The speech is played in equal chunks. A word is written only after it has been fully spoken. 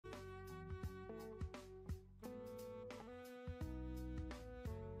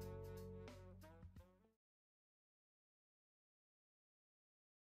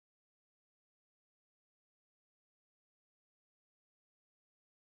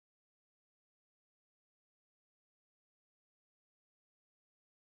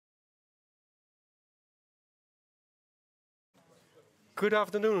Good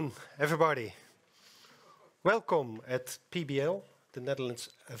afternoon, everybody. Welcome at PBL, the Netherlands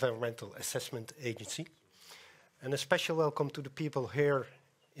Environmental Assessment Agency. And a special welcome to the people here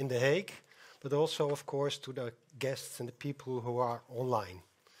in The Hague, but also, of course, to the guests and the people who are online.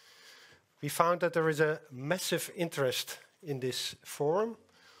 We found that there is a massive interest in this forum.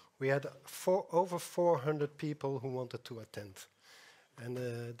 We had over 400 people who wanted to attend. And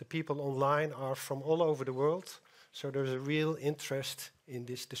the people online are from all over the world, so there's a real interest in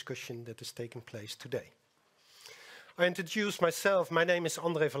this discussion that is taking place today. I introduce myself. My name is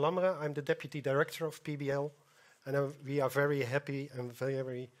André van Lammeren. I'm the Deputy Director of PBL, and we are very happy and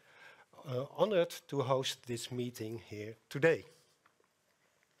very honored to host this meeting here today.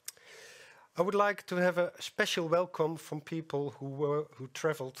 I would like to have a special welcome from people who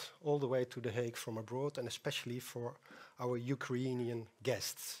traveled all the way to The Hague from abroad, and especially for our Ukrainian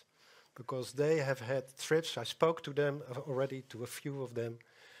guests, because they have had trips. I spoke to them already, to a few of them,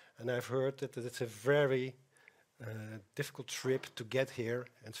 and I've heard that it's a very difficult trip to get here,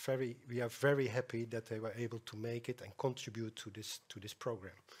 and we are very happy that they were able to make it and contribute to this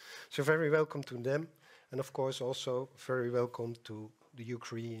program. So very welcome to them, and of course also very welcome to the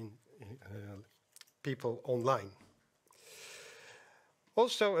Ukrainian people online.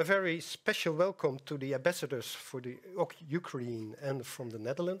 Also a very special welcome to the ambassadors for the Ukraine and from the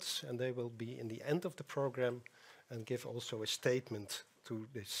Netherlands, and they will be in the end of the program and give also a statement to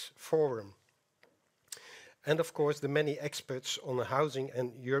this forum. And of course the many experts on the housing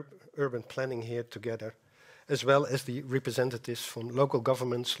and urban planning here together, as well as the representatives from local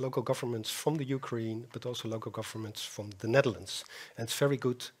governments from the Ukraine, but also local governments from the Netherlands. And it's very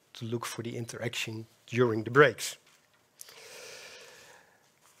good to look for the interaction during the breaks.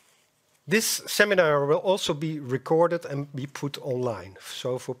 This seminar will also be recorded and be put online.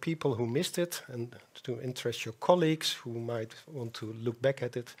 So for people who missed it and to interest your colleagues who might want to look back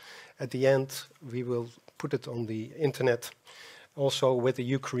at it, at the end we will put it on the internet, also with a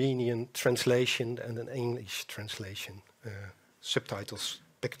Ukrainian translation and an English translation, subtitles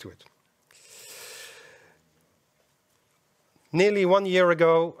back to it. Nearly 1 year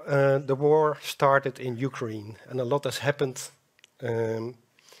ago, the war started in Ukraine, and a lot has happened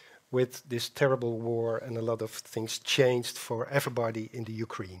with this terrible war, and a lot of things changed for everybody in the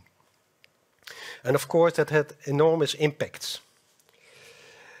Ukraine. And of course, that had enormous impacts.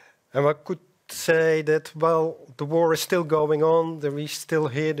 And I could say that, well, the war is still going on. We still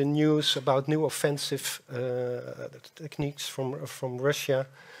hear the news about new offensive techniques from Russia.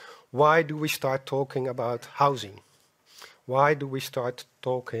 Why do we start talking about housing? Why do we start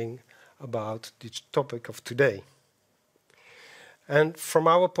talking about this topic of today? And from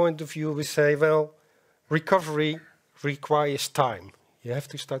our point of view, we say, well, recovery requires time. You have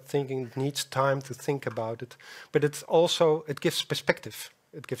to start thinking, it needs time to think about it. But it's also, it gives perspective.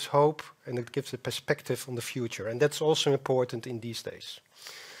 It gives hope, and it gives a perspective on the future. And that's also important in these days.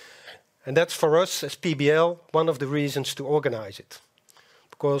 And that's for us as PBL, one of the reasons to organize it.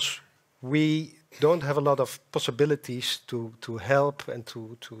 Because we don't have a lot of possibilities to help and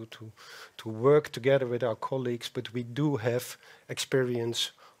to work together with our colleagues, but we do have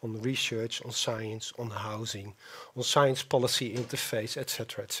experience on research, on science, on housing, on science policy interface,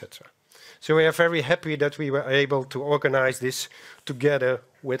 etc., etc. So we are very happy that we were able to organize this together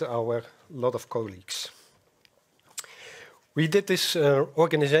with our lot of colleagues. We did this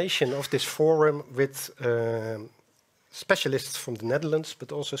organization of this forum with specialists from the Netherlands,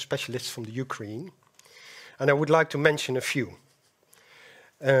 but also specialists from the Ukraine. And I would like to mention a few.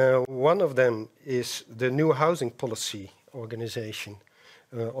 One of them is the New Housing Policy Organization,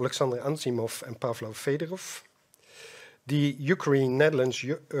 Alexander Anzimov and Pavlo Fedorov. The Ukraine-Netherlands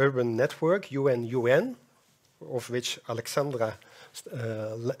Urban Network, UN, of which Alexandra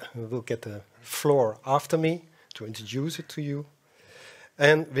will get the floor after me to introduce it to you.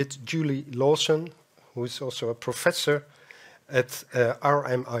 And with Julie Lawson, who is also a professor at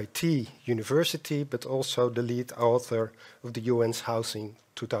RMIT University, but also the lead author of the UN's Housing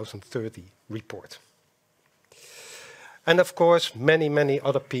 2030 report. And of course, many, many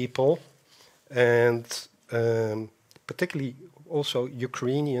other people, and particularly also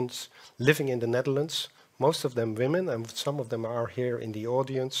Ukrainians living in the Netherlands, most of them women, and some of them are here in the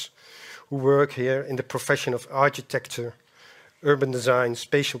audience, who work here in the profession of architecture, urban design,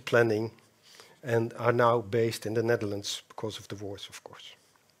 spatial planning, and are now based in the Netherlands because of the wars, of course.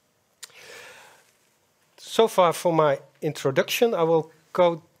 So far for my introduction. I will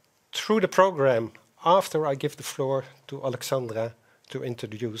go through the program after I give the floor to Alexandra to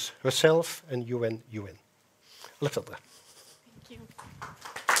introduce herself and UN. Alexandra. Thank you.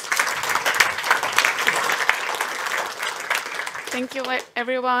 Thank you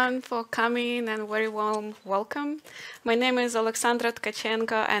everyone for coming and very warm welcome. My name is Alexandra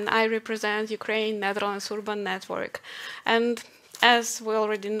Tkachenko and I represent Ukraine Netherlands Urban Network. And as we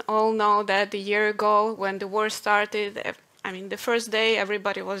already all know that a year ago when the war started, I mean the first day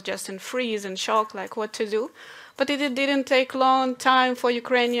everybody was just in freeze and shock like what to do. But it didn't take long time for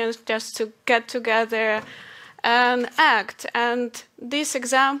Ukrainians just to get together and act. And this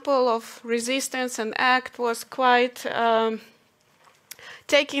example of resistance and act was quite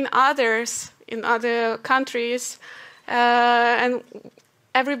taking others in other countries, and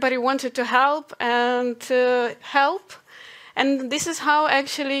everybody wanted to help and help. And this is how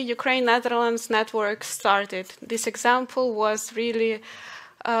actually Ukraine Netherlands Network started. This example was really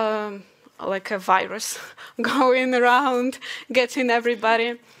like a virus going around, getting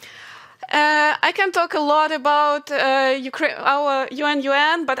everybody. I can talk a lot about our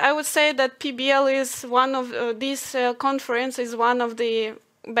UN, but I would say that PBL is one of this conference is one of the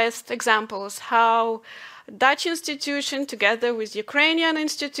best examples how Dutch institution together with Ukrainian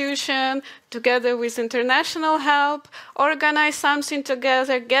institution, together with international help, organize something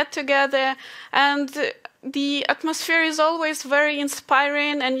together, get together, and the atmosphere is always very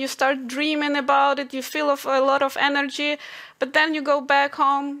inspiring and you start dreaming about it, you feel a lot of energy, but then you go back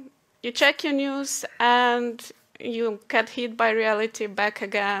home, you check your news and you get hit by reality back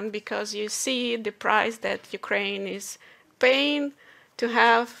again because you see the price that Ukraine is paying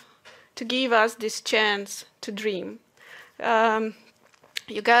to give us this chance to dream.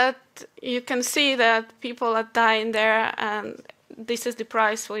 You can see that people are dying there and this is the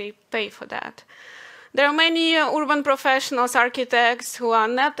price we pay for that. There are many urban professionals, architects who are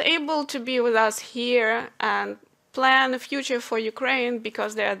not able to be with us here and plan a future for Ukraine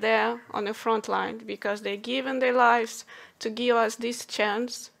because they are there on the front line, because they've given their lives to give us this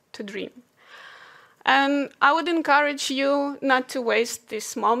chance to dream. And I would encourage you not to waste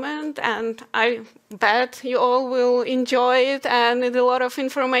this moment, and I bet you all will enjoy it, and it's a lot of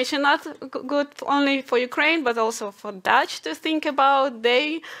information, not good only for Ukraine, but also for Dutch to think about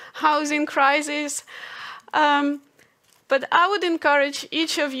their housing crisis. But I would encourage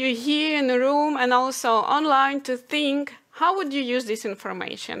each of you here in the room and also online to think, how would you use this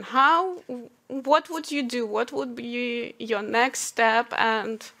information? What would you do? What would be your next step?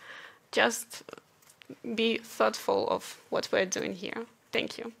 And just be thoughtful of what we're doing here.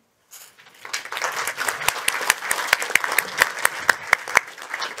 Thank you.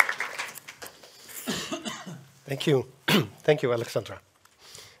 Thank you. Thank you, Alexandra.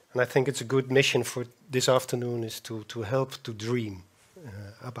 And I think it's a good mission for this afternoon is to help to dream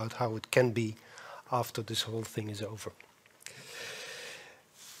about how it can be after this whole thing is over.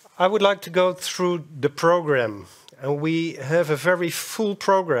 I would like to go through the program, and we have a very full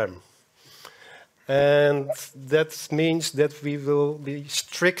program. And that means that we will be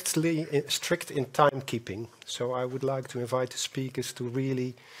strict in timekeeping. So I would like to invite the speakers to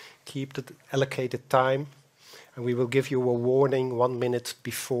really keep the allocated time. And we will give you a warning 1 minute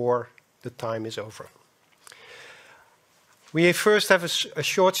before the time is over. We first have a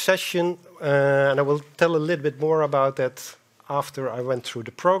short session, and I will tell a little bit more about that after I went through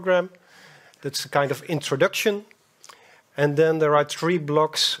the program. That's a kind of introduction. And then there are 3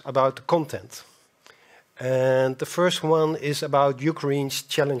 blocks about the content. And the first one is about Ukraine's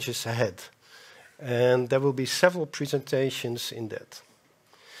challenges ahead. And there will be several presentations in that.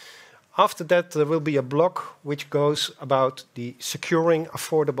 After that, there will be a block which goes about the securing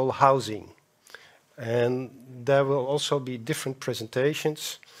affordable housing. And there will also be different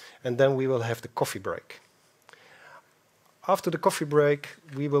presentations. And then we will have the coffee break. After the coffee break,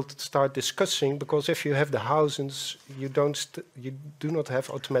 we will start discussing, because if you have the houses, you do not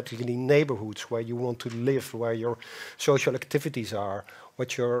have automatically neighborhoods where you want to live, where your social activities are,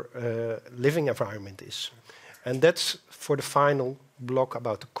 what your living environment is. And that's for the final block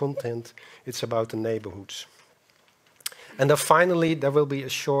about the content. It's about the neighborhoods. And then finally, there will be a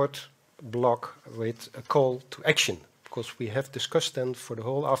short block with a call to action, because we have discussed then for the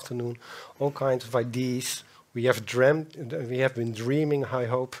whole afternoon all kinds of ideas. We have been dreaming, I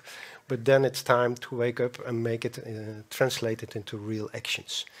hope, but then it's time to wake up and make it, translate it into real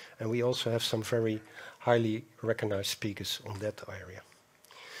actions. And we also have some very highly recognized speakers on that area.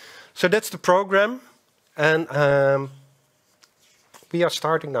 So that's the program, and we are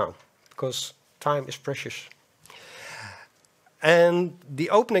starting now, because time is precious. And the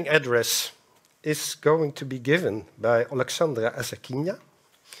opening address is going to be given by Alexandra Azakinia.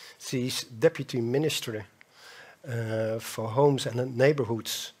 She's Deputy Minister for Homes and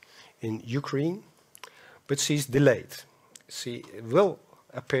Neighborhoods in Ukraine, but she's delayed. She will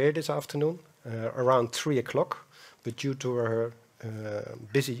appear this afternoon around 3 o'clock, but due to her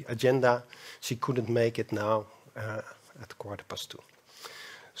busy agenda. She couldn't make it now at 2:15.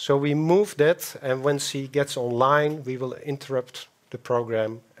 So we move that, and when she gets online, we will interrupt the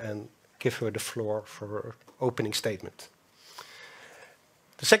program and give her the floor for her opening statement.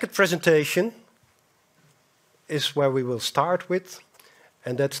 The second presentation is where we will start with,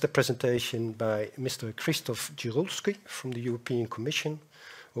 and that's the presentation by Mr. Krzysztof Jirulski from the European Commission,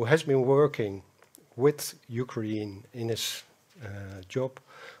 who has been working with Ukraine in his job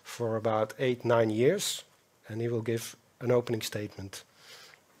for about 8-9 years, and he will give an opening statement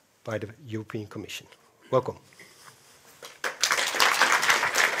by the European Commission. Welcome.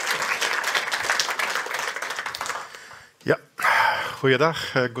 Yeah, goeiedag,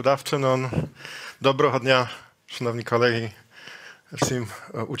 good afternoon, доброго дня, szanowni kolegi, всім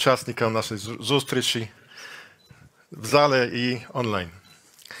учасникам нашої зустрічі в залі і online.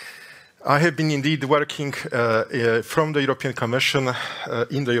 I have been indeed working from the European Commission,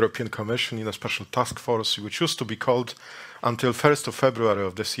 in the European Commission in a special task force, which used to be called, until 1st of February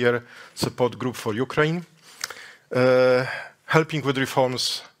of this year, Support Group for Ukraine, helping with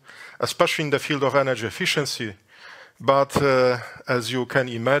reforms, especially in the field of energy efficiency. But as you can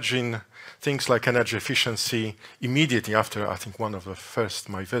imagine, things like energy efficiency, immediately after, I think, one of the first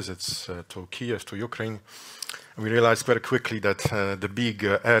my visits to Kiev, to Ukraine, we realized very quickly that the big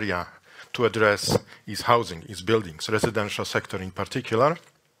area to address is housing, is buildings, residential sector in particular.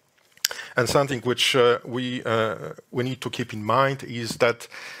 And something which we need to keep in mind is that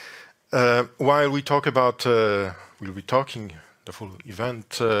while we talk about, we'll be talking the full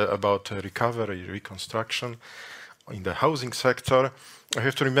event about recovery, reconstruction in the housing sector, I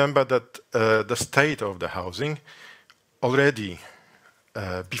have to remember that the state of the housing already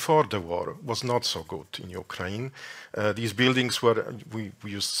before the war was not so good in Ukraine. These buildings were, we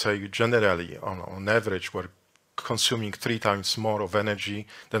used to say generally, on average, were consuming 3 times more of energy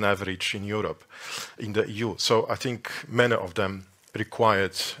than average in Europe, in the EU. So I think many of them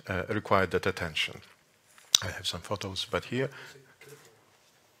required that attention. I have some photos, but here.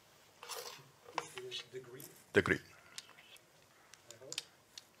 The green.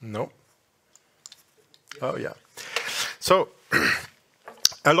 No. Oh yeah. So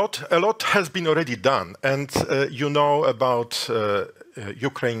a lot has been already done, and you know about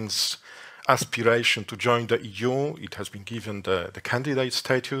Ukraine's aspiration to join the EU. It has been given the candidate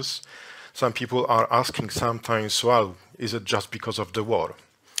status. Some people are asking sometimes, well, is it just because of the war?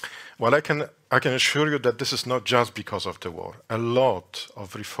 Well, I can assure you that this is not just because of the war. A lot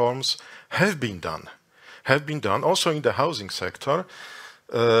of reforms have been done also in the housing sector.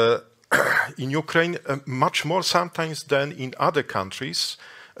 In Ukraine, much more sometimes than in other countries,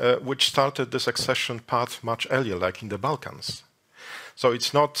 which started this accession path much earlier, like in the Balkans. So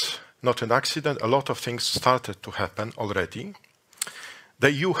it's not an accident. A lot of things started to happen already.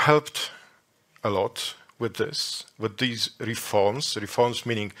 The EU helped a lot with this, with these reforms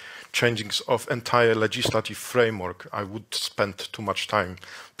meaning changings of entire legislative framework. I would spend too much time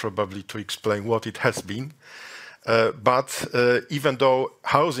probably to explain what it has been. But even though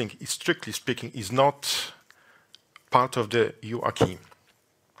housing, strictly speaking, is not part of the EU acquis,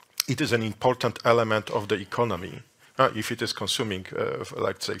 it is an important element of the economy. If it is consuming,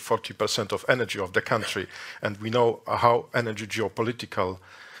 like say, 40% of energy of the country, and we know how energy geopolitically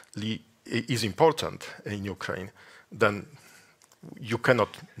is important in Ukraine, then you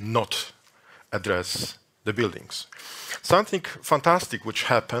cannot not address the buildings. Something fantastic which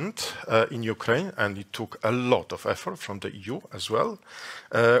happened in Ukraine, and it took a lot of effort from the EU as well,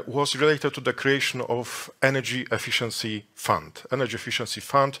 was related to the creation of Energy Efficiency Fund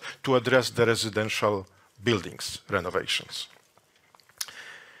to address the residential buildings renovations.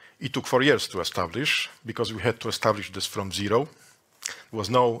 It took 4 years to establish, because we had to establish this from zero. There was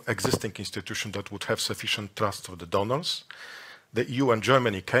no existing institution that would have sufficient trust of the donors. The EU and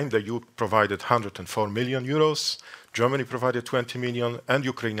Germany came. The EU provided 104 million euros, Germany provided 20 million, and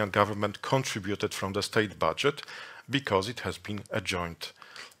Ukrainian government contributed from the state budget because it has been a joint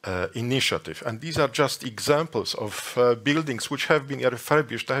initiative. And these are just examples of buildings which have been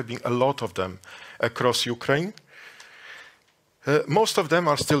refurbished. There have been a lot of them across Ukraine. Most of them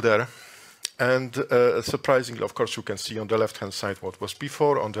are still there. And surprisingly, of course, you can see on the left-hand side what was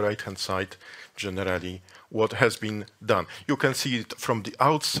before, on the right-hand side, generally, what has been done. You can see it from the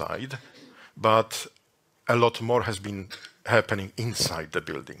outside, but a lot more has been happening inside the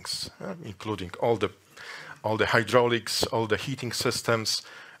buildings, including all the hydraulics, all the heating systems.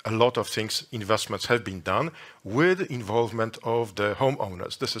 A lot of things, investments have been done with involvement of the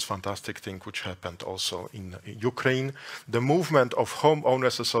homeowners. This is a fantastic thing which happened also in Ukraine. The movement of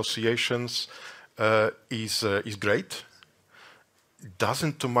homeowners associations is great.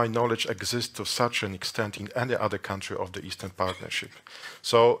 doesn't, to my knowledge, exist to such an extent in any other country of the Eastern Partnership.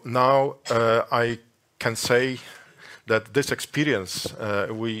 So now I can say that this experience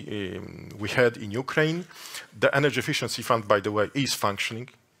we had in Ukraine, the Energy Efficiency Fund, by the way, is functioning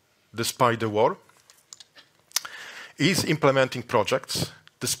despite the war, is implementing projects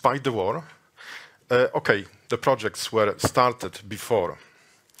despite the war. Okay, the projects were started before.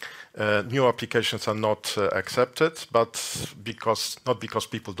 New applications are not accepted, but not because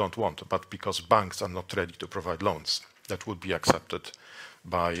people don't want, but because banks are not ready to provide loans that would be accepted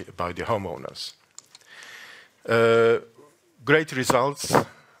by the homeowners. Great results.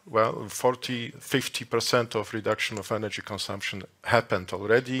 Well, 50% of reduction of energy consumption happened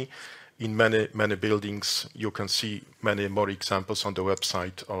already in many buildings. You can see many more examples on the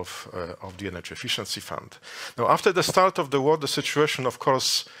website of the Energy Efficiency Fund. Now, after the start of the war, the situation, of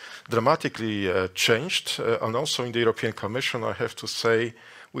course, dramatically changed. And also in the European Commission, I have to say,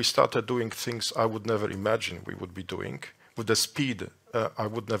 we started doing things I would never imagine we would be doing, with the speed I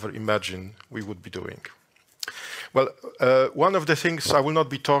would never imagine we would be doing. Well, one of the things, I will not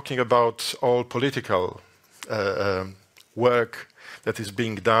be talking about all political work that is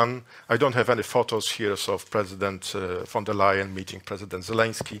being done. I don't have any photos here of President von der Leyen meeting President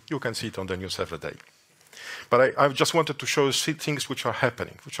Zelensky. You can see it on the news every day. But I just wanted to show you things which are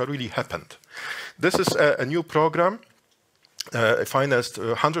happening, which are really happened. This is a new program financed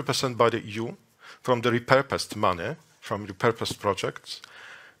 100% by the EU from the repurposed money, from repurposed projects,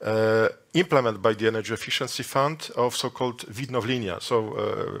 implemented by the Energy Efficiency Fund of so-called Widnowlenia,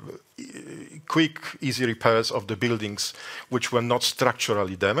 so quick, easy repairs of the buildings which were not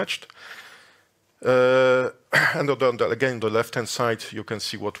structurally damaged. And again, on the left-hand side, you can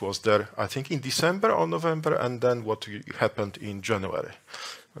see what was there, I think, in December or November, and then what happened in January.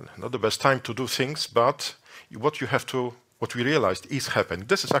 Not the best time to do things, but what we realized is happening.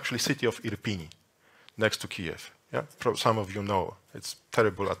 This is actually city of Irpin, next to Kiev. Yeah, some of you know, it's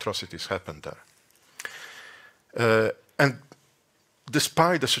terrible atrocities happened there. And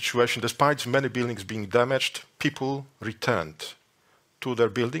despite the situation, despite many buildings being damaged, people returned to their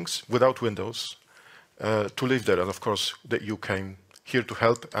buildings without windows to live there. And of course, the EU came here to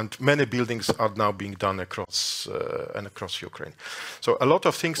help, and many buildings are now being done across Ukraine. So a lot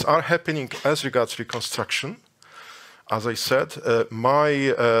of things are happening as regards reconstruction. As I said,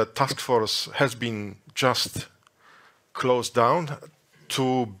 my task force has been just closed down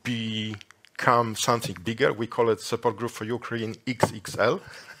to become something bigger. We call it Support Group for Ukraine XXL.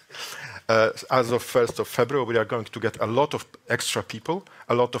 As of 1st of February, we are going to get a lot of extra people,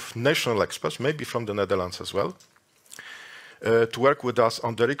 a lot of national experts, maybe from the Netherlands as well, to work with us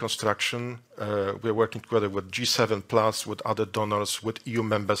on the reconstruction. We're working together with G7+, with other donors, with EU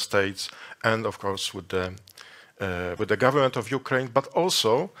member states, and of course with the government of Ukraine, but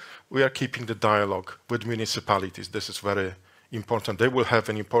also we are keeping the dialogue with municipalities. This is very important. They will have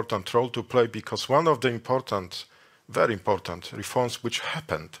an important role to play, because one of the important, very important reforms which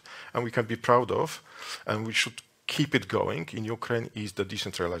happened and we can be proud of, and we should keep it going in Ukraine, is the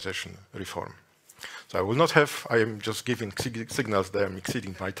decentralization reform. So I will not have, I am just giving signals that I'm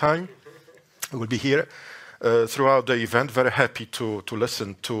exceeding my time. I will be here throughout the event, very happy to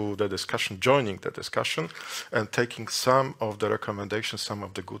listen to the discussion, joining the discussion, and taking some of the recommendations, some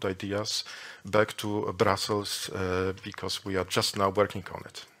of the good ideas back to Brussels, because we are just now working on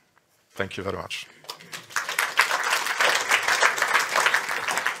it. Thank you very much.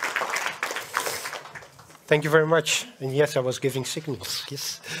 Thank you very much. And yes, I was giving signals.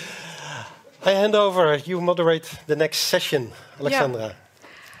 Yes. I hand over. You moderate the next session, Alexandra. Yeah.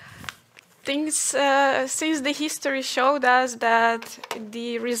 Things since the history showed us that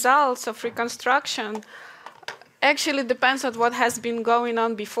the results of reconstruction actually depends on what has been going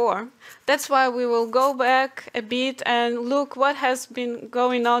on before. That's why we will go back a bit and look what has been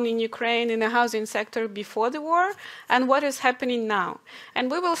going on in Ukraine in the housing sector before the war and what is happening now. And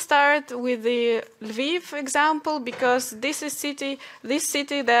we will start with the Lviv example, because this is this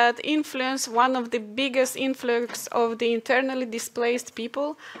city that influenced one of the biggest influx of the internally displaced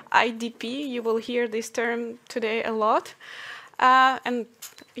people, IDP. You will hear this term today a lot. And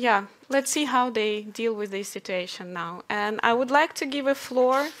yeah, let's see how they deal with this situation now. And I would like to give a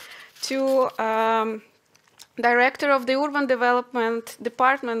floor to Director of the Urban Development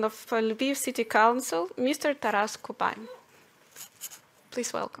Department of Lviv City Council, Mr. Taras Kopay.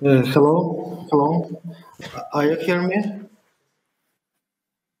 Please welcome. Hello. Are you hearing me?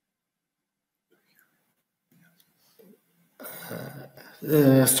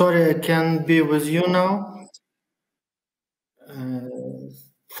 Sorry, I can't be with you now.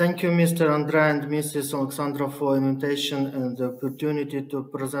 Thank you, Mr. Andrei and Mrs. Alexandra, for invitation and the opportunity to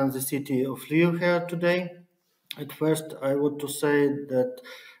present the city of Lviv here today. At first, I want to say that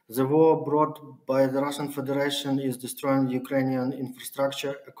the war brought by the Russian Federation is destroying Ukrainian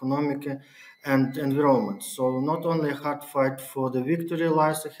infrastructure, economic, and environment. So not only a hard fight for the victory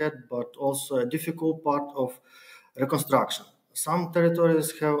lies ahead, but also a difficult part of reconstruction. Some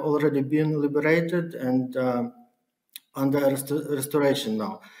territories have already been liberated and under restoration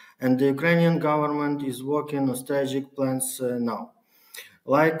now, and the Ukrainian government is working on strategic plans now.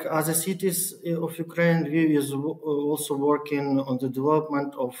 Like other cities of Ukraine, Lviv is also working on the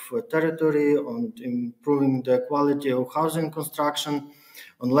development of territory, on improving the quality of housing construction,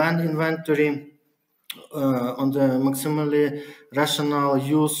 on land inventory, on the maximally rational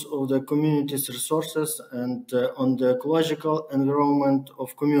use of the community's resources, and on the ecological environment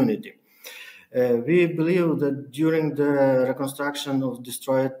of community. We believe that during the reconstruction of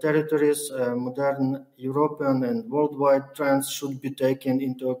destroyed territories, modern European and worldwide trends should be taken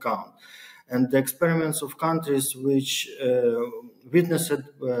into account. And the experiments of countries which witnessed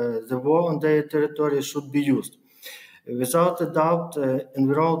the war on their territory should be used. Without a doubt,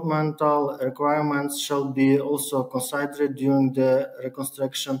 environmental requirements shall be also considered during the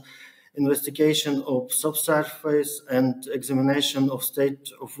reconstruction, investigation of subsurface and examination of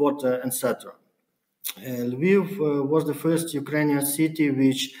state of water, etc. Lviv was the first Ukrainian city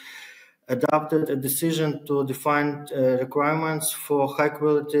which adopted a decision to define requirements for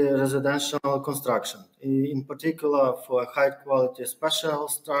high-quality residential construction, in particular for high-quality special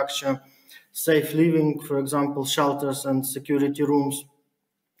structure, safe living, for example, shelters and security rooms,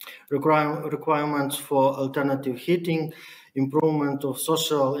 requirements for alternative heating, improvement of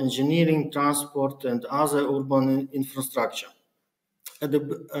social engineering, transport, and other urban infrastructure.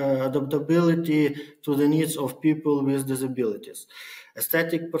 Adaptability to the needs of people with disabilities,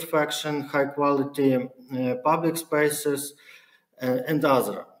 aesthetic perfection, high quality public spaces, and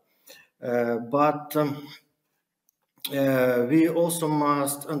other. But we also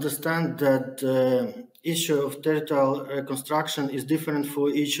must understand that the issue of territorial reconstruction is different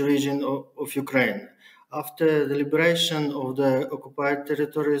for each region of Ukraine. After the liberation of the occupied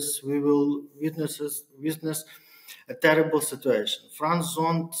territories, we will witness a terrible situation.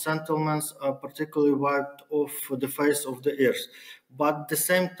 France-zoned settlements are particularly wiped off the face of the earth. But at the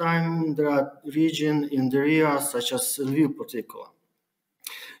same time, there are regions in the area, such as Lviv particular.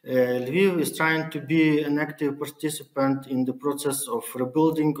 Lviv is trying to be an active participant in the process of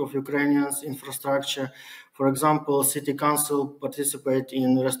rebuilding of Ukrainians' infrastructure. For example, City Council participate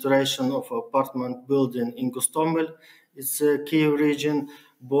in restoration of apartment building in Gostomel. It's a Kiev region.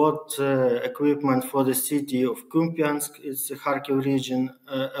 Bought equipment for the city of Kupiansk. It's the Kharkiv region.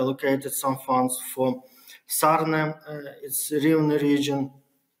 Allocated some funds for Sarne. It's Rivne region.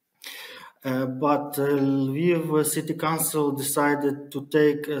 But Lviv City Council decided to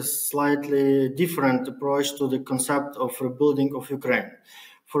take a slightly different approach to the concept of rebuilding of Ukraine.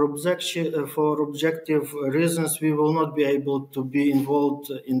 For objective reasons, we will not be able to be involved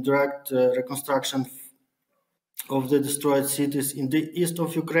in direct reconstruction of the destroyed cities in the east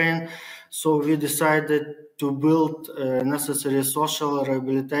of Ukraine. So we decided to build necessary social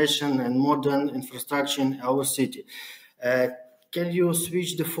rehabilitation and modern infrastructure in our city. Can you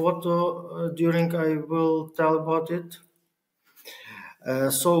switch the photo during I will tell about it?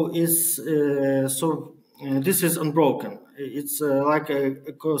 This is unbroken. It's like an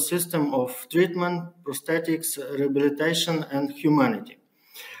ecosystem of treatment, prosthetics, rehabilitation, and humanity.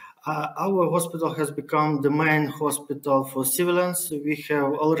 Our hospital has become the main hospital for civilians. We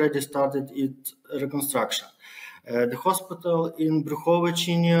have already started its reconstruction. The hospital in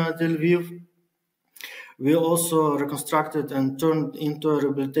Brukhovичи near Lviv, we also reconstructed and turned into a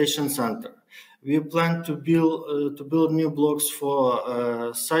rehabilitation center. We plan to build new blocks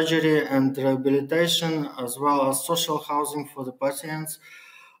for surgery and rehabilitation, as well as social housing for the patients.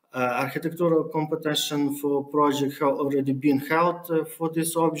 Architectural competition for projects have already been held for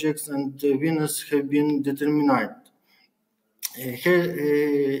these objects, and the winners have been determined. Here,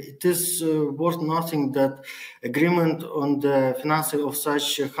 it is worth noting that agreement on the financing of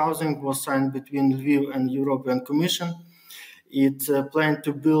such housing was signed between Lviv and European Commission. It planned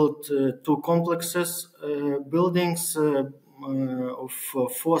to build two complexes, buildings of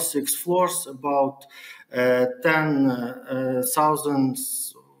 4-6 floors, about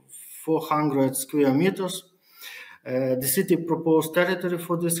 10,400 square meters. The city proposed territory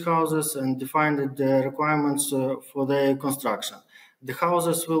for these houses and defined the requirements for their construction. The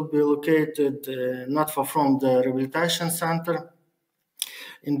houses will be located not far from the rehabilitation center.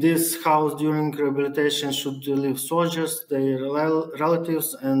 In this house during rehabilitation should live soldiers, their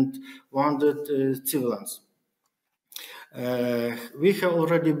relatives, and wounded civilians. We have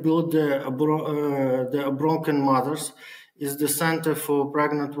already built the Broken Mothers, is the center for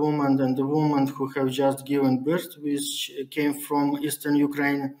pregnant women and the women who have just given birth, which came from Eastern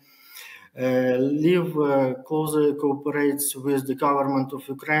Ukraine. LIV closely cooperates with the government of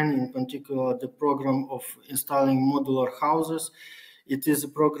Ukraine, in particular the program of installing modular houses. It is a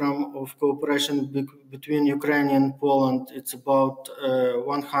program of cooperation between Ukraine and Poland. It's about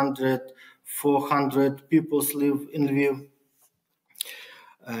 400 people live in Lviv.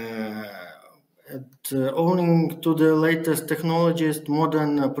 Owing to the latest technologies,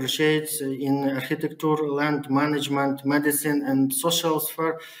 modern appreciates in architecture, land management, medicine, and social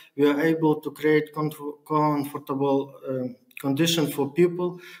sphere, we are able to create comfortable conditions for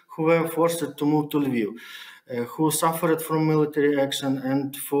people who were forced to move to Lviv, who suffered from military action,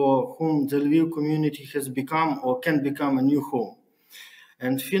 and for whom the Lviv community has become or can become a new home.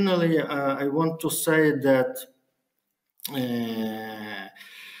 And finally, I want to say that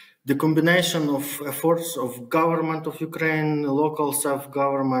the combination of efforts of government of Ukraine, local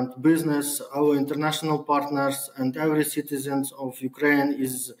self-government, business, our international partners, and every citizen of Ukraine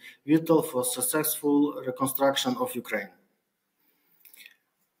is vital for successful reconstruction of Ukraine.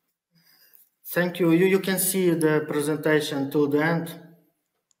 Thank you. You can see the presentation till the end.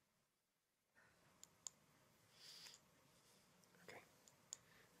 Okay.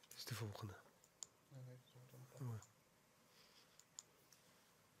 Dit is de volgende.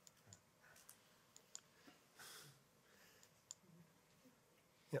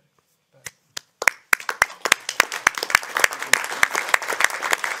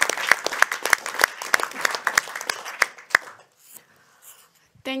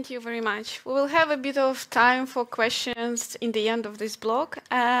 Thank you very much. We will have a bit of time for questions in the end of this block,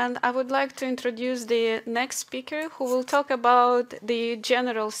 and I would like to introduce the next speaker who will talk about the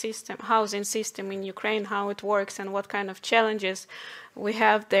general system, housing system in Ukraine, how it works and what kind of challenges we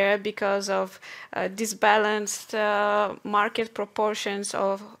have there because of disbalanced market proportions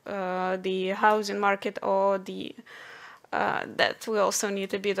of the housing market, or the that we also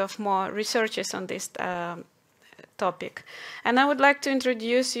need a bit of more researches on this topic. And I would like to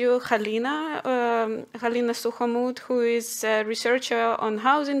introduce you Halina Sukhomut, who is a researcher on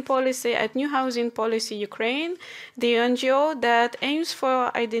housing policy at New Housing Policy Ukraine, the NGO that aims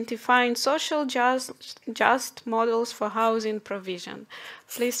for identifying social just models for housing provision.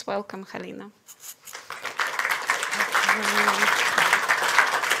 Please welcome Halina.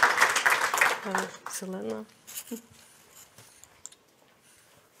 Selena.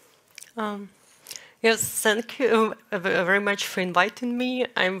 Yes, thank you very much for inviting me.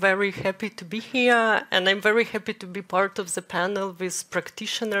 I'm very happy to be here, and I'm very happy to be part of the panel with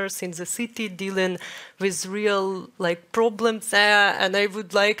practitioners in the city dealing with real problems there. And I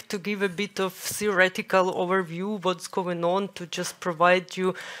would like to give a bit of theoretical overview what's going on to just provide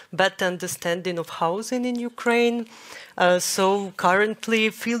you better understanding of housing in Ukraine. So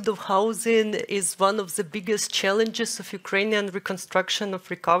currently, field of housing is one of the biggest challenges of Ukrainian reconstruction of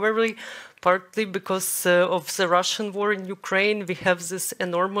recovery, partly because of the Russian war in Ukraine. We have this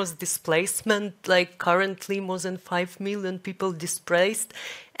enormous displacement, currently more than 5 million people displaced,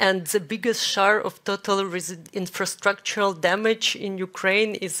 and the biggest share of total infrastructural damage in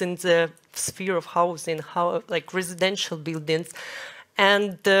Ukraine is in the sphere of housing, residential buildings.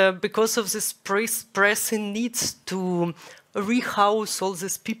 And because of this pressing needs to rehouse all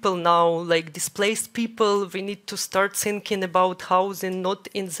these people now, displaced people, we need to start thinking about housing not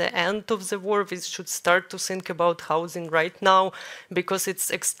in the end of the war. We should start to think about housing right now, because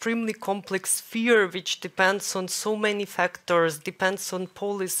it's extremely complex sphere which depends on so many factors, depends on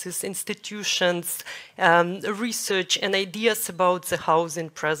policies, institutions, research and ideas about the housing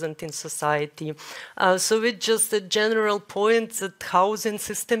present in society. So it's just a general point that housing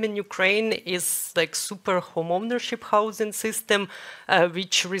system in Ukraine is super home ownership housing system,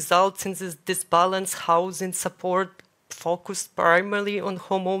 which results in this disbalanced housing support focused primarily on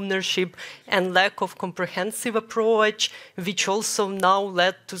home ownership and lack of comprehensive approach, which also now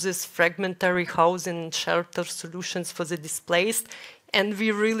led to this fragmentary housing and shelter solutions for the displaced. And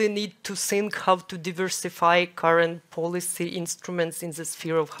we really need to think how to diversify current policy instruments in the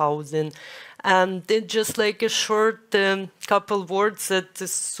sphere of housing. And then just a short couple words that the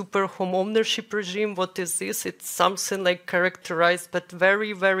super home ownership regime, what is this? It's something characterized by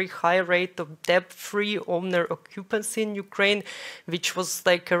very, very high rate of debt-free owner occupancy in Ukraine, which was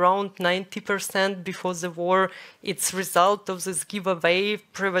around 90% before the war. It's result of this giveaway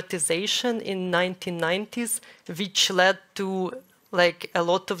privatization in 1990s, which led to like a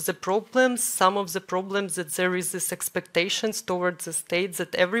lot of the problems. Some of the problems that there is this expectations towards the state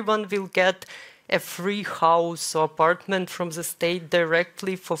that everyone will get a free house or apartment from the state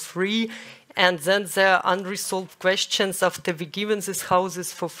directly for free. And then there are unresolved questions after we given these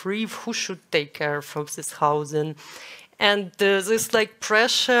houses for free, who should take care of this housing? And this like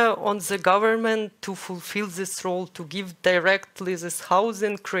pressure on the government to fulfill this role, to give directly this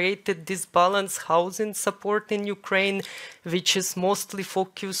housing, created this balanced housing support in Ukraine, which is mostly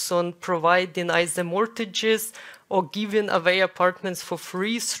focused on providing either mortgages or giving away apartments for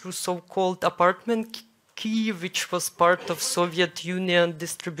free through so-called apartment key, which was part of Soviet Union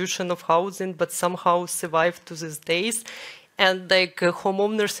distribution of housing, but somehow survived to these days. And like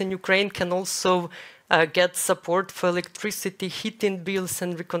homeowners in Ukraine can also get support for electricity, heating bills,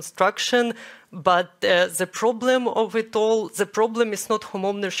 and reconstruction. But the problem of it all, the problem is not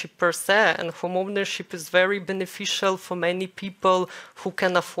homeownership per se, and homeownership is very beneficial for many people who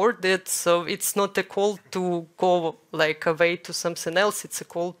can afford it. So it's not a call to go like away to something else. It's a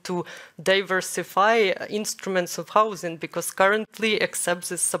call to diversify instruments of housing, because currently, except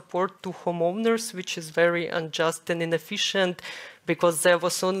the support to homeowners, which is very unjust and inefficient, because there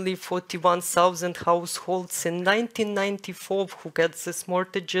was only 41,000 households in 1994 who get these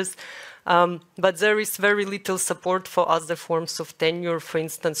mortgages. But there is very little support for other forms of tenure. For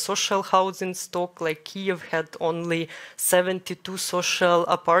instance, social housing stock, like Kiev had only 72 social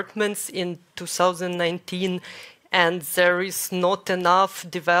apartments in 2019, and there is not enough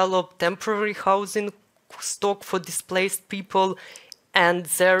developed temporary housing stock for displaced people. And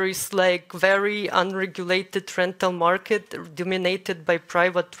there is like very unregulated rental market dominated by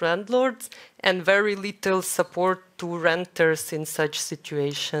private landlords, and very little support to renters in such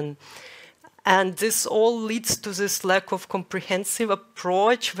situation. And this all leads to this lack of comprehensive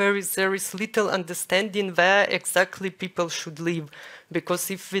approach, where there is little understanding where exactly people should live.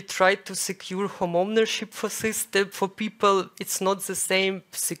 Because if we try to secure homeownership for people, it's not the same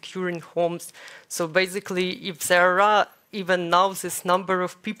securing homes. So basically, if there are even now this number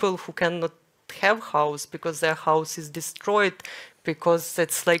of people who cannot have house because their house is destroyed, because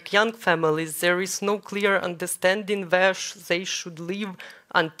it's like young families, there is no clear understanding where they should live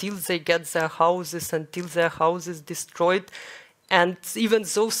until they get their houses, until their house is destroyed. And even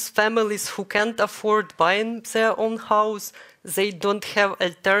those families who can't afford buying their own house, they don't have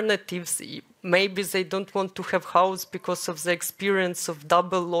alternatives. Maybe they don't want to have house because of the experience of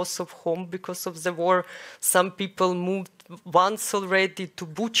double loss of home because of the war. Some people moved once already to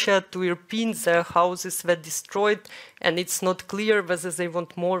Bucha, to Irpin, their houses were destroyed, and it's not clear whether they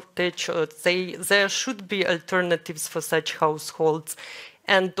want mortgage or there should be alternatives for such households.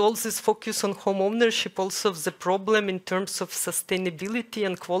 And all this focus on home ownership also the problem in terms of sustainability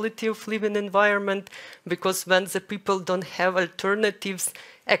and quality of living environment, because when the people don't have alternatives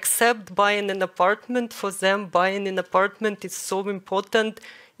except buying an apartment, for them buying an apartment is so important.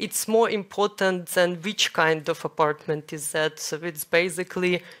 It's more important than which kind of apartment is that. So it's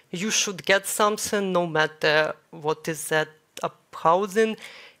basically you should get something no matter what is that housing.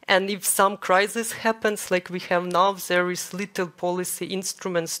 And if some crisis happens like we have now, there is little policy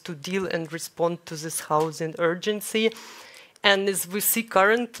instruments to deal and respond to this housing urgency. And as we see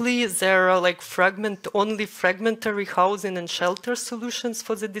currently, there are like only fragmentary housing and shelter solutions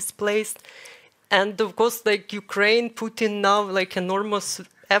for the displaced. And of course, like Ukraine put in now like enormous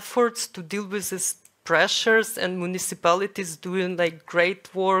efforts to deal with these pressures, and municipalities doing like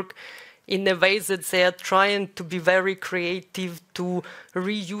great work in a way that they are trying to be very creative, to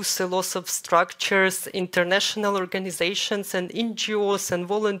reuse a lot of structures. International organizations and NGOs and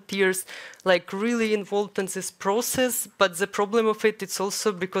volunteers like really involved in this process. But the problem of it, it's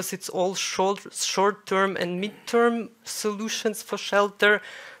also because it's all short-term and mid-term solutions for shelter.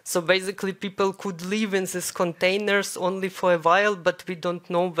 So basically people could live in these containers only for a while, but we don't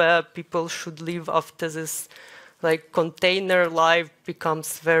know where people should live after this. Like container life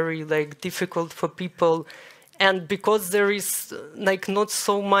becomes very like difficult for people. And because there is like not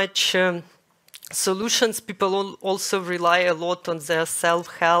so much solutions, people also rely a lot on their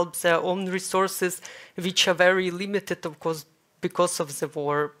self-help, their own resources, which are very limited, of course, because of the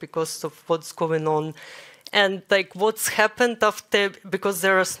war, because of what's going on. And like what's happened after, because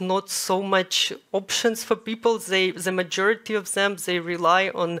there is not so much options for people, the majority of them, they rely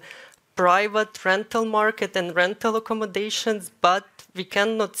on private rental market and rental accommodations, but we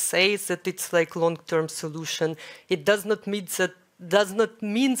cannot say that it's like long-term solution. It does not mean that does not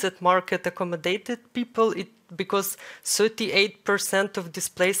mean that market accommodated people. Because 38% of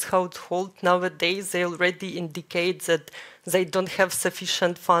displaced households nowadays, they already indicate that they don't have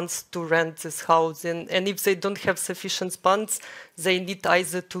sufficient funds to rent this house. And if they don't have sufficient funds, they need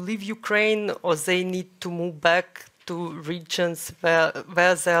either to leave Ukraine or they need to move back to regions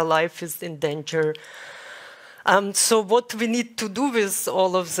where their life is in danger. So what we need to do with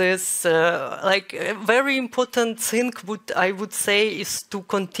all of this, like a very important thing I would say is to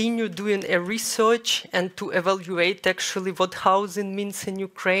continue doing a research and to evaluate actually what housing means in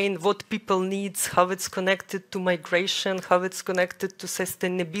Ukraine, what people need, how it's connected to migration, how it's connected to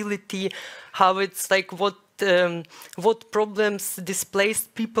sustainability, how it's like what problems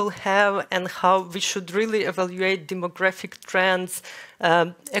displaced people have, and how we should really evaluate demographic trends,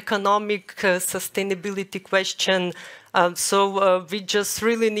 economic sustainability question. So we just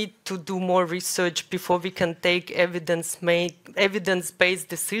really need to do more research before we can take evidence-based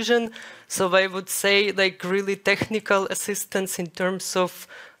decision. So I would say like really technical assistance in terms of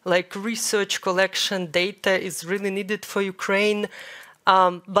like research collection data is really needed for Ukraine.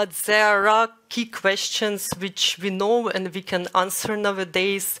 But there are key questions which we know and we can answer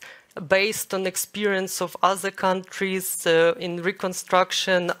nowadays based on experience of other countries in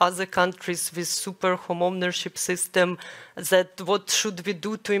reconstruction, other countries with super home ownership system, that what should we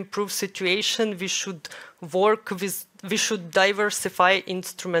do to improve situation? We should we should diversify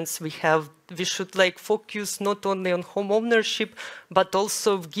instruments we have. We should like focus not only on home ownership, but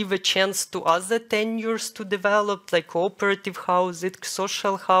also give a chance to other tenures to develop, like cooperative housing,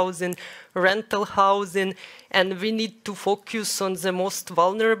 social housing, rental housing. And we need to focus on the most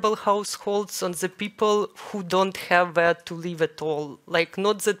vulnerable households, on the people who don't have where to live at all. Like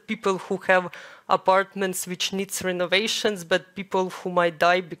not that people who have apartments which needs renovations, but people who might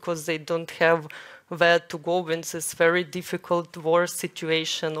die because they don't have where to go in this very difficult war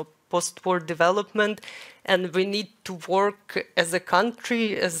situation or post-war development. And we need to work as a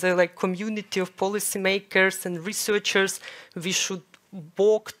country, as a like community of policymakers and researchers. We should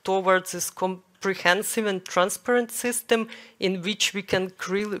walk towards this comprehensive and transparent system in which we can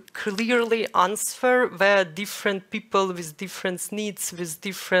clearly answer where different people with different needs, with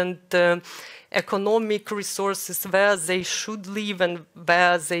different economic resources, where they should live and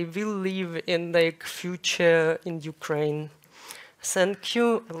where they will live in the future in Ukraine. Thank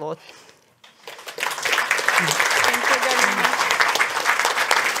you a lot. Thank you very much.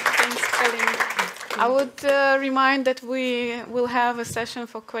 Thanks, Kalina. I would remind that we will have a session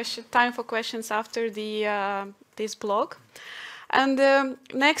for time for questions after this blog. And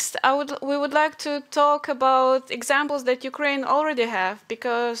next, we would like to talk about examples that Ukraine already have,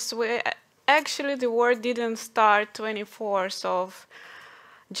 because actually the war didn't start 24th of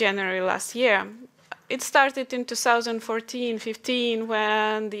January last year. It started in 2014-15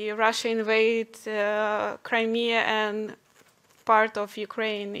 when Russia invaded Crimea and part of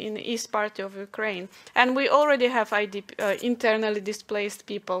Ukraine, in the east part of Ukraine. And we already have internally displaced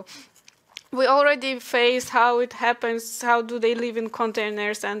people. We already faced how it happens, how do they live in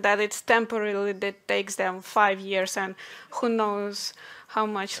containers, and that it's temporarily, that takes them 5 years and who knows how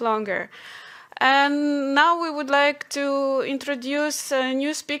much longer. And now we would like to introduce a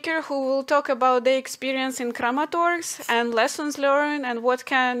new speaker who will talk about their experience in Kramatorsk and lessons learned and what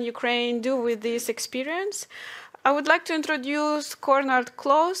can Ukraine do with this experience. I would like to introduce Konrad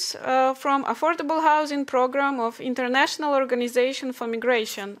Kloss from Affordable Housing Program of International Organization for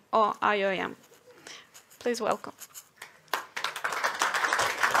Migration, or IOM. Please welcome.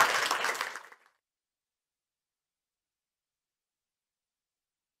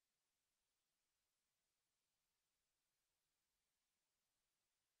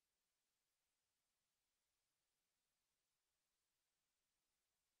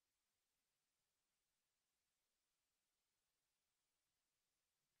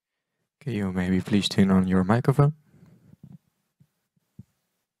 Can you maybe please turn on your microphone?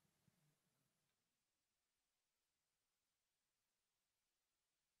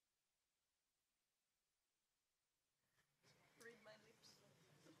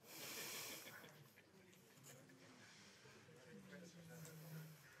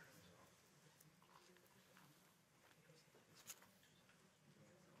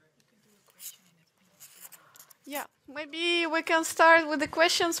 Yeah, maybe we can start with the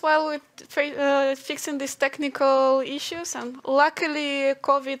questions while we're fixing these technical issues. And luckily,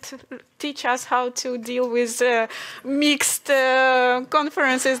 COVID teach us how to deal with mixed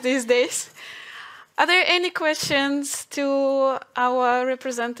conferences these days. Are there any questions to our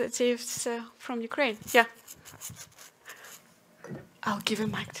representatives from Ukraine? Yeah. I'll give a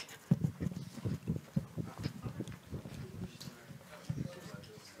mic to you.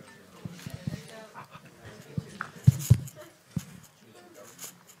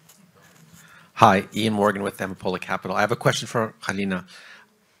 Hi, Ian Morgan with Amapola Capital. I have a question for Halina.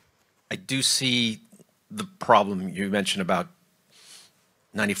 I do see the problem you mentioned about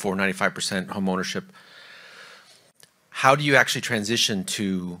 94, 95% home ownership. How do you actually transition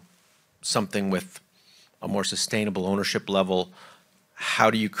to something with a more sustainable ownership level? How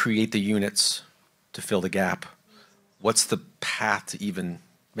do you create the units to fill the gap? What's the path to even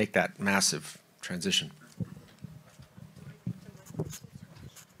make that massive transition?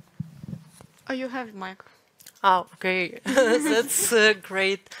 Oh, you have mic. Oh, okay. That's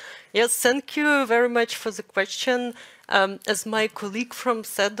great. Yes, thank you very much for the question. As my colleague from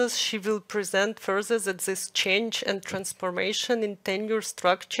SEDOS, she will present further that this change and transformation in tenure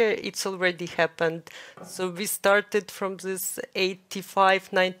structure, it's already happened. So we started from this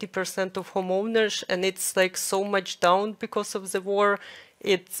 85–90% of homeowners, and it's like so much down because of the war.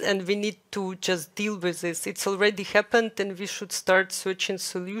 And we need to just deal with this. It's already happened, and we should start searching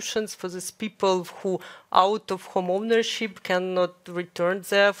solutions for these people who, out of home ownership, cannot return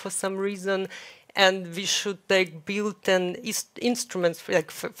there for some reason. And we should like build an instruments,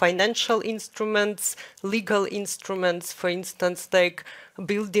 like financial instruments, legal instruments, for instance, like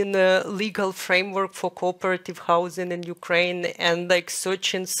building a legal framework for cooperative housing in Ukraine, and like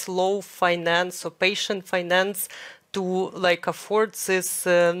searching slow finance or patient finance to like afford this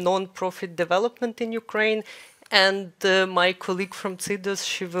non-profit development in Ukraine. And my colleague from CIDOS,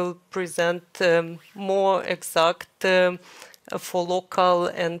 she will present more exact for local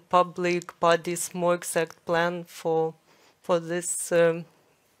and public bodies, more exact plan for this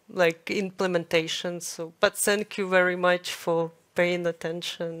like implementation. So, but thank you very much for paying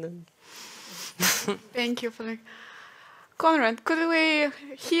attention. Thank you for like. Conrad, could we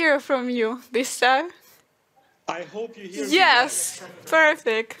hear from you this time? I hope you hear me. Yes,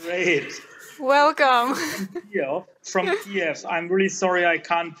 perfect. Great. Welcome. From Kiev. I'm really sorry I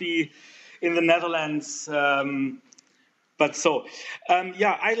can't be in the Netherlands. Thank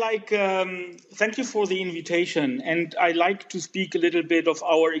you for the invitation. And I like to speak a little bit of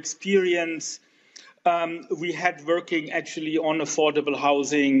our experience we had working actually on affordable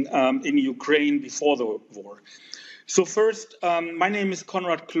housing in Ukraine before the war. So first, my name is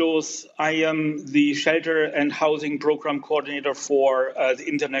Konrad Kloos. I am the Shelter and Housing Program Coordinator for the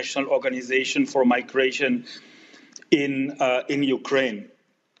International Organization for Migration in Ukraine.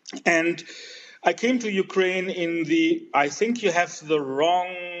 And I came to Ukraine in the, I think you have the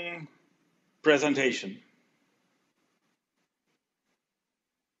wrong presentation.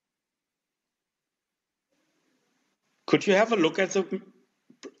 Could you have a look at the,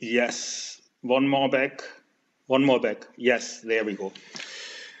 yes, one more back. One more back. Yes, there we go.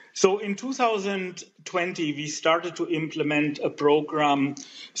 So in 2020, we started to implement a program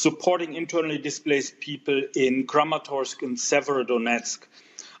supporting internally displaced people in Kramatorsk and Severodonetsk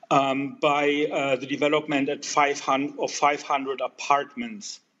by the development of 500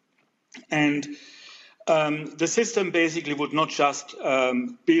 apartments. And the system basically would not just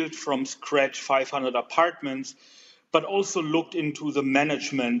build from scratch 500 apartments, but also looked into the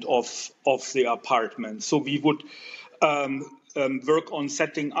management of the apartment. So we would work on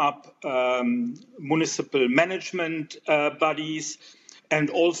setting up municipal management bodies, and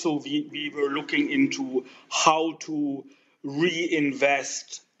also we were looking into how to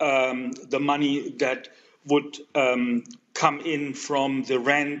reinvest the money that would come in from the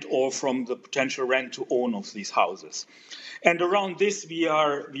rent or from the potential rent to own of these houses. And around this,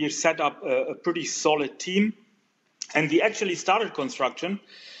 we set up a pretty solid team. And we actually started construction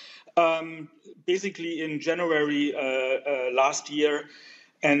basically in January last year,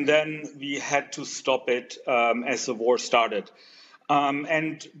 and then we had to stop it as the war started.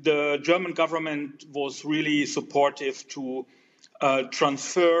 And the German government was really supportive to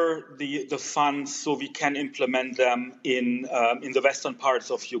transfer the funds so we can implement them in the western parts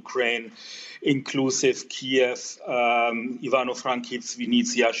of Ukraine, inclusive Kiev, Ivano-Frankivsk,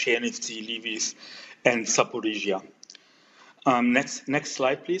 Vinnytsia, Chernivtsi, Lviv, and Zaporizhia. Next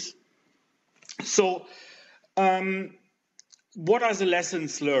slide, please. So, what are the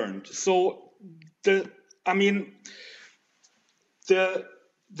lessons learned? So, the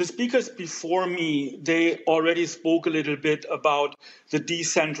speakers before me, they already spoke a little bit about the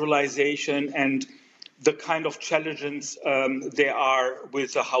decentralization and the kind of challenges there are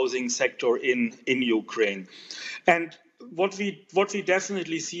with the housing sector in Ukraine. And what we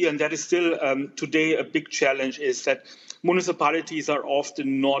definitely see, and that is still today a big challenge, is that municipalities are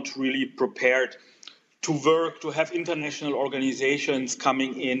often not really prepared to work, to have international organizations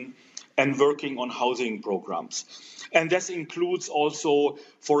coming in and working on housing programs. And this includes also,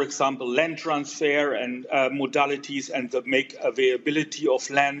 for example, land transfer and modalities and the make availability of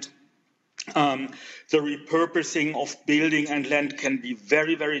land. The repurposing of building and land can be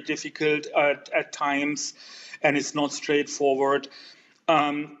very, very difficult at times, and it's not straightforward.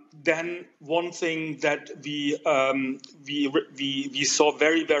 Then one thing that we saw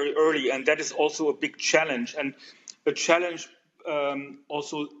very, very early, and that is also a big challenge, and a challenge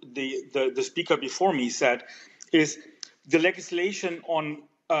also the speaker before me said, is the legislation on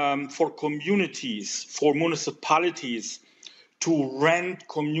for communities, for municipalities to rent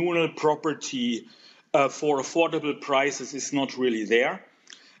communal property for affordable prices is not really there.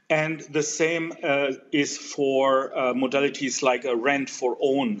 And the same is for modalities like a rent for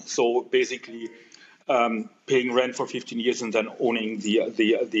own. So basically paying rent for 15 years and then owning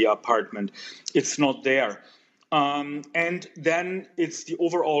the apartment. It's not there. And then it's the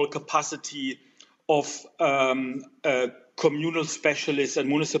overall capacity of communal specialists and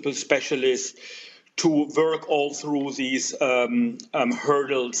municipal specialists to work all through these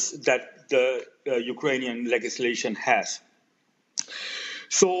hurdles that the Ukrainian legislation has.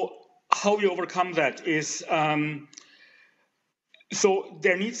 So how we overcome that is, so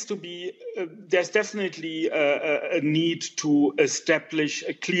there needs to be, there's definitely a need to establish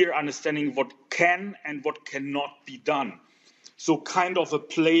a clear understanding of what can and what cannot be done. So kind of a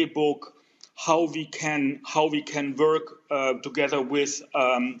playbook, how we can work together with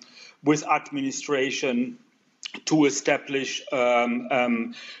administration to establish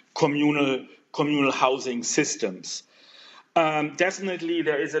communal housing systems. Definitely,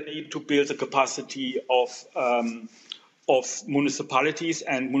 there is a need to build the capacity of municipalities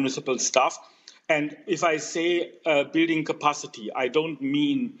and municipal staff. And if I say building capacity, I don't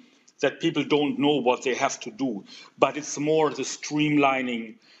mean that people don't know what they have to do, but it's more the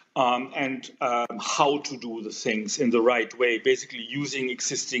streamlining and how to do the things in the right way, basically using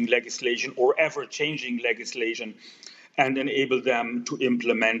existing legislation or ever-changing legislation and enable them to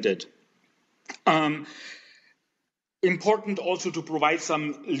implement it. Important also to provide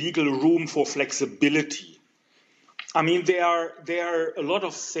some legal room for flexibility. I mean, there are a lot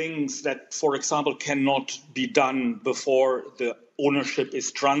of things that, for example, cannot be done before the ownership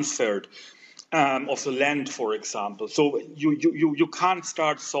is transferred of the land, for example. So you can't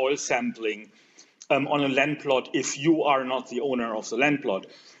start soil sampling on a land plot if you are not the owner of the land plot,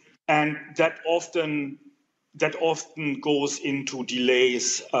 and that often goes into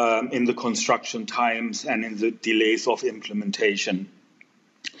delays in the construction times and in the delays of implementation.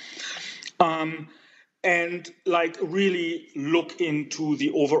 And like really look into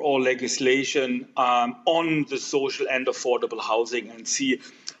the overall legislation on the social and affordable housing and see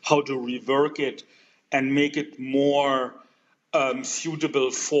how to rework it and make it more suitable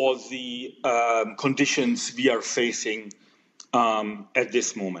for the conditions we are facing at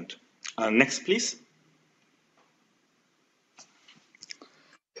this moment. Next, please.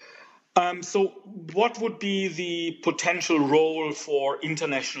 So what would be the potential role for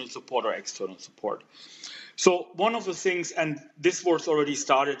international support or external support? So one of the things, and this was already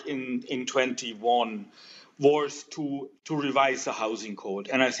started in 21, was to revise the housing code.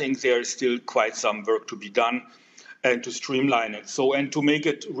 And I think there is still quite some work to be done and to streamline it. So, and to make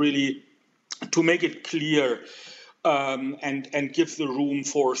it really, to make it clear and give the room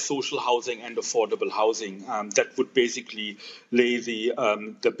for social housing and affordable housing. That would basically lay the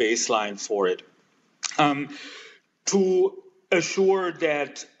baseline for it. To assure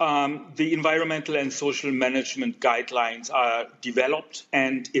that the environmental and social management guidelines are developed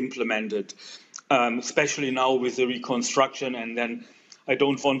and implemented, especially now with the reconstruction, and then I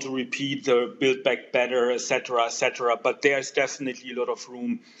don't want to repeat the Build Back Better, etc., but there's definitely a lot of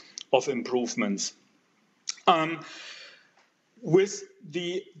room of improvements. With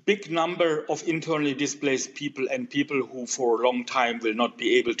the big number of internally displaced people and people who for a long time will not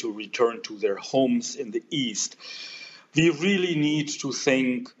be able to return to their homes in the East, we really need to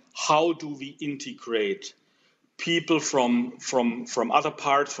think, how do we integrate people from other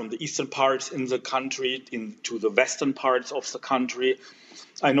parts, from the eastern parts in the country, into the western parts of the country?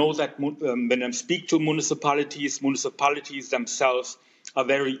 I know that when I speak to municipalities themselves are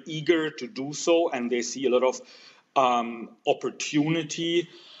very eager to do so, and they see a lot of opportunity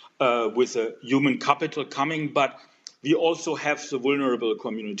with a human capital coming, but we also have the vulnerable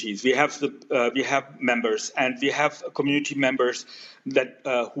communities. We have members, and we have community members that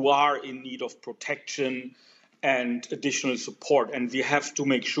who are in need of protection and additional support, and we have to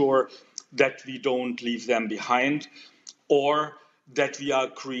make sure that we don't leave them behind, or that we are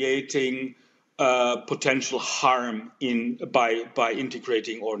creating potential harm by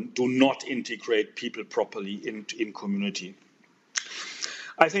integrating or do not integrate people properly in community.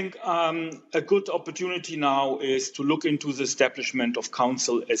 I think a good opportunity now is to look into the establishment of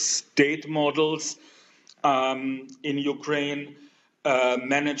council estate models in Ukraine,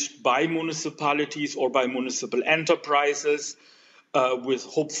 managed by municipalities or by municipal enterprises, with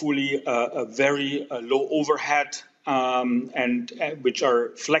hopefully a very low overhead and which are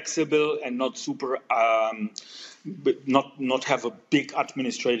flexible and not super, but not have a big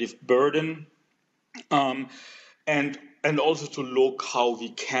administrative burden, and also to look how we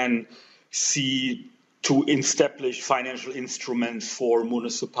can see to establish financial instruments for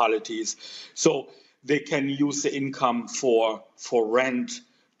municipalities, so they can use the income for rent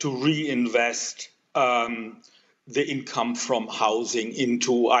to reinvest the income from housing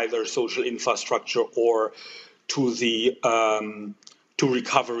into either social infrastructure or to the to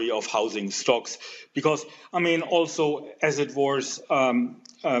recovery of housing stocks. Because, I mean, also, as it was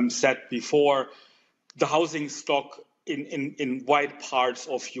said before, the housing stock in wide parts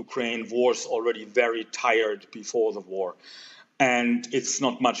of Ukraine was already very tired before the war. And it's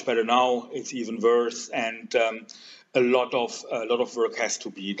not much better now, it's even worse, and a lot of work has to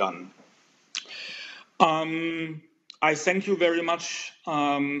be done. I thank you very much,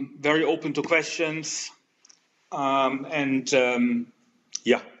 very open to questions,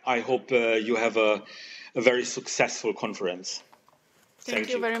 yeah, I hope you have a very successful conference. Thank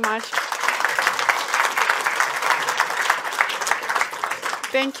you very much.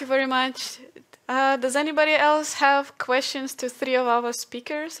 Thank you very much. Does anybody else have questions to three of our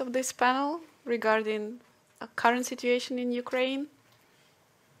speakers of this panel regarding a current situation in Ukraine?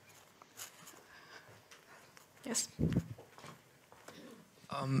 Yes.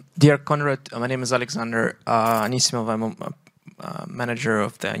 Dear Konrad, my name is Alexander Anisimov. I'm a manager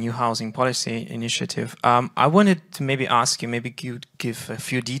of the New Housing Policy Initiative. I wanted to maybe ask you, maybe you'd give a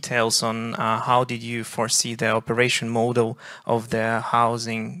few details on how did you foresee the operation model of the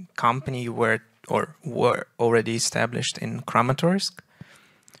housing company were already established in Kramatorsk?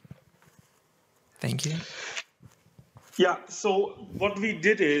 Thank you. Yeah, so what we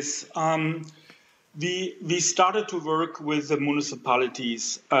did is we started to work with the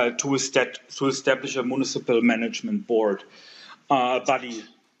municipalities to establish a municipal management board body.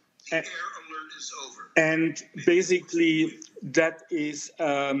 And basically, that is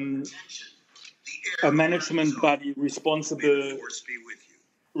a management body responsible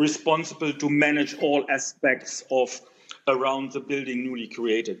to manage all aspects of around the building newly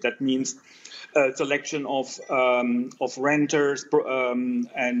created. That means selection of renters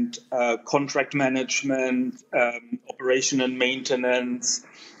and contract management, operation and maintenance.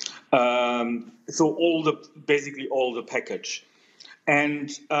 So basically all the package. And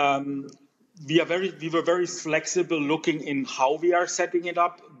we were very flexible looking in how we are setting it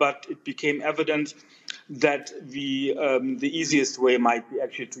up, but it became evident that the easiest way might be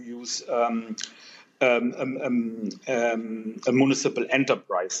actually to use a municipal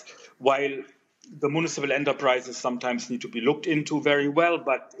enterprise. While the municipal enterprises sometimes need to be looked into very well,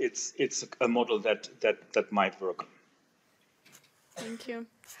 but it's a model that might work. Thank you.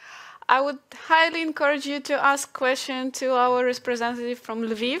 I would highly encourage you to ask questions to our representative from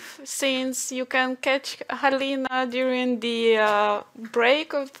Lviv, since you can catch Halina during the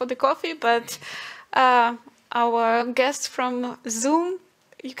break for the coffee, but our guests from Zoom,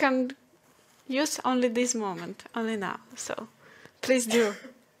 you can use only this moment, only now. So please do.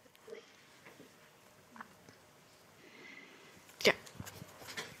 Yeah.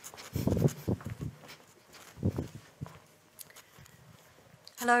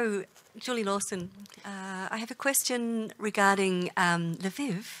 Hello, Julie Lawson. I have a question regarding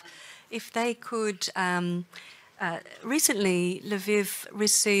Lviv. If they could, recently Lviv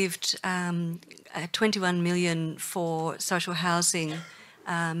received 21 million for social housing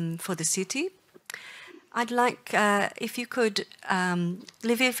for the city. I'd like, if you could,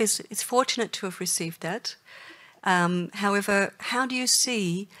 Lviv is fortunate to have received that. However, how do you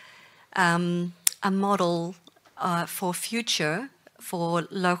see a model for future for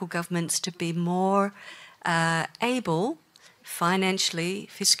local governments to be more able, financially,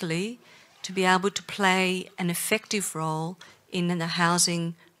 fiscally, to be able to play an effective role in the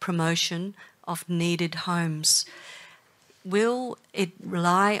housing promotion of needed homes? Will it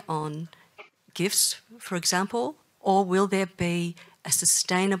rely on gifts, for example, or will there be a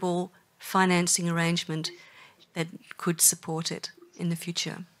sustainable financing arrangement that could support it in the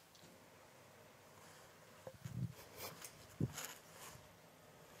future?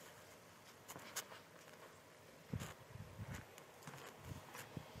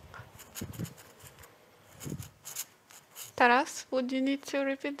 Taras, would you need to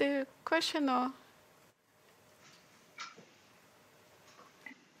repeat the question or?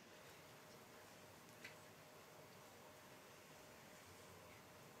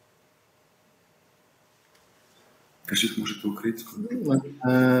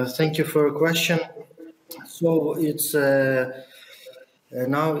 Thank you for your question. So it's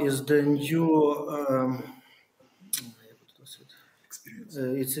now is the new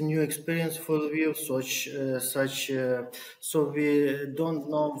it's a new experience for Lviv. So we don't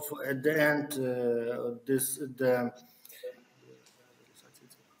know at the end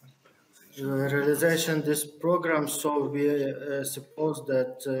the realization this program. So we suppose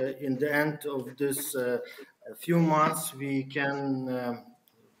that in the end of this few months we can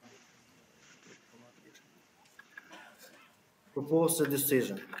propose a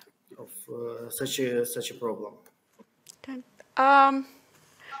decision of such a problem. Okay.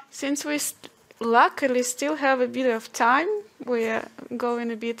 Since we luckily still have a bit of time, we are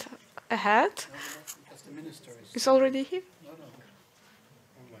going a bit ahead. It's already here?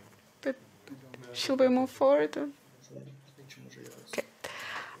 But should we move forward? Okay.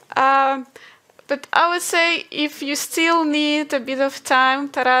 But I would say if you still need a bit of time,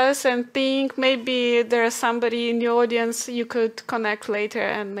 Taras, and think maybe there's somebody in the audience you could connect later,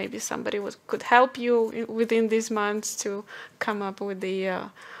 and maybe somebody could help you within these months to come up with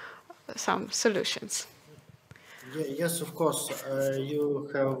some solutions. Yeah, yes, of course. You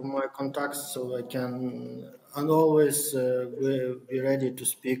have my contacts, so I can, and always be ready to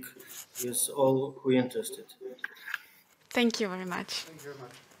speak with all who are interested. Thank you very much. Thank you very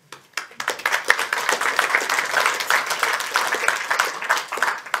much.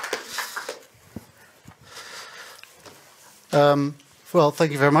 Well,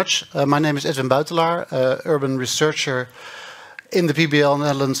 thank you very much. My name is Edwin Buitelaar, urban researcher in the PBL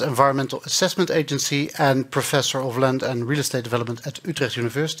Netherlands Environmental Assessment Agency and professor of land and real estate development at Utrecht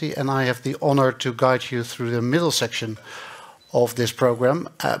University. And I have the honor to guide you through the middle section of this program.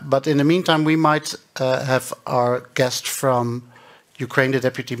 But in the meantime, we might have our guest from Ukraine, the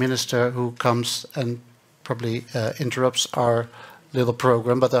deputy minister, who comes and probably interrupts our little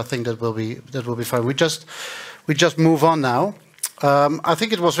program. But I think that will be fine. We just move on now. I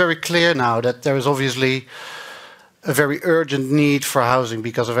think it was very clear now that there is obviously a very urgent need for housing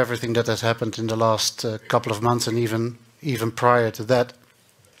because of everything that has happened in the last couple of months and even prior to that.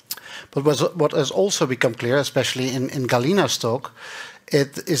 But what has also become clear, especially in Galina's talk,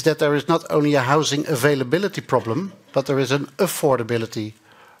 is that there is not only a housing availability problem, but there is an affordability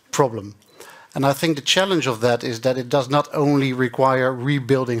problem. And I think the challenge of that is that it does not only require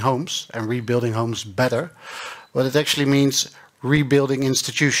rebuilding homes and rebuilding homes better, but it actually means rebuilding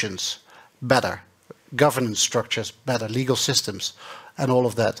institutions better, governance structures better, legal systems, and all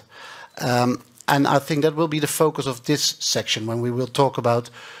of that. And I think that will be the focus of this section when we will talk about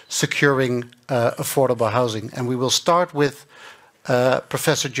securing affordable housing. And we will start with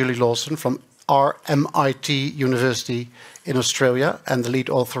Professor Julie Lawson from RMIT University in Australia and the lead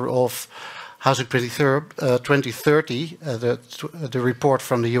author of Housing 2030, the report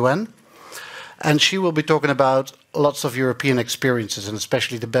from the UN. And she will be talking about lots of European experiences, and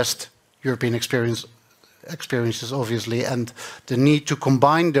especially the best European experiences, obviously, and the need to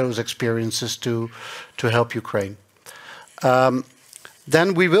combine those experiences to help Ukraine.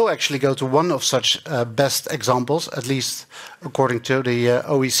 Then we will actually go to one of such best examples, at least according to the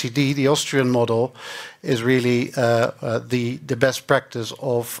OECD. The Austrian model is really the best practice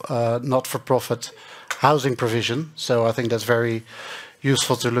of not-for-profit housing provision. So I think that's very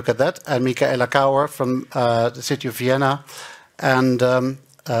useful to look at that. And Michaela Kauer from the city of Vienna and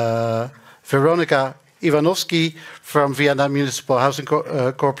Veronika Ivanovsky from Vienna Municipal Housing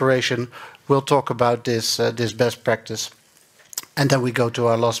Corporation will talk about this best practice. And then we go to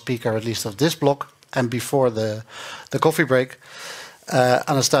our last speaker, at least of this block. And before the coffee break,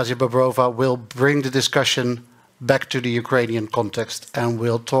 Anastasia Bobrova will bring the discussion back to the Ukrainian context and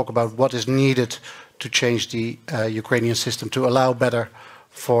we'll talk about what is needed to change the Ukrainian system to allow better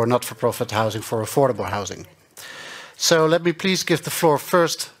for not-for-profit housing, for affordable housing. So let me please give the floor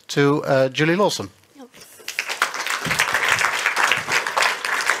first to Julie Lawson.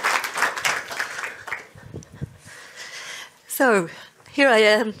 So here I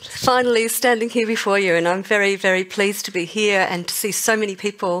am, finally standing here before you, and I'm very, very pleased to be here and to see so many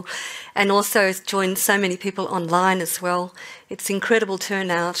people, and also join so many people online as well. It's incredible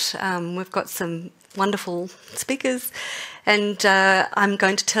turnout. We've got some wonderful speakers, and I'm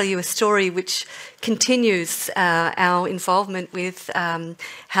going to tell you a story which continues our involvement with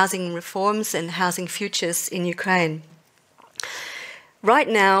housing reforms and housing futures in Ukraine. Right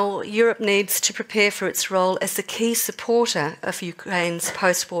now, Europe needs to prepare for its role as the key supporter of Ukraine's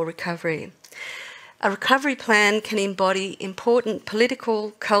post-war recovery. A recovery plan can embody important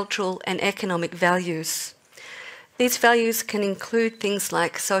political, cultural and economic values. These values can include things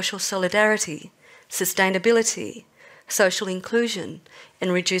like social solidarity, sustainability, social inclusion,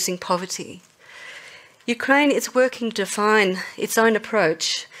 and reducing poverty. Ukraine is working to define its own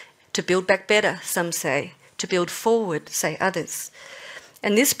approach to build back better, some say, to build forward, say others.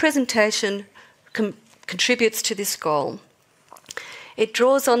 And this presentation contributes to this goal. It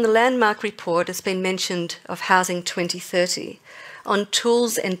draws on the landmark report, as been mentioned, of Housing 2030, on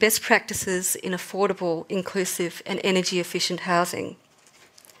tools and best practices in affordable, inclusive and energy-efficient housing.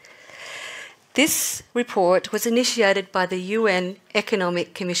 This report was initiated by the UN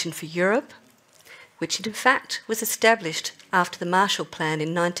Economic Commission for Europe, which in fact was established after the Marshall Plan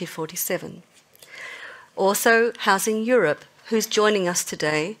in 1947. Also, Housing Europe, who's joining us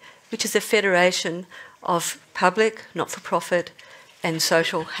today, which is a federation of public, not-for-profit and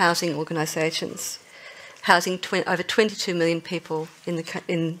social housing organisations, housing over 22 million people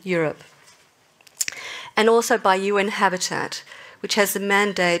in Europe. And also by UN Habitat, which has the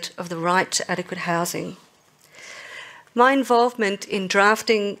mandate of the right to adequate housing. My involvement in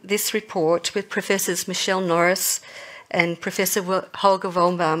drafting this report with Professors Michelle Norris and Professor Holger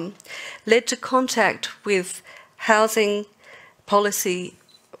Wollbaum led to contact with housing policy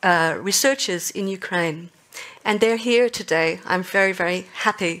researchers in Ukraine. And they're here today. I'm very, very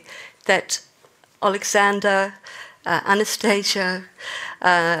happy that Alexander, Anastasia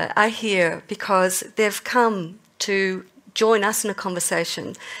are here because they've come to join us in a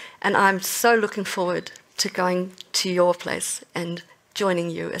conversation. And I'm so looking forward to going to your place and joining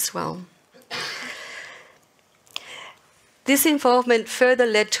you as well. This involvement further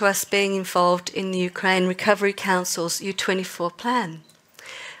led to us being involved in the Ukraine Recovery Council's U24 plan.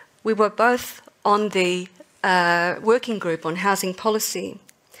 We were both on the working group on housing policy.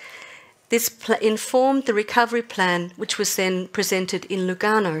 This informed the recovery plan, which was then presented in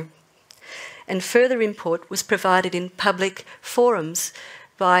Lugano. And further input was provided in public forums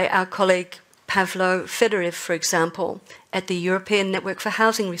by our colleague Pavlo Fedorev, for example, at the European Network for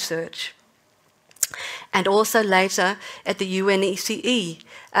Housing Research. And also later at the UNECE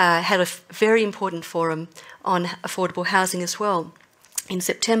had a very important forum on affordable housing as well in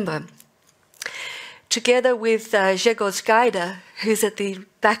September. Together with Grzegorz Gajda, who's at the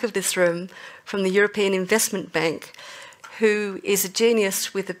back of this room from the European Investment Bank, who is a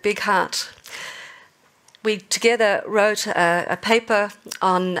genius with a big heart. We together wrote a paper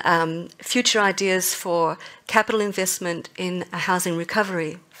on future ideas for capital investment in a housing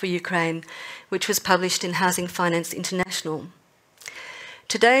recovery for Ukraine, which was published in Housing Finance International.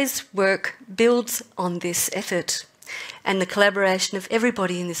 Today's work builds on this effort and the collaboration of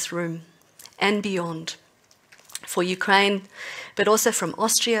everybody in this room and beyond, for Ukraine, but also from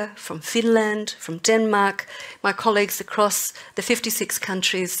Austria, from Finland, from Denmark, my colleagues across the 56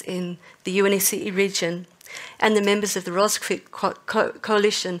 countries in the UNECE region, and the members of the Roskilde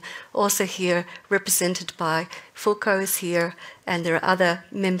Coalition also here, represented by Fulco is here, and there are other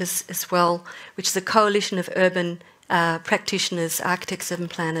members as well, which is a coalition of urban practitioners, architects, urban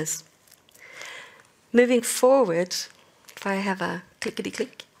planners. Moving forward, if I have a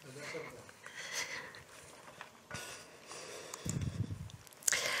clickety-click.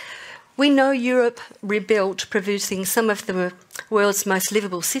 We know Europe rebuilt, producing some of the world's most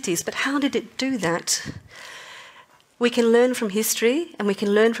livable cities, but how did it do that? We can learn from history, and we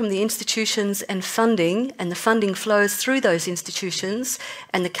can learn from the institutions and the funding flows through those institutions,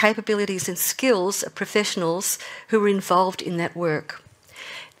 and the capabilities and skills of professionals who were involved in that work.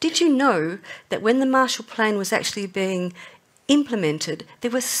 Did you know that when the Marshall Plan was actually being implemented, there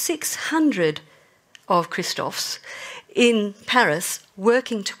were 600 of Christophs in Paris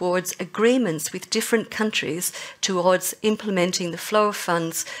working towards agreements with different countries towards implementing the flow of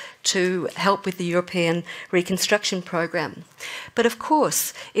funds to help with the European reconstruction programme. But of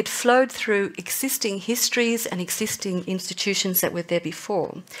course, it flowed through existing histories and existing institutions that were there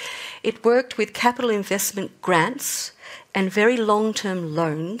before. It worked with capital investment grants and very long-term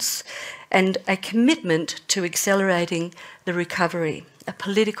loans and a commitment to accelerating the recovery, a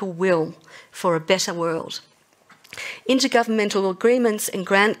political will for a better world. Intergovernmental agreements and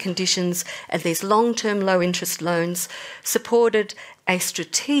grant conditions and these long-term low-interest loans supported a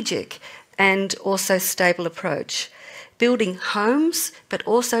strategic and also stable approach, building homes but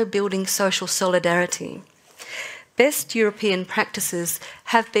also building social solidarity. Best European practices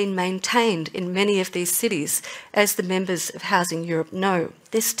have been maintained in many of these cities, as the members of Housing Europe know.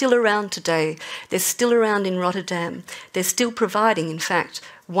 They're still around today. They're still around in Rotterdam. They're still providing, in fact,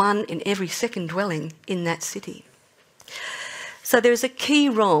 1 in every 2nd dwelling in that city. So there is a key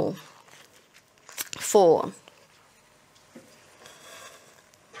role for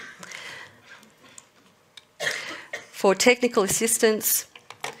technical assistance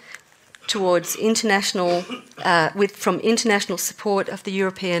towards international, from international support of the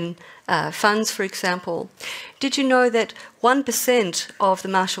European funds, for example. Did you know that 1% of the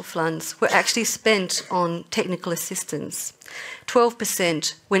Marshall funds were actually spent on technical assistance?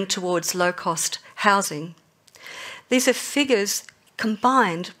 12% went towards low-cost housing. These are figures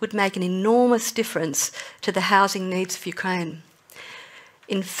combined would make an enormous difference to the housing needs of Ukraine.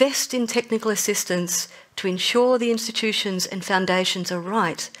 Invest in technical assistance to ensure the institutions and foundations are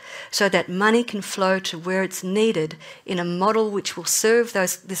right, so that money can flow to where it's needed in a model which will serve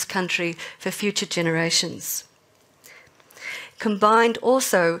this country for future generations. Combined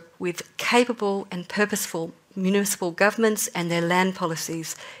also with capable and purposeful municipal governments and their land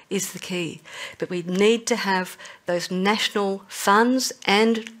policies is the key. But we need to have those national funds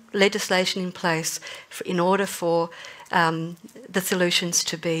and legislation in place in order for the solutions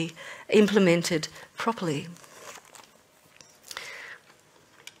to be implemented properly.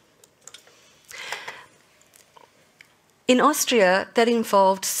 In Austria, that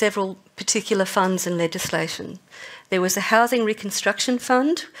involved several particular funds and legislation. There was a Housing Reconstruction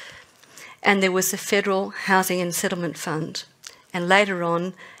Fund, and there was a Federal Housing and Settlement Fund, and later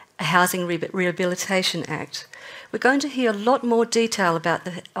on, a Housing Rehabilitation Act. We're going to hear a lot more detail about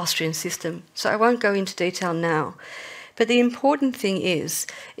the Austrian system, so I won't go into detail now. But the important thing is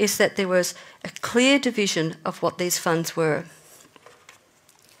that there was a clear division of what these funds were.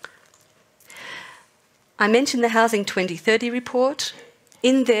 I mentioned the Housing 2030 report.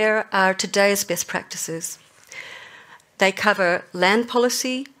 In there are today's best practices. They cover land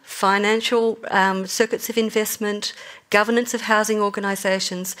policy, financial circuits of investment, governance of housing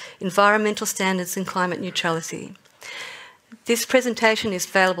organisations, environmental standards and climate neutrality. This presentation is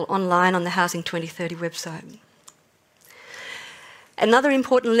available online on the Housing 2030 website. Another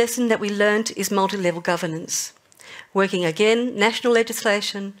important lesson that we learnt is multi-level governance. Working again, national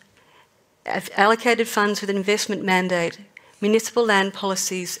legislation, allocated funds with an investment mandate, municipal land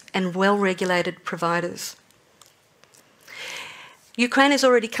policies and well-regulated providers. Ukraine has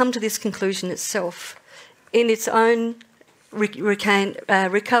already come to this conclusion itself in its own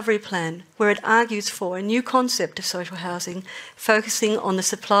recovery plan, where it argues for a new concept of social housing, focusing on the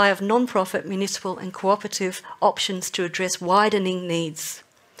supply of non-profit, municipal and cooperative options to address widening needs,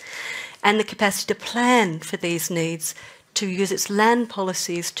 and the capacity to plan for these needs, to use its land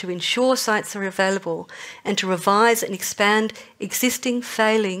policies to ensure sites are available, and to revise and expand existing,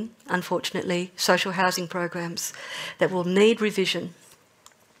 failing, unfortunately, social housing programs that will need revision.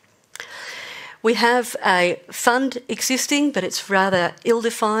 We have a fund existing, but it's rather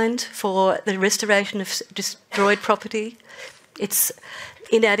ill-defined for the restoration of destroyed property. It's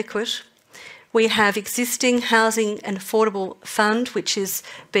inadequate. We have existing housing and affordable fund, which has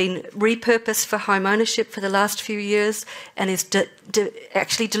been repurposed for home ownership for the last few years and is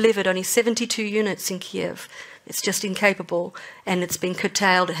actually delivered only 72 units in Kiev. It's just incapable, and it's been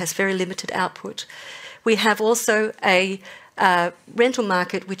curtailed. It has very limited output. We have also a rental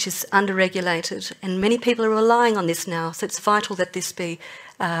market which is under-regulated, and many people are relying on this now, so it's vital that this be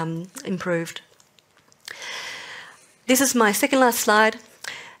improved. This is my second last slide.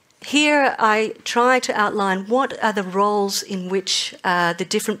 Here I try to outline what are the roles in which the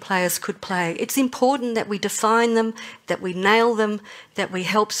different players could play. It's important that we define them, that we nail them, that we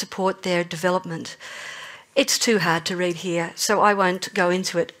help support their development. It's too hard to read here, so I won't go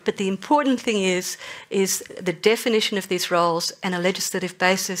into it. But the important thing is the definition of these roles and a legislative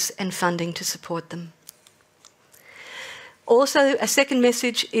basis and funding to support them. Also, a second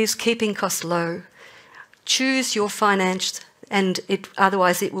message is keeping costs low. Choose your finance, and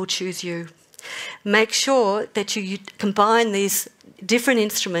otherwise it will choose you. Make sure that you combine these different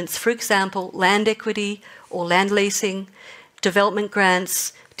instruments, for example, land equity or land leasing, development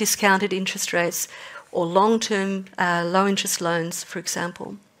grants, discounted interest rates, or long-term low-interest loans, for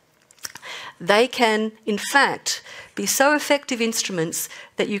example. They can, in fact, be so effective instruments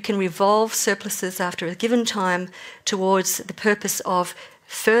that you can revolve surpluses after a given time towards the purpose of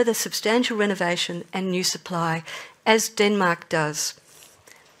further substantial renovation and new supply, as Denmark does.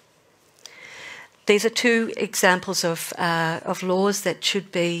 These are two examples of laws that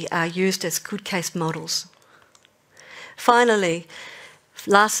should be used as good case models. Finally,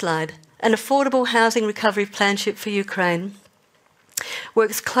 last slide. An affordable housing recovery planship for Ukraine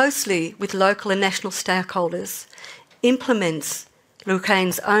works closely with local and national stakeholders, implements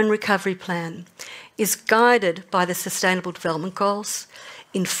Ukraine's own recovery plan, is guided by the Sustainable Development Goals,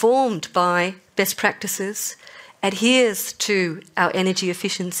 informed by best practices, adheres to our energy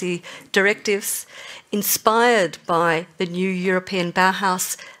efficiency directives, inspired by the new European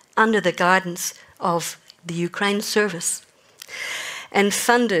Bauhaus under the guidance of the Ukraine Service, and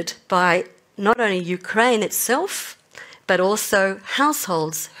funded by not only Ukraine itself, but also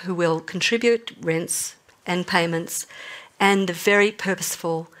households who will contribute rents and payments, and the very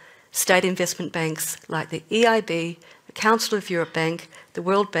purposeful state investment banks like the EIB, the Council of Europe Bank, the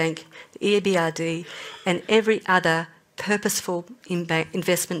World Bank, the EBRD, and every other purposeful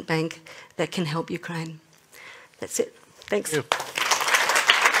investment bank that can help Ukraine. That's it. Thanks. Thank you.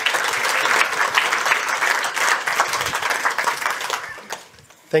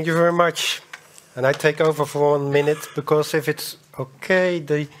 Thank you very much. And I take over for 1 minute, because if it's okay,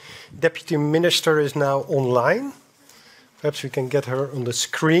 the Deputy Minister is now online. Perhaps we can get her on the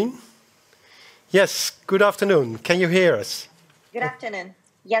screen. Yes, good afternoon. Can you hear us? Good afternoon.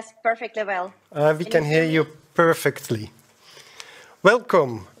 Yes, perfectly well. We can hear you perfectly.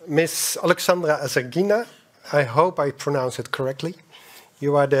 Welcome, Ms. Alexandra Azergina. I hope I pronounce it correctly.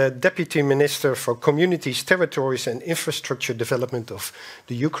 You are the Deputy Minister for Communities, Territories and Infrastructure Development of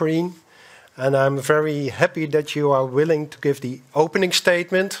the Ukraine. And I'm very happy that you are willing to give the opening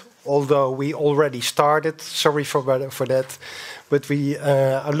statement, although we already started. Sorry for that. But we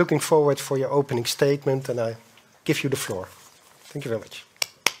are looking forward for your opening statement, and I give you the floor. Thank you very much.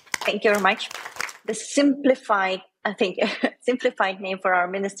 Thank you very much. The simplified name for our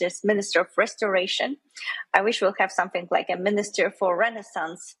minister is Minister of Restoration. I wish we'll have something like a Minister for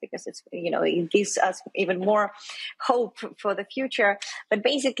Renaissance, because it's, it gives us even more hope for the future. But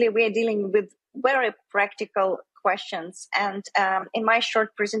basically, we are dealing with very practical questions. And in my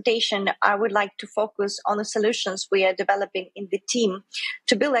short presentation, I would like to focus on the solutions we are developing in the team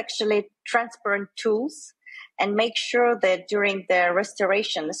to build actually transparent tools and make sure that during the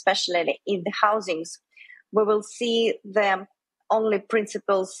restoration, especially in the housings, we will see the only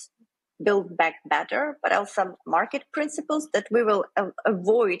principles build back better, but also market principles, that we will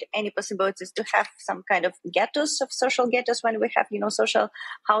avoid any possibilities to have some kind of ghettos, of social ghettos, when we have, social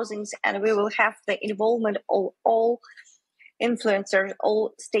housings, and we will have the involvement of all influencers,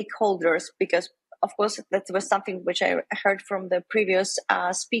 all stakeholders, because of course, that was something which I heard from the previous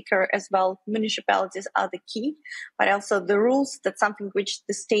speaker as well. Municipalities are the key, but also the rules, that's something which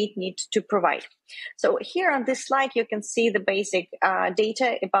the state needs to provide. So here on this slide, you can see the basic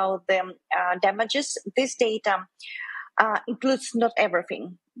data about the damages. This data includes not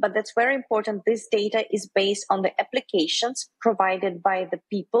everything, but that's very important. This data is based on the applications provided by the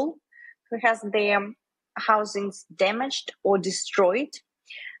people who has their housings damaged or destroyed.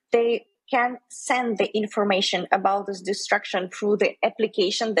 They can send the information about this destruction through the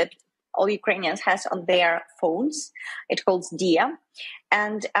application that all Ukrainians has on their phones. It calls DIA.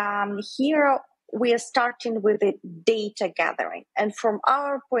 And here we are starting with the data gathering. And from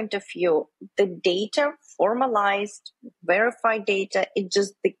our point of view, the data, formalized, verified data, is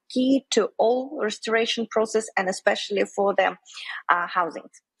just the key to all restoration process, and especially for the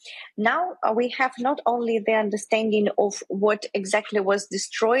housings. Now we have not only the understanding of what exactly was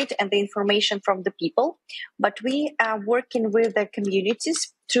destroyed and the information from the people, but we are working with the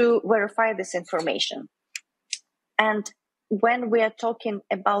communities to verify this information. And when we are talking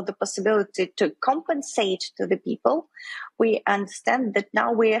about the possibility to compensate to the people, we understand that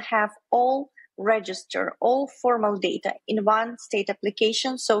now we have all register, all formal data in one state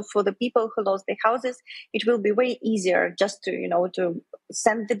application. So for the people who lost their houses, it will be way easier just to, to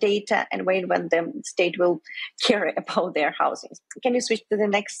send the data and wait when the state will care about their housings. Can you switch to the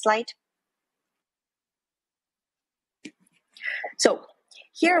next slide? So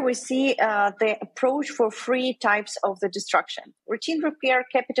here we see the approach for 3 types of the destruction: routine repair,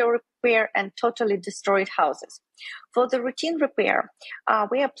 capital repair, and totally destroyed houses. For the routine repair,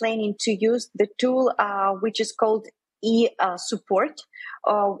 we are planning to use the tool which is called e-support.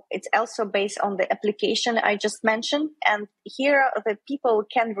 It's also based on the application I just mentioned. And here the people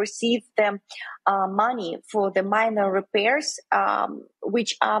can receive the money for the minor repairs,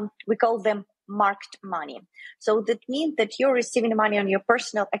 which we call them marked money. So that means that you're receiving money on your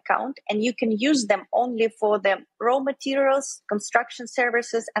personal account, and you can use them only for the raw materials, construction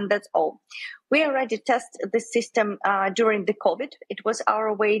services, and that's all. We already tested the system during the COVID. It was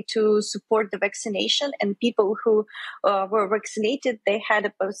our way to support the vaccination, and people who were vaccinated, they had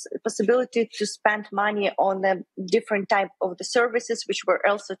a possibility to spend money on a different type of the services, which were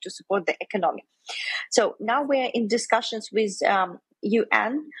also to support the economy. So now we're in discussions with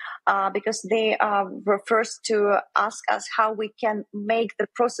UN because they were first to ask us how we can make the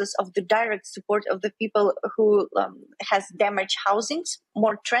process of the direct support of the people who has damaged housings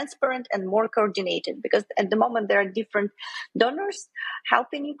more transparent and more coordinated, because at the moment there are different donors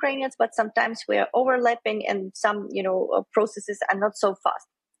helping Ukrainians, but sometimes we are overlapping and some processes are not so fast.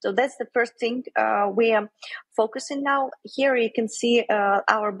 So that's the first thing we are focusing now. Here you can see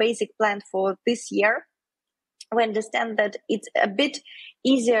our basic plan for this year. We understand that it's a bit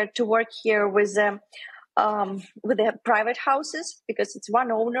easier to work here with the private houses because it's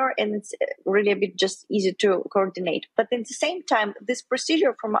one owner and it's really a bit just easy to coordinate. But at the same time, this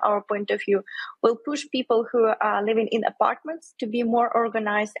procedure from our point of view will push people who are living in apartments to be more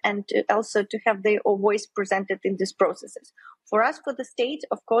organized and also to have their voice presented in these processes. For us, for the state,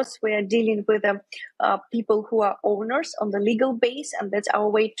 of course, we are dealing with people who are owners on the legal base, and that's our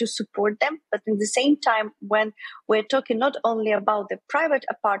way to support them. But at the same time, when we're talking not only about the private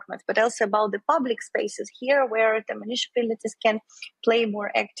apartments, but also about the public spaces here where the municipalities can play a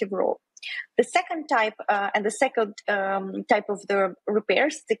more active role. The second type and the second type of the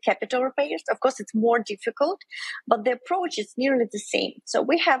repairs, the capital repairs, of course, it's more difficult, but the approach is nearly the same. So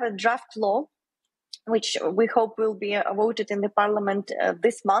we have a draft law which we hope will be voted in the parliament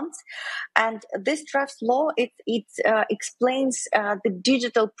this month. And this draft law, it explains the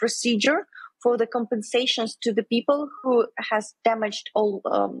digital procedure for the compensations to the people who has damaged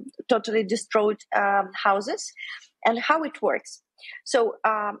all totally destroyed houses and how it works. So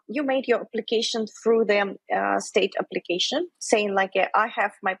you made your application through the state application saying like, I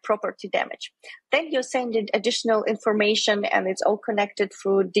have my property damage. Then you send in additional information and it's all connected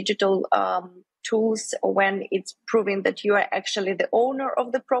through digital tools when it's proving that you are actually the owner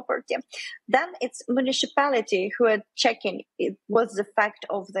of the property. Then it's municipality who are checking was the fact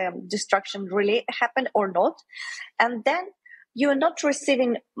of the destruction really happened or not. And then you're not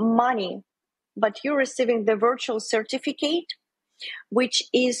receiving money, but you're receiving the virtual certificate, which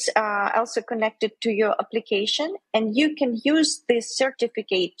is also connected to your application. And you can use this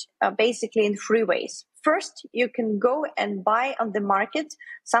certificate basically in 3 ways. First, you can go and buy on the market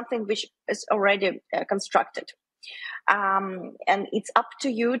something which is already constructed. And it's up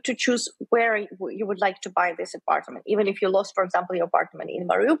to you to choose where you would like to buy this apartment. Even if you lost, for example, your apartment in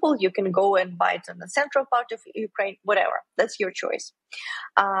Mariupol, you can go and buy it in the central part of Ukraine, whatever. That's your choice.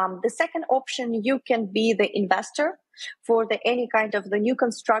 The second option, you can be the investor for any kind of the new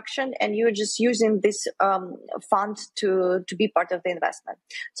construction, and you're just using this fund to be part of the investment.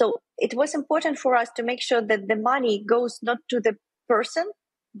 So it was important for us to make sure that the money goes not to the person,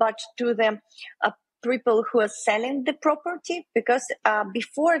 but to the people who are selling the property, because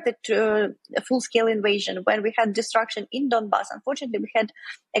before the full-scale invasion, when we had destruction in Donbass, unfortunately, we had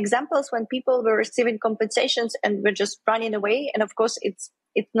examples when people were receiving compensations and were just running away. And of course, it's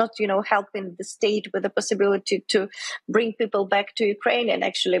not, helping the state with the possibility to bring people back to Ukraine and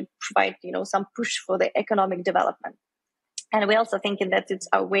actually provide, some push for the economic development. And we're also thinking that it's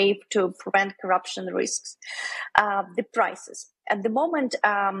a way to prevent corruption risks. The prices. At the moment,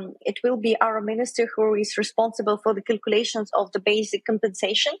 it will be our minister who is responsible for the calculations of the basic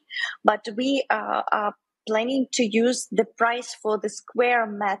compensation, but we are planning to use the price for the square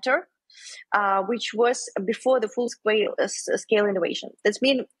meter, which was before the full-scale invasion. That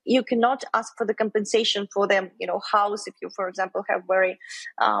means you cannot ask for the compensation for the house if you, for example, have very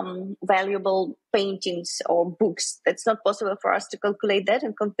valuable paintings or books. That's not possible for us to calculate that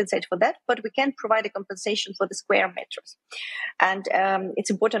and compensate for that, but we can provide a compensation for the square meters. And it's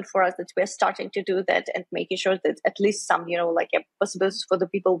important for us that we're starting to do that and making sure that at least some, possibilities for the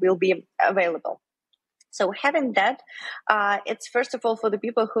people will be available. So having that, it's first of all for the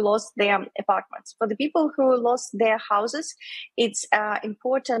people who lost their apartments. For the people who lost their houses, it's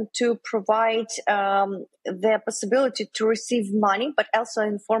important to provide the possibility to receive money, but also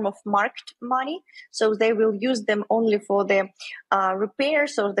in form of marked money. So they will use them only for the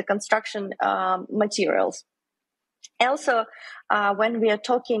repairs or the construction materials. Also, when we are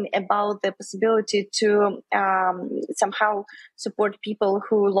talking about the possibility to somehow support people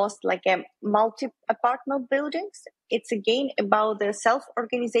who lost multi-apartment buildings, it's again about the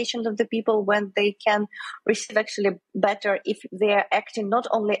self-organization of the people when they can receive actually better if they are acting not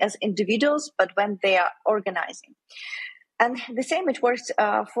only as individuals, but when they are organizing. And the same it works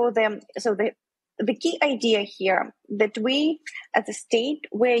for them. So the key idea here that we, as a state,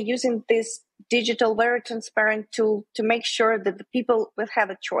 we're using this digital, very transparent tool to make sure that the people will have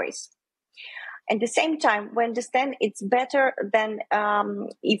a choice. At the same time, we understand it's better than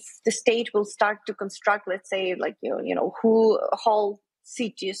if the state will start to construct, let's say, whole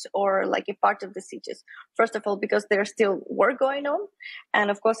cities or a part of the cities. First of all, because there's still war going on, and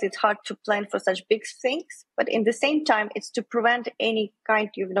of course it's hard to plan for such big things. But in the same time, it's to prevent any kind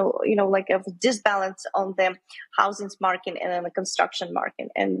of disbalance on the housing market and on the construction market.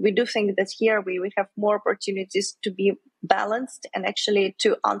 And we do think that here we have more opportunities to be balanced and actually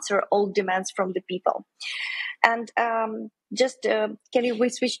to answer all demands from the people. And just, can we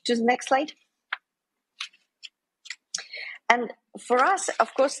switch to the next slide? And for us,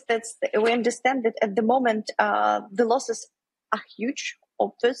 of course, we understand that at the moment, the losses are huge,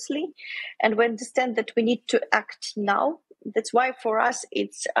 obviously, and we understand that we need to act now. That's why for us,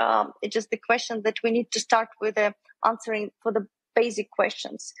 it's just the question that we need to start with answering for the basic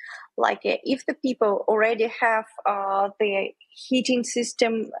questions. Like if the people already have the heating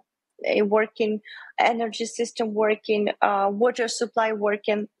system working, energy system working, water supply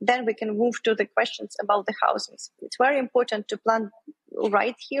working, then we can move to the questions about the housings. It's very important to plan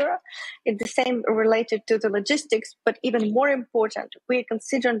right here. It's the same related to the logistics, but even more important, we are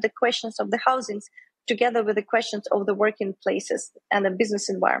considering the questions of the housings together with the questions of the working places and the business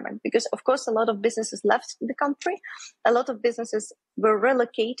environment. Because, of course, a lot of businesses left the country, a lot of businesses were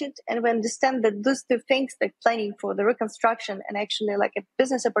relocated, and we understand that those two things, like planning for the reconstruction and actually like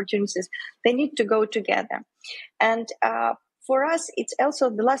business opportunities, they need to go together. And for us, it's also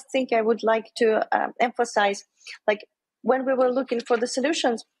the last thing I would like to emphasize, like when we were looking for the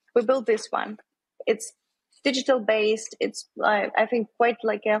solutions, we built this one. It's digital based. It's, I think, quite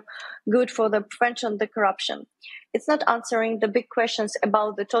like good for the prevention of the corruption. It's not answering the big questions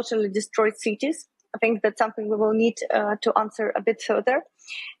about the totally destroyed cities. I think that's something we will need to answer a bit further.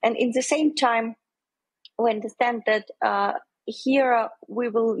 And in the same time, we understand that here we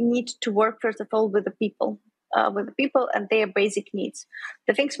will need to work, first of all, with the people and their basic needs.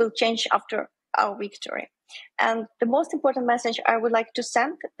 The things will change after our victory. And the most important message I would like to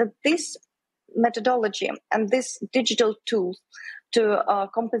send, that this methodology and this digital tool to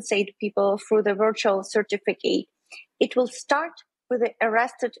compensate people through the virtual certificate, it will start with the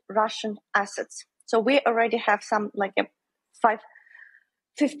arrested Russian assets. So we already have some like a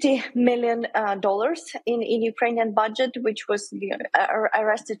 $50 million in Ukrainian budget, which was the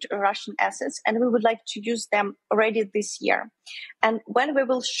arrested Russian assets, and we would like to use them already this year. And when we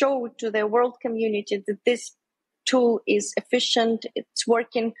will show to the world community that this tool is efficient, it's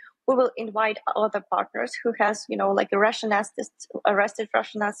working, we will invite other partners who has, like a arrested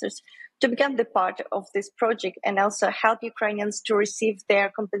Russian assets to become the part of this project and also help Ukrainians to receive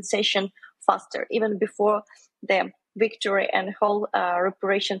their compensation faster, even before the victory and whole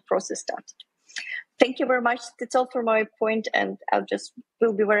reparation process started. Thank you very much. That's all for my point, and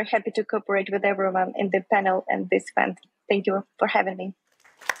will be very happy to cooperate with everyone in the panel and this event. Thank you for having me.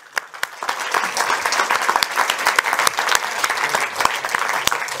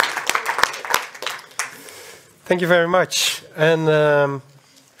 Thank you very much. And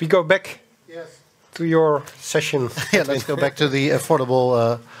we go back to your session. Yeah, let's go back to the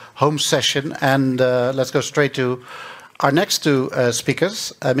affordable home session, and let's go straight to our next two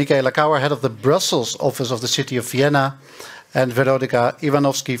speakers. Michaela Kauer, head of the Brussels office of the City of Vienna, and Veronika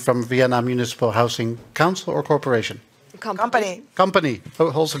Ivanovsky from Vienna Municipal Housing Council or Corporation? Company. Company.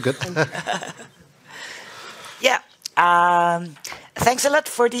 Oh, also good. Yeah. Thanks a lot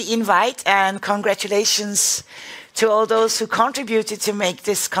for the invite, and congratulations to all those who contributed to make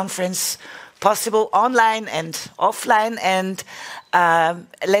this conference possible online and offline. And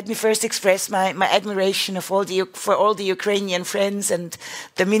let me first express my admiration for all the Ukrainian friends and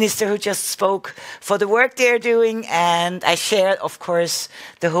the minister who just spoke for the work they're doing. And I share, of course,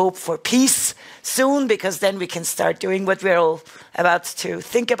 the hope for peace soon, because then we can start doing what we're all about to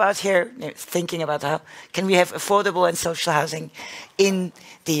think about here, thinking about how can we have affordable and social housing in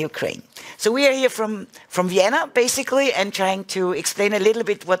the Ukraine. So we are here from Vienna, basically, and trying to explain a little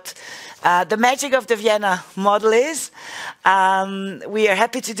bit what the magic of the Vienna model is. We are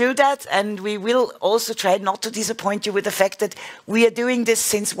happy to do that, and we will also try not to disappoint you with the fact that we are doing this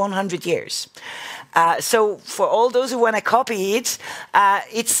since 100 years. So for all those who want to copy it,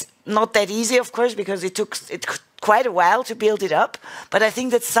 it's not that easy, of course, because it took quite a while to build it up. But I think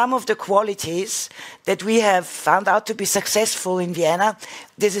that some of the qualities that we have found out to be successful in Vienna,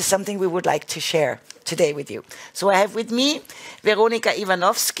 this is something we would like to share today with you. So I have with me Veronika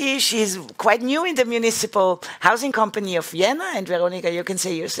Ivanovsky. She's quite new in the Municipal Housing Company of Vienna. And Veronika, you can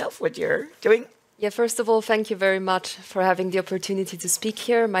say yourself what you're doing. Yeah, first of all, thank you very much for having the opportunity to speak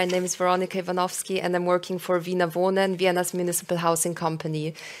here. My name is Veronika Ivanovsky, and I'm working for Wiener Wohnen, Vienna's municipal housing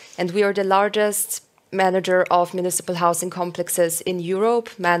company. And we are the largest manager of municipal housing complexes in Europe,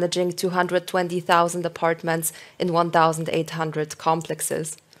 managing 220,000 apartments in 1,800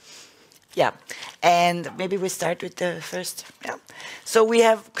 complexes. Yeah, and maybe we start with the first. Yeah. So we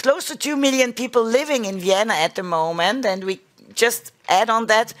have close to 2 million people living in Vienna at the moment, and we just add on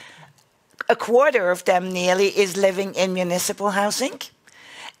that, a quarter of them nearly is living in municipal housing.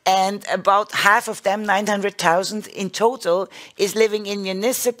 and about half of them, 900,000 in total, is living in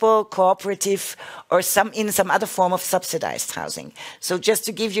municipal, cooperative, or in some other form of subsidized housing. So just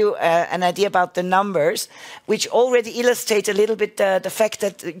to give you an idea about the numbers, which already illustrate a little bit the fact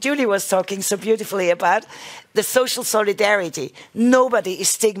that Julie was talking so beautifully about, the social solidarity. Nobody is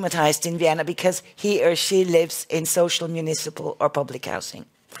stigmatized in Vienna because he or she lives in social, municipal, or public housing.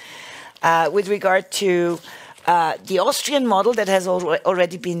 With regard to the Austrian model that has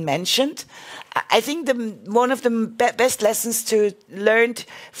already been mentioned, I think one of the best lessons to learn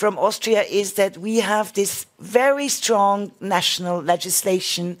from Austria is that we have this very strong national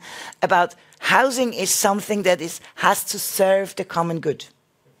legislation about housing is something that has to serve the common good.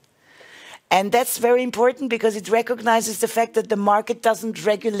 And that's very important because it recognizes the fact that the market doesn't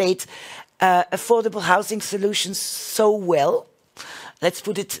regulate affordable housing solutions so well. Let's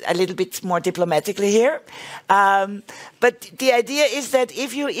put it a little bit more diplomatically here. But the idea is that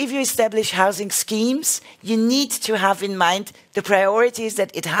if you establish housing schemes, you need to have in mind the priority is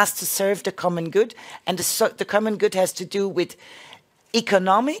that it has to serve the common good, and the common good has to do with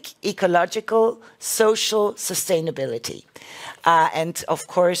economic, ecological, social sustainability. And of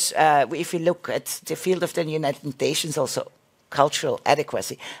course, if you look at the field of the United Nations, also cultural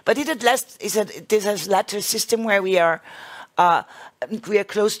adequacy. But this has led to a system where we are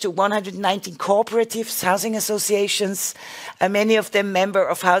close to 119 cooperatives, housing associations, many of them member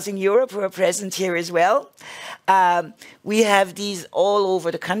of Housing Europe who are present here as well. We have these all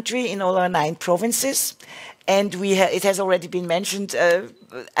over the country in all our 9 provinces. And it has already been mentioned,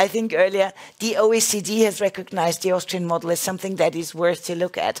 I think earlier, the OECD has recognized the Austrian model as something that is worth to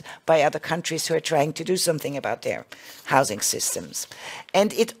look at by other countries who are trying to do something about their housing systems.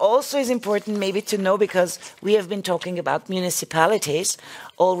 And it also is important maybe to know, because we have been talking about municipalities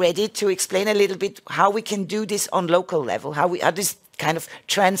already, to explain a little bit how we can do this on local level, how this kind of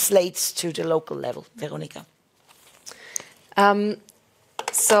translates to the local level. Veronika.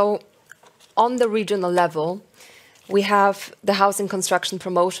 On the regional level, we have the housing construction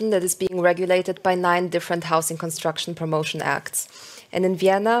promotion that is being regulated by 9 different housing construction promotion acts. And in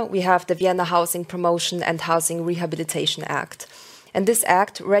Vienna, we have the Vienna Housing Promotion and Housing Rehabilitation Act. And this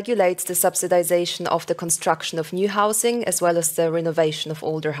act regulates the subsidization of the construction of new housing as well as the renovation of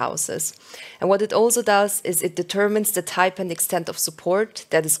older houses. And what it also does is it determines the type and extent of support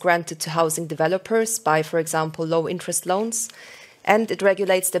that is granted to housing developers by, for example, low interest loans. And it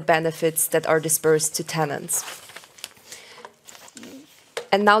regulates the benefits that are dispersed to tenants.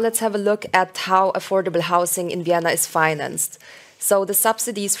 And now let's have a look at how affordable housing in Vienna is financed. So the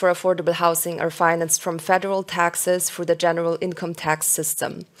subsidies for affordable housing are financed from federal taxes through the general income tax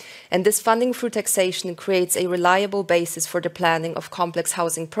system. And this funding through taxation creates a reliable basis for the planning of complex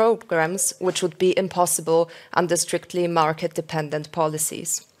housing programs, which would be impossible under strictly market-dependent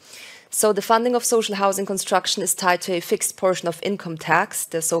policies. So the funding of social housing construction is tied to a fixed portion of income tax,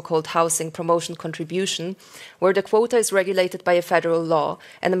 the so-called housing promotion contribution, where the quota is regulated by a federal law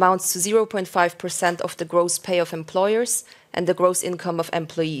and amounts to 0.5% of the gross pay of employers and the gross income of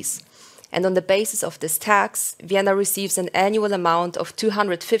employees. And on the basis of this tax, Vienna receives an annual amount of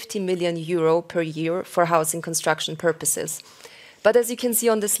 250 million euro per year for housing construction purposes. But as you can see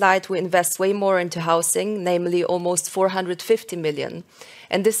on the slide, we invest way more into housing, namely almost 450 million.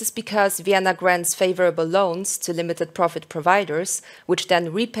 And this is because Vienna grants favorable loans to limited profit providers, which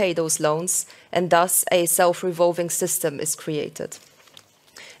then repay those loans, and thus a self-revolving system is created.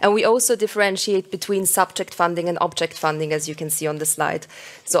 And we also differentiate between subject funding and object funding, as you can see on the slide.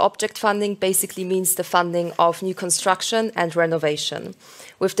 So object funding basically means the funding of new construction and renovation.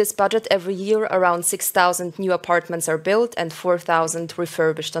 With this budget, every year, around 6,000 new apartments are built and 4,000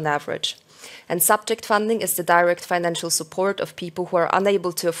 refurbished on average. And subject funding is the direct financial support of people who are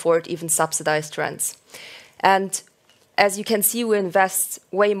unable to afford even subsidized rents. And as you can see, we invest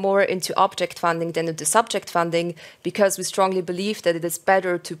way more into object funding than into subject funding because we strongly believe that it is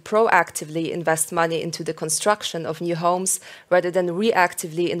better to proactively invest money into the construction of new homes rather than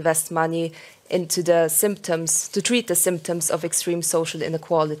reactively invest money into the symptoms, to treat the symptoms of extreme social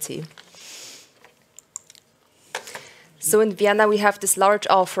inequality. So in Vienna, we have this large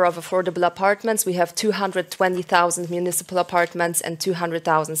offer of affordable apartments. We have 220,000 municipal apartments and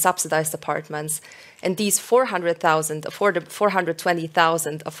 200,000 subsidized apartments. And these 420,000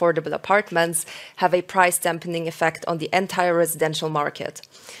 affordable apartments have a price dampening effect on the entire residential market.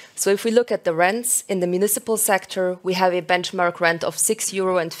 So if we look at the rents in the municipal sector, we have a benchmark rent of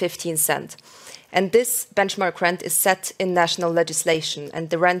 €6.15. And this benchmark rent is set in national legislation, and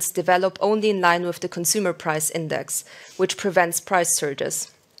the rents develop only in line with the consumer price index, which prevents price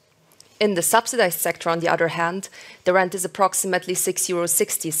surges. In the subsidized sector, on the other hand, the rent is approximately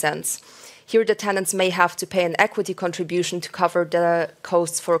 €6.60. Here, the tenants may have to pay an equity contribution to cover the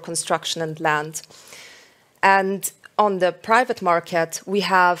costs for construction and land. And on the private market, we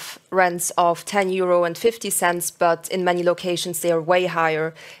have rents of €10.50, but in many locations they are way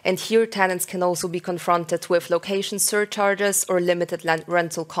higher. And here, tenants can also be confronted with location surcharges or limited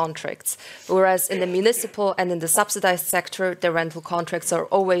rental contracts. Whereas in the municipal and in the subsidized sector, the rental contracts are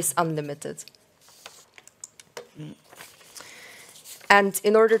always unlimited. And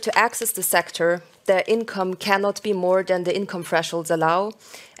in order to access the sector, the income cannot be more than the income thresholds allow.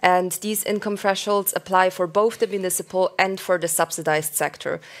 And these income thresholds apply for both the municipal and for the subsidized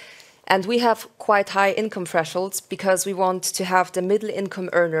sector. And we have quite high income thresholds because we want to have the middle income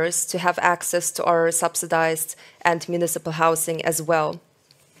earners to have access to our subsidized and municipal housing as well.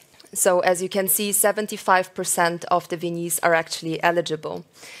 So as you can see, 75% of the Viennese are actually eligible.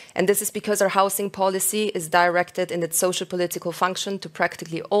 And this is because our housing policy is directed in its social political function to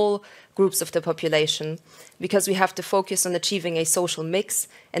practically all groups of the population, because we have to focus on achieving a social mix,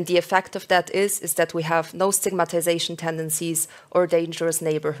 and the effect of that is that we have no stigmatization tendencies or dangerous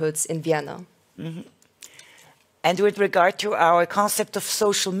neighborhoods in Vienna. Mm-hmm. And with regard to our concept of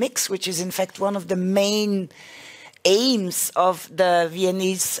social mix, which is in fact one of the main aims of the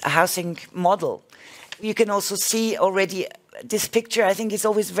Viennese housing model, you can also see already this picture. I think is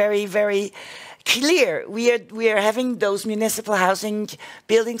always very, very clear. We are having those municipal housing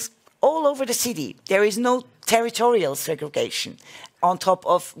buildings all over the city. There is no territorial segregation. On top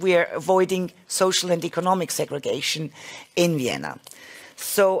of, we are avoiding social and economic segregation in Vienna.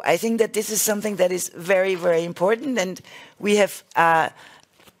 So I think that this is something that is very, very important, and we have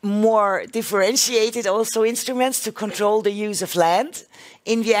more differentiated also instruments to control the use of land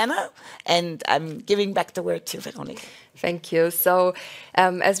in Vienna. And I'm giving back the word to Veronika. Thank you. So,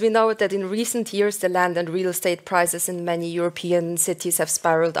 as we know that in recent years, the land and real estate prices in many European cities have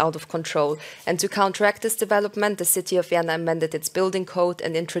spiraled out of control. And to counteract this development, the city of Vienna amended its building code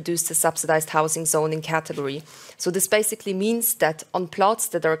and introduced the subsidized housing zoning category. So this basically means that on plots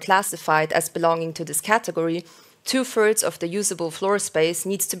that are classified as belonging to this category, 2/3 of the usable floor space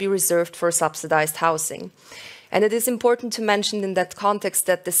needs to be reserved for subsidized housing. And it is important to mention in that context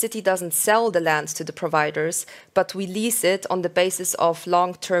that the city doesn't sell the land to the providers, but we lease it on the basis of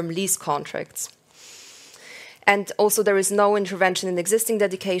long-term lease contracts. And also there is no intervention in existing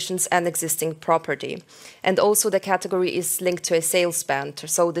dedications and existing property. And also the category is linked to a sales ban,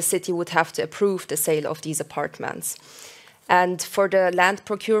 so the city would have to approve the sale of these apartments. And for the land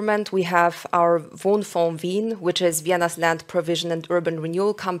procurement, we have our Wohnfonds Wien, which is Vienna's land provision and urban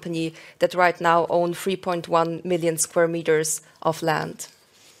renewal company that right now own 3.1 million square meters of land.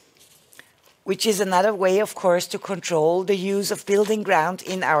 Which is another way, of course, to control the use of building ground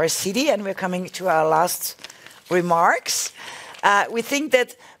in our city. And we're coming to our last remarks. We think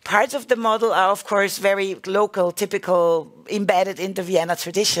that parts of the model are, of course, very local, typical, embedded in the Vienna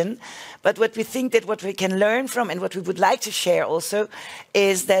tradition. But what we think that what we can learn from and what we would like to share also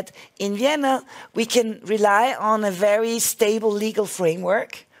is that in Vienna, we can rely on a very stable legal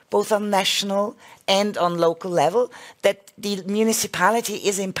framework, both on national and on local level, that the municipality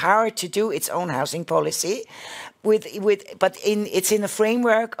is empowered to do its own housing policy. It's in a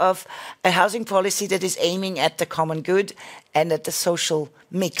framework of a housing policy that is aiming at the common good and at the social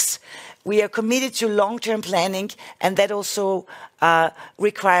mix. We are committed to long-term planning, and that also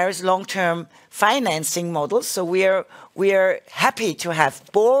requires long-term financing models. So we are happy to have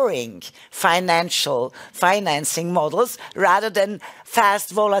boring financial financing models rather than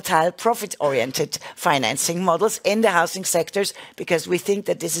fast, volatile, profit-oriented financing models in the housing sectors, because we think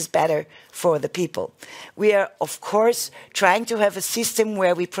that this is better for the people. We are, of course, trying to have a system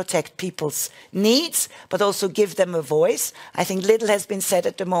where we protect people's needs, but also give them a voice. I think little has been said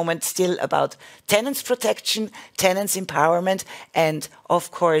at the moment still about tenants' protection, tenants' empowerment, and,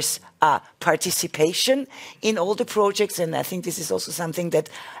 of course, participation in all the projects. And I think this is also something that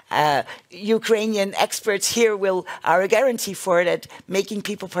Ukrainian experts here are a guarantee for, that making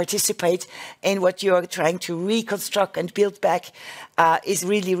people participate in what you are trying to reconstruct and build back is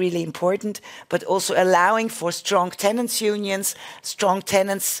really, really important, but also allowing for strong tenants unions. Strong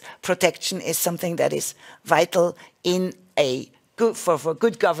tenants protection is something that is vital in for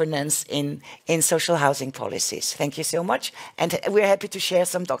good governance in social housing policies. Thank you so much. And we're happy to share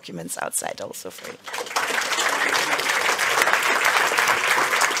some documents outside also for you.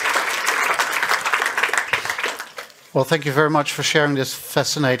 Well, thank you very much for sharing this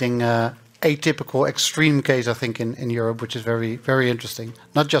fascinating, atypical, extreme case, I think, in Europe, which is very, very interesting.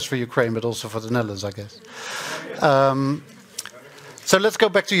 Not just for Ukraine, but also for the Netherlands, I guess. So let's go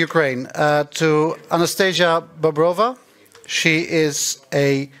back to Ukraine, to Anastasia Bobrova. She is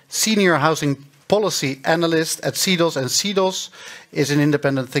a senior housing policy analyst at CEDOS, and CEDOS is an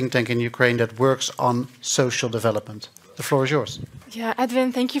independent think tank in Ukraine that works on social development. The floor is yours. Yeah,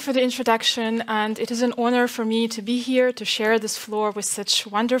 Edwin, thank you for the introduction, and it is an honor for me to be here to share this floor with such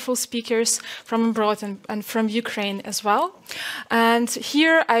wonderful speakers from abroad and from Ukraine as well. And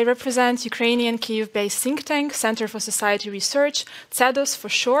here I represent Ukrainian Kyiv-based think tank, Center for Society Research, CEDOS for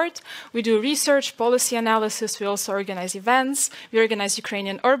short. We do research, policy analysis, we also organize events. We organize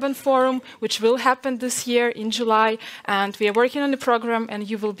Ukrainian Urban Forum, which will happen this year in July, and we are working on the program, and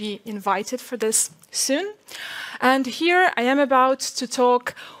you will be invited for this soon. And here I am about to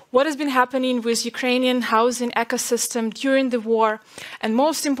talk what has been happening with Ukrainian housing ecosystem during the war. And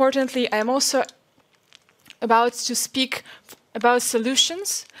most importantly, I am also about to speak about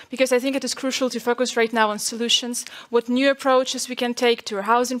solutions, because I think it is crucial to focus right now on solutions, what new approaches we can take to our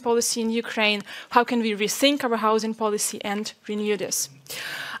housing policy in Ukraine, how can we rethink our housing policy and renew this.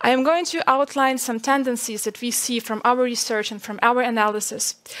 I am going to outline some tendencies that we see from our research and from our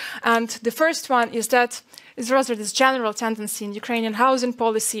analysis. And the first one is that is rather this general tendency in Ukrainian housing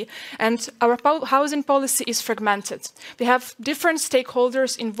policy, and our housing policy is fragmented. We have different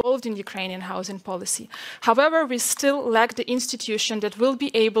stakeholders involved in Ukrainian housing policy. However, we still lack the institution that will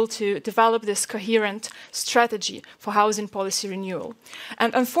be able to develop this coherent strategy for housing policy renewal.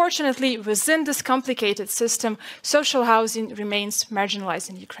 And unfortunately, within this complicated system, social housing remains marginalized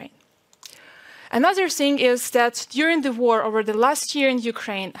in Ukraine. Another thing is that during the war, over the last year in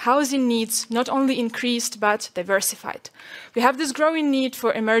Ukraine, housing needs not only increased but diversified. We have this growing need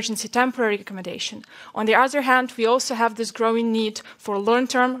for emergency temporary accommodation. On the other hand, we also have this growing need for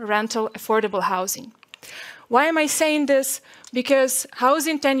long-term rental affordable housing. Why am I saying this? Because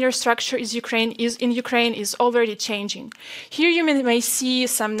housing tenure structure in Ukraine is already changing. Here you may see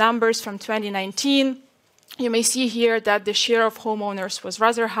some numbers from 2019. You may see here that the share of homeowners was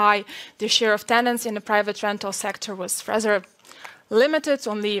rather high. The share of tenants in the private rental sector was rather limited,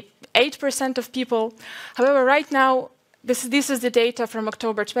 only 8% of people. However, right now, this is the data from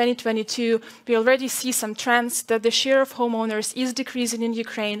October 2022. We already see some trends that the share of homeowners is decreasing in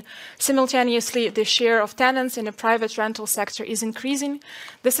Ukraine. Simultaneously, the share of tenants in the private rental sector is increasing.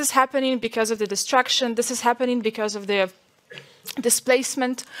 This is happening because of the destruction. This is happening because of the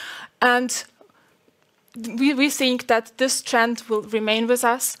displacement. And we think that this trend will remain with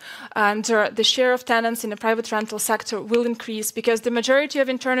us, and the share of tenants in the private rental sector will increase because the majority of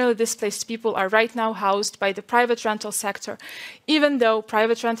internally displaced people are right now housed by the private rental sector, even though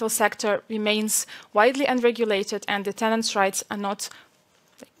private rental sector remains widely unregulated and the tenants' rights are not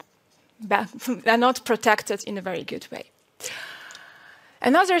protected in a very good way.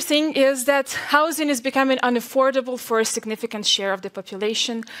 Another thing is that housing is becoming unaffordable for a significant share of the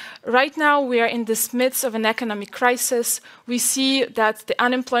population. Right now, we are in this midst of an economic crisis. We see that the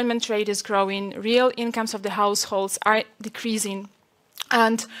unemployment rate is growing, real incomes of the households are decreasing,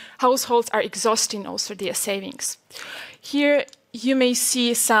 and households are exhausting also their savings. Here, you may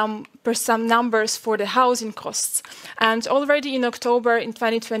see some numbers for the housing costs. And already in October in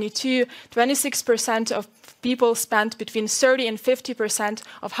 2022, 26% of people spent between 30 and 50%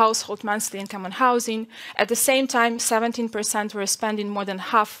 of household monthly income on housing. At the same time, 17% were spending more than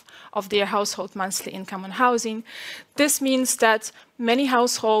half of their household monthly income on housing. This means that many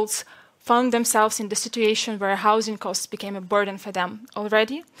households found themselves in the situation where housing costs became a burden for them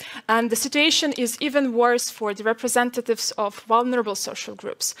already. And the situation is even worse for the representatives of vulnerable social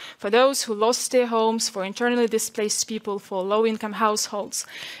groups, for those who lost their homes, for internally displaced people, for low-income households.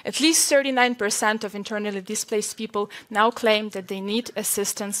 At least 39% of internally displaced people now claim that they need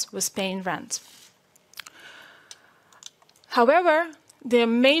assistance with paying rent. However, the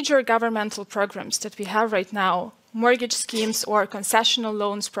major governmental programs that we have right now, mortgage schemes or concessional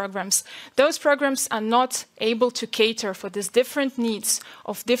loans programs, those programs are not able to cater for these different needs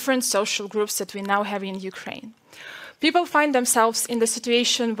of different social groups that we now have in Ukraine. People find themselves in the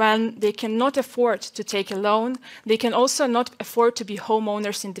situation when they cannot afford to take a loan. They can also not afford to be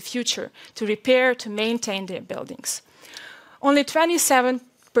homeowners in the future, to repair, to maintain their buildings. Only 27%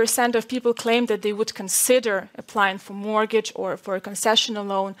 of people claim that they would consider applying for mortgage or for a concessional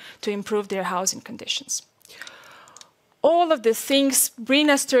loan to improve their housing conditions. All of these things bring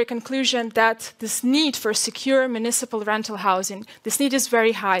us to a conclusion that this need for secure municipal rental housing, this need is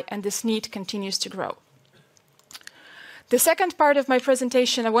very high and this need continues to grow. The second part of my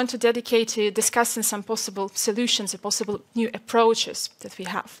presentation I want to dedicate to discussing some possible solutions, possible new approaches that we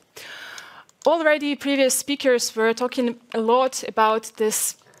have. Already previous speakers were talking a lot about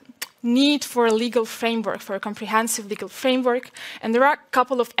this need for a legal framework, for a comprehensive legal framework. And there are a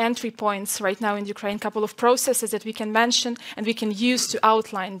couple of entry points right now in Ukraine, a couple of processes that we can mention and we can use to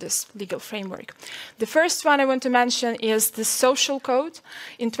outline this legal framework. The first one I want to mention is the social code.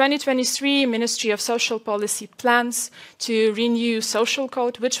 In 2023, Ministry of Social Policy plans to renew social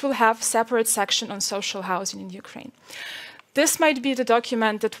code, which will have separate section on social housing in Ukraine. This might be the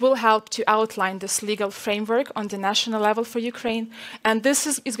document that will help to outline this legal framework on the national level for Ukraine. And this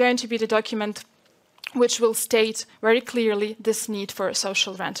is going to be the document which will state very clearly this need for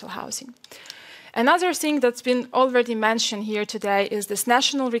social rental housing. Another thing that's been already mentioned here today is this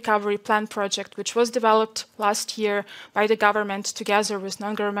National Recovery Plan project, which was developed last year by the government together with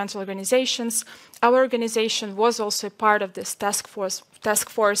non-governmental organizations. Our organization was also part of this task force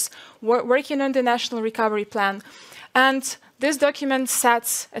working on the National Recovery Plan. And this document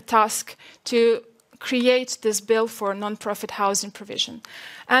sets a task to create this bill for non-profit housing provision.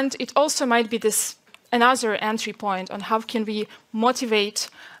 And it also might be another entry point on how can we motivate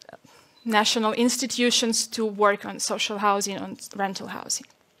national institutions to work on social housing, on rental housing.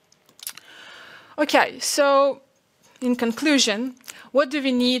 Okay, so in conclusion, what do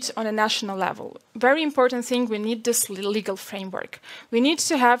we need on a national level? Very important thing, we need this legal framework. We need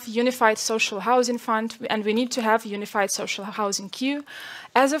to have unified social housing fund and we need to have unified social housing queue.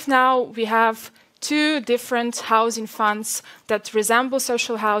 As of now, we have two different housing funds that resemble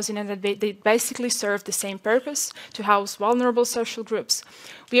social housing and that they basically serve the same purpose, to house vulnerable social groups.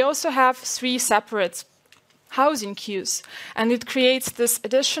 We also have three separate housing queues, and it creates this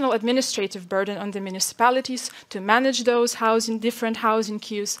additional administrative burden on the municipalities to manage those different housing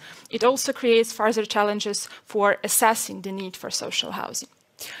queues. It also creates further challenges for assessing the need for social housing.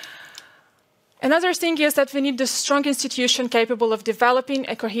 Another thing is that we need a strong institution capable of developing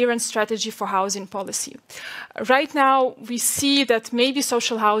a coherent strategy for housing policy. Right now, we see that maybe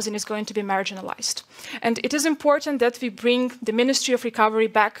social housing is going to be marginalized. And it is important that we bring the Ministry of Recovery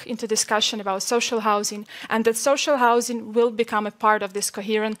back into discussion about social housing and that social housing will become a part of this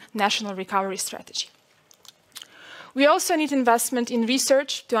coherent national recovery strategy. We also need investment in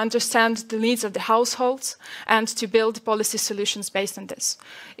research to understand the needs of the households and to build policy solutions based on this.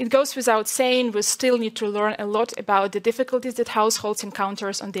 It goes without saying, we still need to learn a lot about the difficulties that households encounter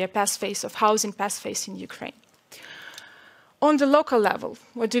on their housing path phase in Ukraine. On the local level,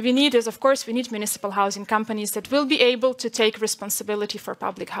 what do we need is, of course, we need municipal housing companies that will be able to take responsibility for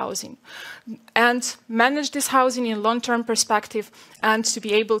public housing and manage this housing in a long-term perspective and to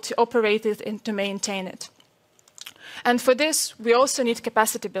be able to operate it and to maintain it. And for this, we also need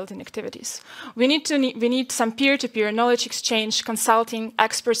capacity building activities. We need some peer-to-peer knowledge exchange, consulting,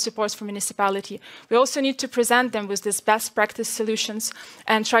 expert support for municipality. We also need to present them with these best practice solutions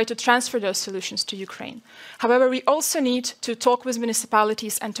and try to transfer those solutions to Ukraine. However, we also need to talk with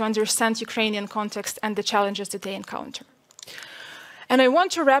municipalities and to understand Ukrainian context and the challenges that they encounter. And I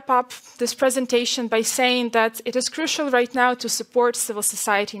want to wrap up this presentation by saying that it is crucial right now to support civil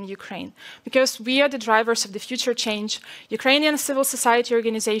society in Ukraine, because we are the drivers of the future change. Ukrainian civil society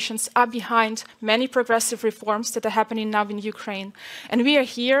organizations are behind many progressive reforms that are happening now in Ukraine. And we are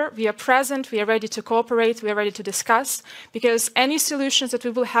here, we are present, we are ready to cooperate, we are ready to discuss, because any solutions that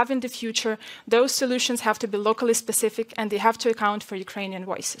we will have in the future, those solutions have to be locally specific and they have to account for Ukrainian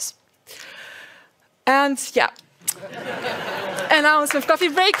voices. And yeah. And now some coffee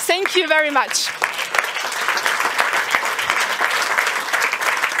break. Thank you very much.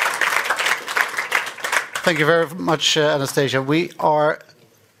 Thank you very much, Anastasia. We are,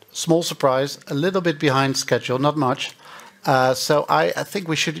 small surprise, a little bit behind schedule, not much. So I think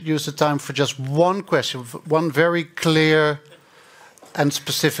we should use the time for just one question, one very clear and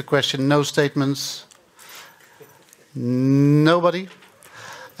specific question. No statements. Nobody.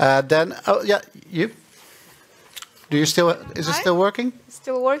 Then, oh yeah, you. Do you still? Is it still working?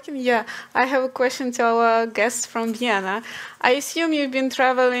 Still working? Yeah. I have a question to our guests from Vienna. I assume you've been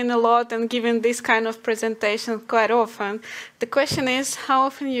traveling a lot and giving this kind of presentation quite often. The question is, how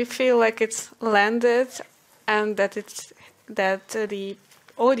often you feel like it's landed and that the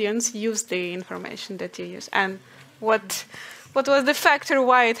audience used the information that you use, and what was the factor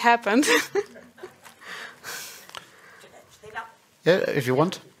why it happened? Yeah, if you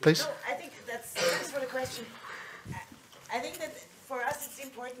want, please. No, I think thanks for the question. I think that for us it's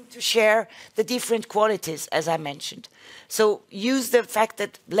important to share the different qualities, as I mentioned. So use the fact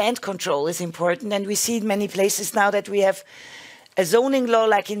that land control is important, and we see in many places now that we have a zoning law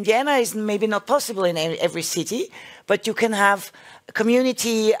like in Vienna is maybe not possible in every city, but you can have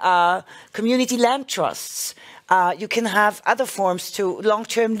community land trusts. You can have other forms to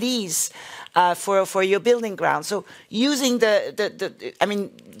long-term lease for your building ground. So using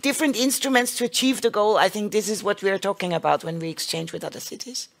different instruments to achieve the goal, I think this is what we are talking about when we exchange with other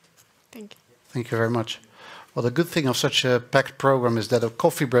cities. Thank you. Thank you very much. Well, the good thing of such a packed program is that a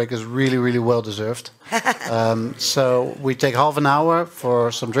coffee break is really, really well deserved. So we take half an hour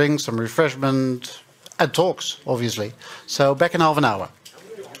for some drinks, some refreshment, and talks, obviously. So back in half an hour.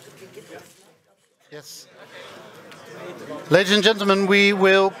 Yes. Ladies and gentlemen, we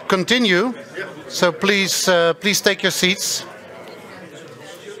will continue. So please, please take your seats.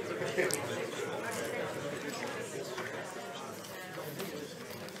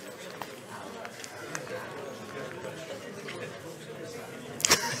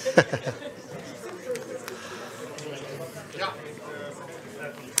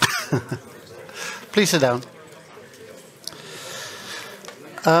 Please sit down.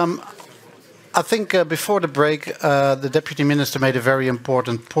 I think before the break, the Deputy Minister made a very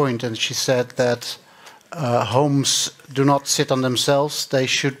important point, and she said that homes do not sit on themselves. They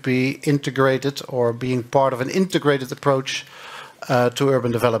should be integrated or being part of an integrated approach to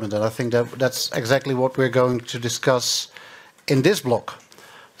urban development. And I think that that's exactly what we're going to discuss in this block.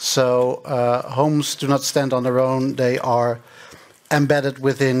 So homes do not stand on their own. They are embedded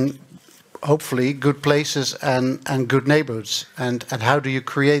within, hopefully, good places and good neighborhoods. And how do you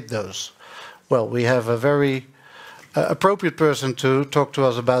create those? Well, we have a very appropriate person to talk to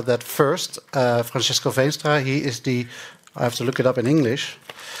us about that first, Francisco Veenstra. He is the, I have to look it up in English,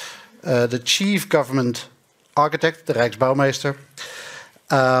 the Chief Government Architect, the Rijksbouwmeester.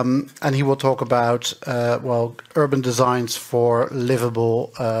 And he will talk about, well, urban designs for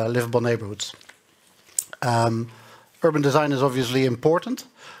livable neighborhoods. Urban design is obviously important,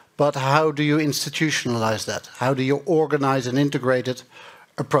 but how do you institutionalize that? How do you organize an integrated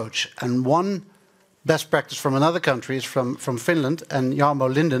approach? And one best practice from another country is from Finland, and Jarmo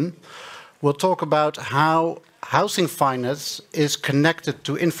Linden will talk about how housing finance is connected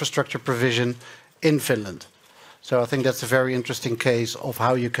to infrastructure provision in Finland. So I think that's a very interesting case of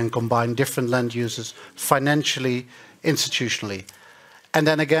how you can combine different land uses financially, institutionally. And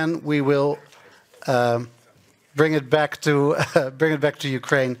then again, we will bring it back to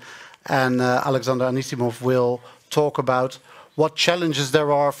Ukraine, and Alexander Anisimov will talk about what challenges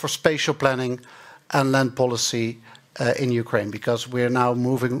there are for spatial planning and land policy in Ukraine, because we're now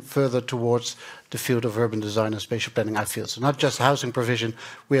moving further towards the field of urban design and spatial planning, I feel. So not just housing provision,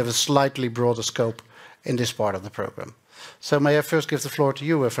 we have a slightly broader scope in this part of the program. So may I first give the floor to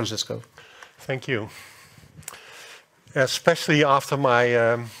you, Francisco. Thank you. Especially after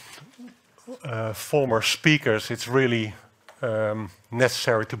my former speakers, it's really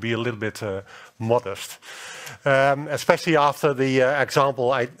necessary to be a little bit modest. Especially after the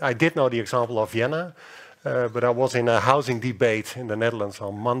example, I did know the example of Vienna, but I was in a housing debate in the Netherlands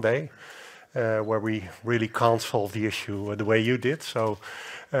on Monday, where we really can't solve the issue the way you did. So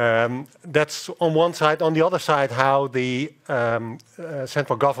that's on one side. On the other side, how the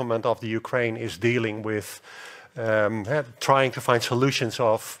central government of the Ukraine is dealing with trying to find solutions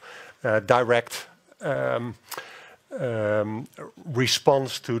of direct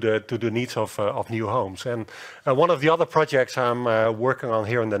response to the needs of new homes. And one of the other projects I'm working on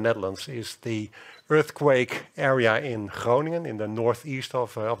here in the Netherlands is the earthquake area in Groningen, in the northeast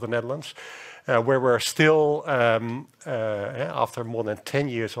of the Netherlands, where we're still, after more than 10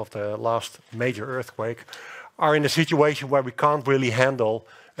 years of the last major earthquake, are in a situation where we can't really handle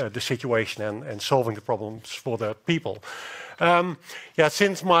the situation and solving the problems for the people. Yeah,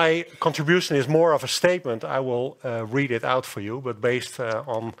 since my contribution is more of a statement, I will read it out for you, but based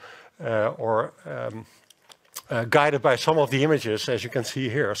on guided by some of the images, as you can see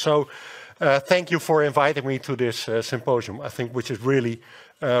here. So thank you for inviting me to this symposium, I think, which is really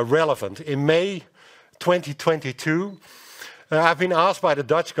relevant. In May 2022, I've been asked by the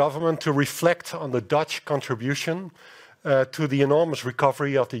Dutch government to reflect on the Dutch contribution to the enormous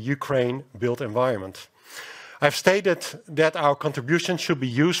recovery of the Ukraine built environment. I've stated that our contribution should be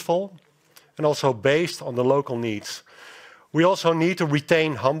useful and also based on the local needs. We also need to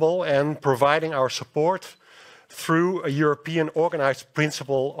retain humble and providing our support through a European organized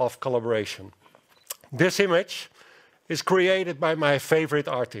principle of collaboration. This image is created by my favorite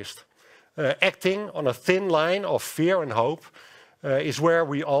artist. Acting on a thin line of fear and hope is where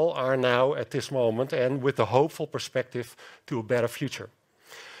we all are now at this moment, and with a hopeful perspective to a better future.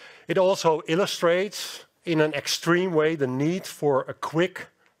 It also illustrates in an extreme way the need for a quick,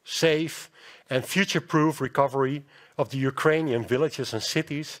 safe and future-proof recovery of the Ukrainian villages and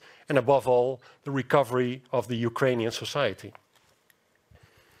cities, and above all, the recovery of the Ukrainian society.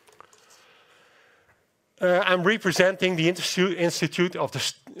 I'm representing the Institute of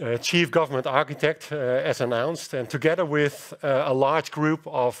the Chief Government Architect, as announced, and together with a large group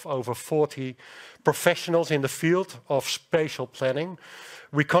of over 40 professionals in the field of spatial planning,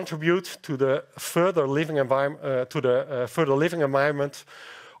 we contribute to the further living environment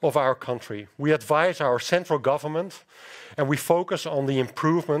of our country. We advise our central government, and we focus on the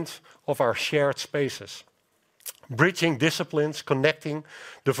improvement of our shared spaces, bridging disciplines, connecting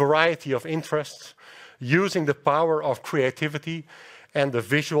the variety of interests, using the power of creativity and the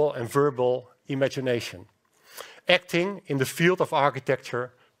visual and verbal imagination, acting in the field of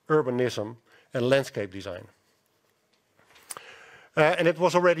architecture, urbanism, and landscape design. And it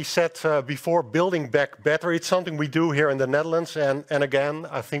was already said before, building back better. It's something we do here in the Netherlands, and again,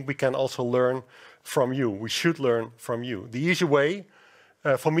 I think we can also learn from you. We should learn from you. The easy way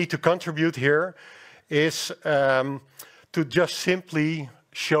for me to contribute here is to just simply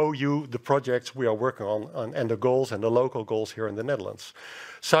show you the projects we are working on and the goals and the local goals here in the Netherlands,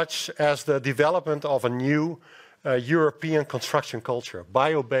 such as the development of a new European construction culture,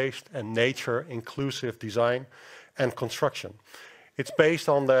 bio-based and nature-inclusive design and construction. It's based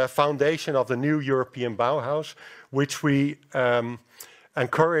on the foundation of the new European Bauhaus, which we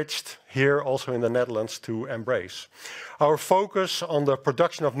encouraged here also in the Netherlands to embrace. Our focus on the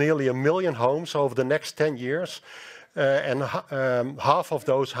production of nearly 1 million homes over the next 10 years, and half of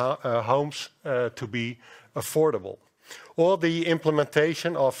those homes to be affordable. Or the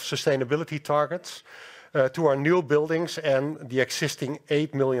implementation of sustainability targets to our new buildings and the existing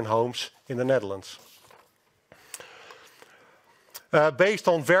 8 million homes in the Netherlands. Based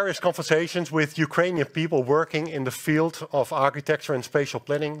on various conversations with Ukrainian people working in the field of architecture and spatial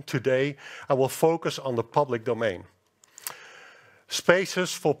planning today, I will focus on the public domain.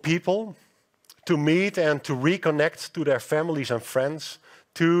 Spaces for people to meet and to reconnect to their families and friends,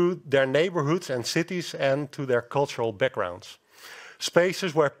 to their neighborhoods and cities, and to their cultural backgrounds.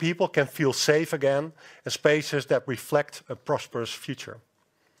 Spaces where people can feel safe again, and spaces that reflect a prosperous future.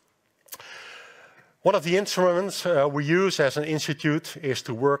 One of the instruments we use as an institute is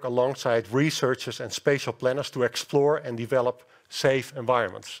to work alongside researchers and spatial planners to explore and develop safe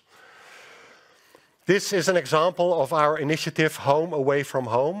environments. This is an example of our initiative Home Away from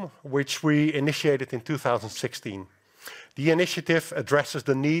Home, which we initiated in 2016. The initiative addresses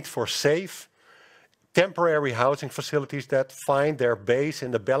the need for safe, temporary housing facilities that find their base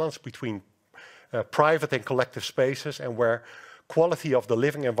in the balance between private and collective spaces, and where quality of the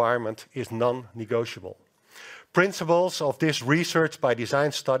living environment is non-negotiable. Principles of this research by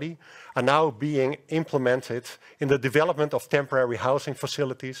design study are now being implemented in the development of temporary housing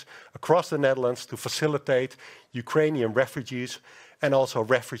facilities across the Netherlands to facilitate Ukrainian refugees and also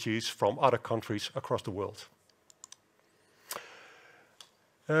refugees from other countries across the world.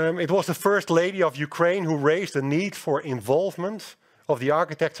 It was the First Lady of Ukraine who raised the need for involvement of the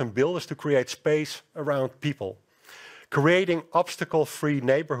architects and builders to create space around people, creating obstacle-free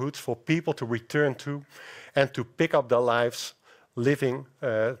neighborhoods for people to return to and to pick up their lives,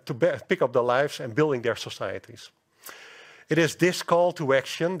 pick up their lives and building their societies. It is this call to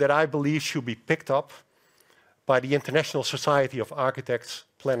action that I believe should be picked up by the International Society of Architects,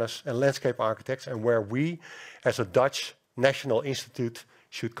 Planners and Landscape Architects, and where we, as a Dutch National Institute,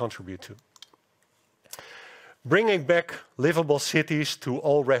 should contribute to. Bringing back livable cities to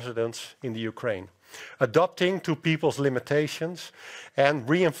all residents in the Ukraine, adapting to people's limitations and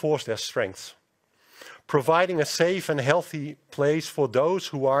reinforce their strengths, providing a safe and healthy place for those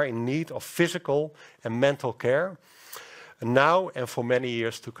who are in need of physical and mental care, now and for many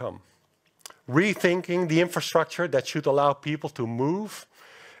years to come. Rethinking the infrastructure that should allow people to move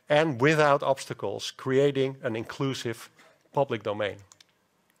and without obstacles, creating an inclusive public domain.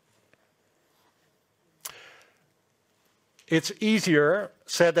 It's easier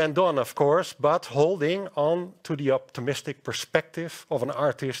said than done, of course, but holding on to the optimistic perspective of an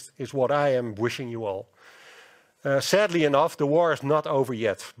artist is what I am wishing you all. Sadly enough, the war is not over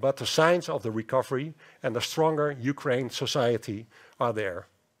yet, but the signs of the recovery and the stronger Ukraine society are there.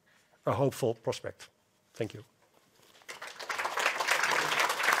 A hopeful prospect. Thank you.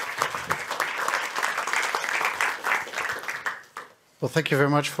 Well, thank you very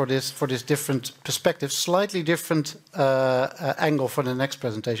much for this different perspective, slightly different angle for the next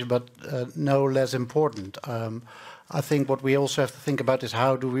presentation, but no less important. I think what we also have to think about is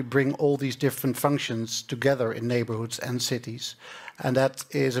how do we bring all these different functions together in neighborhoods and cities. And that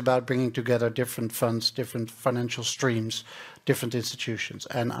is about bringing together different funds, different financial streams, different institutions.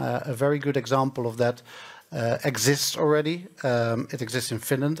 And a very good example of that exists already. It exists in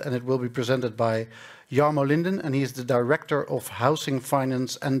Finland, and it will be presented by Jarmo Linden, and he is the director of Housing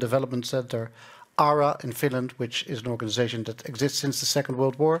Finance and Development Center ARA in Finland, which is an organization that exists since the Second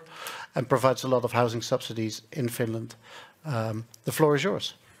World War and provides a lot of housing subsidies in Finland. The floor is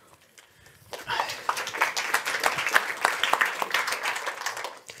yours.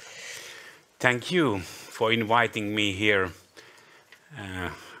 Thank you for inviting me here.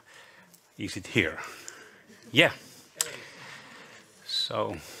 Is it here? Yeah.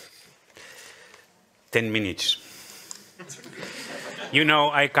 So, 10 minutes. You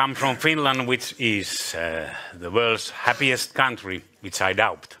know, I come from Finland, which is the world's happiest country, which I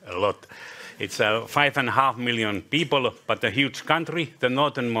doubt a lot. It's 5.5 million people, but a huge country, the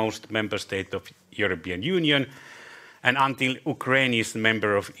northernmost member state of European Union, and until Ukraine is a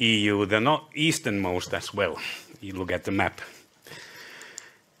member of EU, the easternmost as well. You look at the map.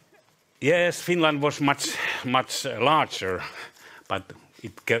 Yes, Finland was much larger, but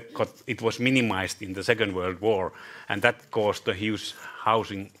it was minimized in the Second World War, and that caused a huge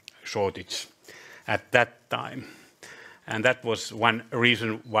housing shortage at that time. And that was one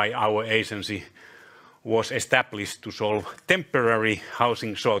reason why our agency was established to solve temporary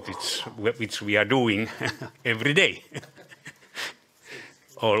housing shortage, which we are doing every day,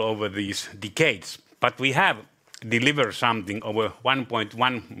 all over these decades. But we have delivered something over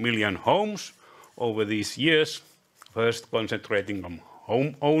 1.1 million homes over these years, first concentrating on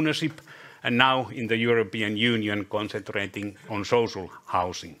home ownership, and now in the European Union concentrating on social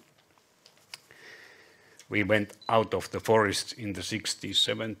housing. We went out of the forests in the 60s,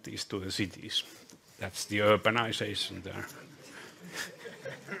 70s to the cities. That's the urbanization there.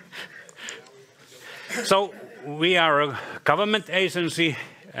 So we are a government agency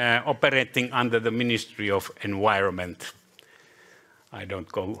operating under the Ministry of Environment. I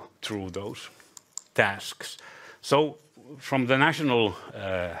don't go through those tasks. So from the national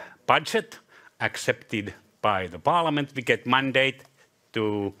budget accepted by the Parliament, we get mandate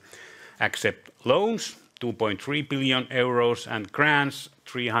to accept loans, 2.3 billion euros, and grants,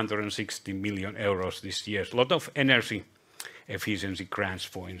 360 million euros this year. A lot of energy efficiency grants,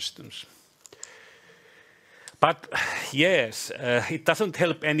 for instance. But yes, it doesn't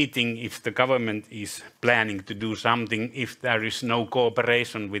help anything if the government is planning to do something if there is no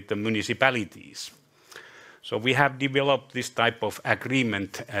cooperation with the municipalities. So we have developed this type of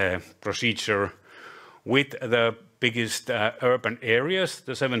agreement procedure with the biggest urban areas,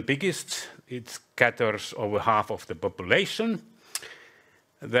 the 7 biggest. It gathers over half of the population.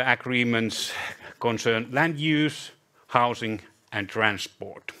 The agreements concern land use, housing, and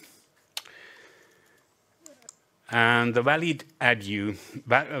transport. And the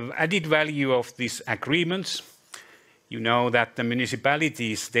added value of these agreements, you know that the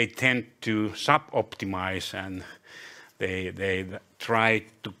municipalities, they tend to sub-optimize and they try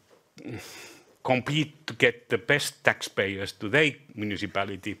to compete to get the best taxpayers to their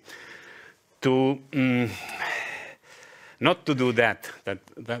municipality. Not to do that.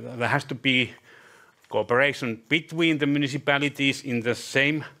 There has to be cooperation between the municipalities in the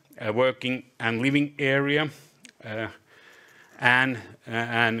same working and living area and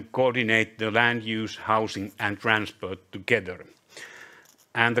coordinate the land use, housing and transport together.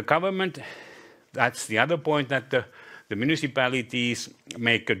 And the government, that's the other point, that the municipalities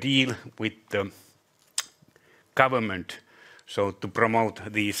make a deal with the government, so to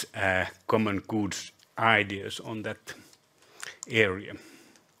promote these common goods ideas on that area.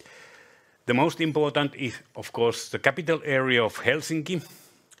 The most important is, of course, the capital area of Helsinki.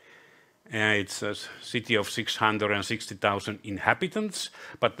 It's a city of 660,000 inhabitants,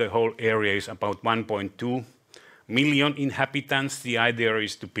 but the whole area is about 1.2 million inhabitants. The idea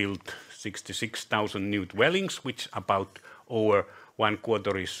is to build 66,000 new dwellings, which about over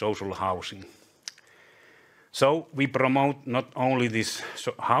 1/4 is social housing. So we promote not only this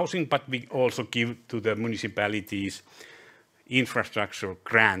housing, but we also give to the municipalities infrastructure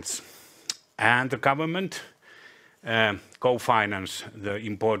grants. And the government co-finance the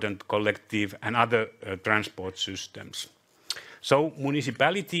important collective and other transport systems. So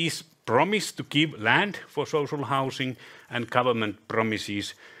municipalities promise to give land for social housing, and government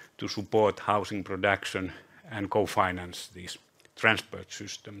promises to support housing production and co-finance these transport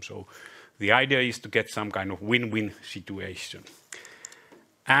systems. So the idea is to get some kind of win-win situation.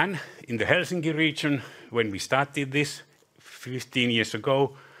 And in the Helsinki region, when we started this 15 years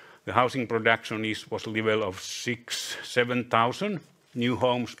ago, the housing production was a level of 6,000–7,000 new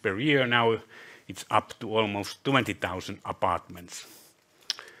homes per year. Now it's up to almost 20,000 apartments.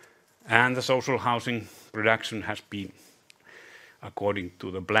 And the social housing production has been according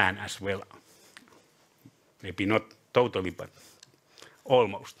to the plan as well. Maybe not totally, but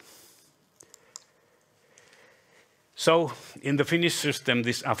almost. So in the Finnish system,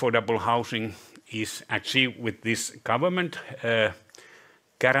 this affordable housing is achieved with this government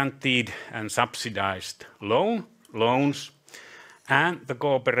guaranteed and subsidized loans and the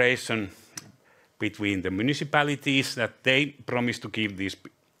cooperation between the municipalities that they promise to give these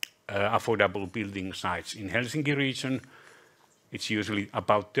affordable building sites. In Helsinki region, it's usually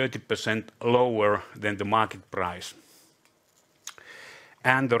about 30% lower than the market price.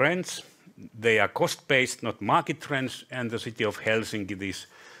 And the rents, they are cost-based, not market rents, and the city of Helsinki,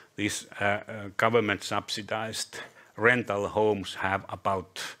 these government-subsidized rental homes have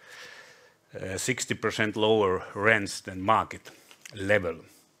about 60% lower rents than market level.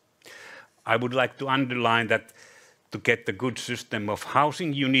 I would like to underline that to get the good system of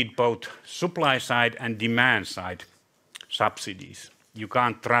housing, you need both supply side and demand side subsidies. You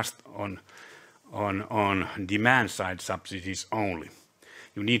can't trust on demand side subsidies only.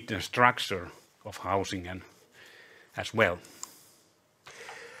 You need the structure of housing and as well.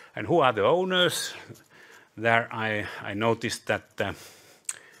 And who are the owners? There I noticed that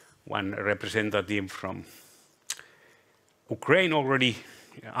one representative from Ukraine already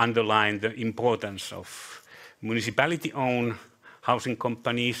underlined the importance of municipality-owned housing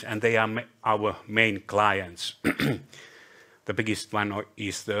companies, and they are our main clients. The biggest one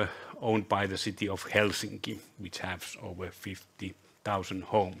is owned by the city of Helsinki, which has over 50,000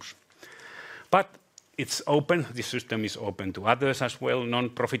 homes. But it's open, the system is open to others as well,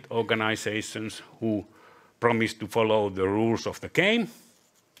 non-profit organizations who promise to follow the rules of the game.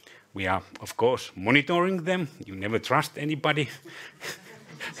 We are, of course, monitoring them. You never trust anybody.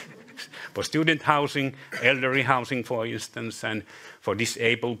 For student housing, elderly housing, for instance, and for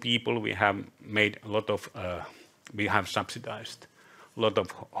disabled people, we have made a lot of, we have subsidized a lot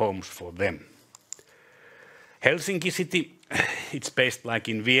of homes for them. Helsinki city, it's based like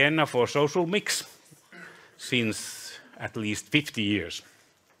in Vienna for social mix since at least 50 years.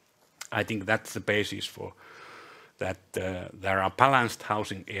 I think that's the basis for that there are balanced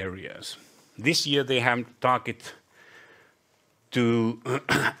housing areas. This year they have target to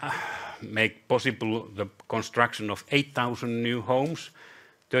make possible the construction of 8,000 new homes,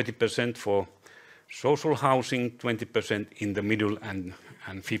 30% for social housing, 20% in the middle and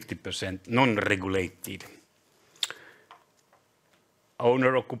 50% non-regulated,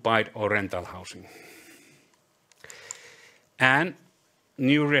 owner-occupied or rental housing. And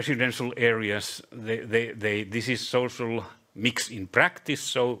new residential areas, this is social mix in practice,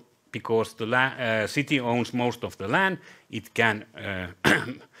 so because the city owns most of the land, it can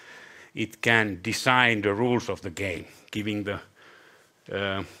design the rules of the game, giving the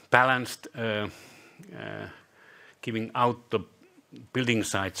balanced, giving out the building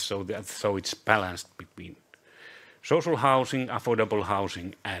sites so it's balanced between social housing, affordable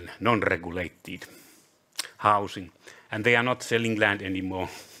housing, and non-regulated housing. And they are not selling land anymore,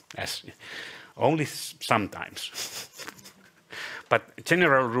 as only sometimes. But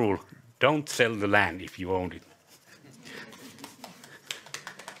general rule, don't sell the land if you own it.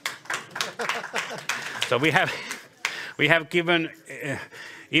 So we have given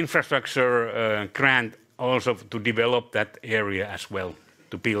infrastructure grant also to develop that area as well,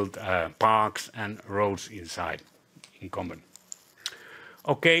 to build parks and roads inside in common.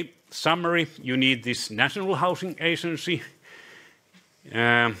 Okay, summary, you need this national housing agency,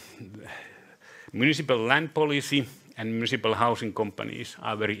 municipal land policy, and municipal housing companies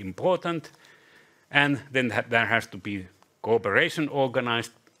are very important. And then there has to be cooperation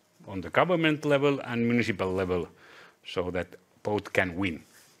organized on the government level and municipal level so that both can win.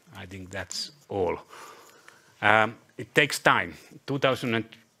 I think that's all. It takes time.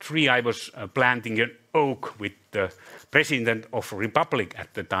 2003, I was planting an oak with the president of Republic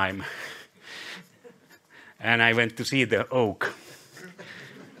at the time. And I went to see the oak.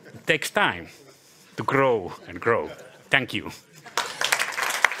 It takes time to grow and grow. Thank you.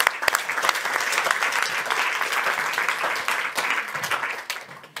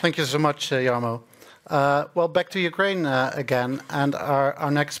 Thank you so much, Jarmo. Well, back to Ukraine again, and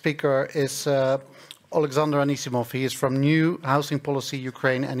our next speaker is Alexander Anisimov. He is from New Housing Policy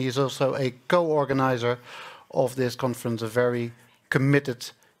Ukraine, and he is also a co-organizer of this conference, a very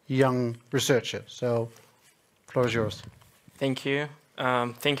committed young researcher. So, the floor is yours. Thank you.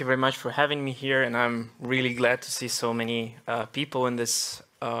 Thank you very much for having me here, and I'm really glad to see so many people in this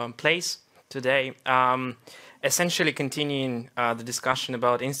place today. Essentially continuing the discussion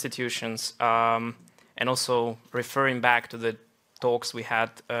about institutions and also referring back to the talks we had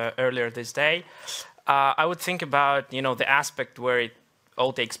earlier this day, I would think about the aspect where it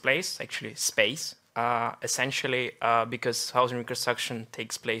all takes place, actually space, essentially because housing reconstruction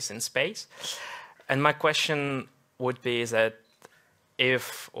takes place in space. And my question would be is that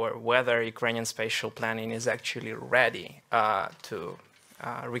if or whether Ukrainian spatial planning is actually ready to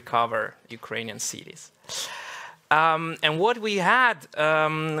recover Ukrainian cities. And what we had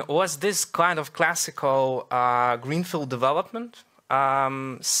was this kind of classical greenfield development.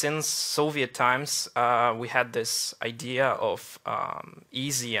 Since Soviet times, we had this idea of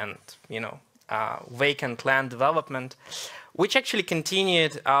easy and, vacant land development, which actually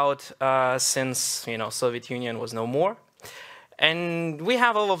continued out since, Soviet Union was no more. And we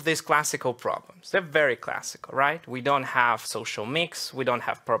have all of these classical problems. They're very classical, right? We don't have social mix. We don't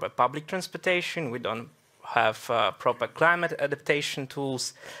have proper public transportation. We don't have proper climate adaptation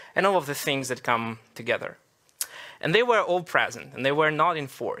tools, and all of the things that come together. And they were all present, and they were not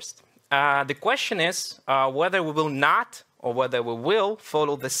enforced. The question is whether we will not, or whether we will,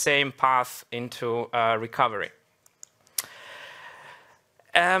 follow the same path into recovery.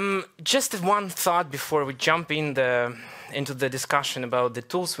 Just one thought before we jump into the discussion about the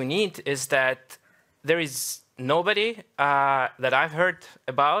tools we need is that there is nobody that I've heard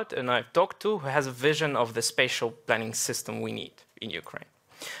about and I've talked to who has a vision of the spatial planning system we need in Ukraine.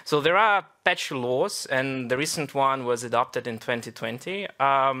 So there are patchy laws, and the recent one was adopted in 2020,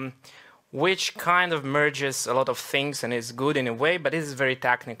 which kind of merges a lot of things and is good in a way, but it is very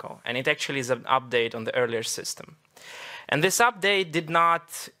technical. And it actually is an update on the earlier system. And this update did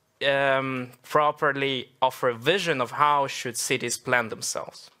not properly offer a vision of how should cities plan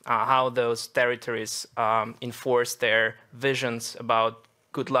themselves, how those territories enforce their visions about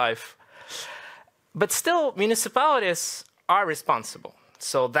good life. But still, municipalities are responsible.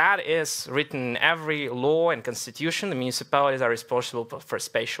 So that is written in every law and constitution. The municipalities are responsible for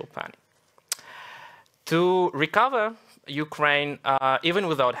spatial planning. To recover Ukraine, even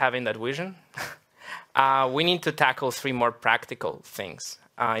without having that vision, we need to tackle three more practical things,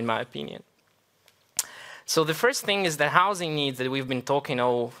 in my opinion. So the first thing is that housing needs that we've been talking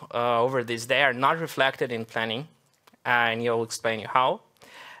over this day are not reflected in planning, and you'll explain you how.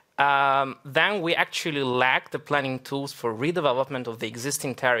 Then we actually lack the planning tools for redevelopment of the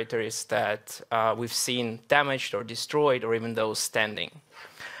existing territories that we've seen damaged or destroyed, or even those standing.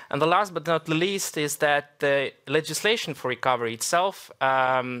 And the last but not least is that the legislation for recovery itself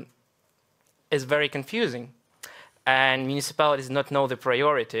is very confusing, and municipalities do not know the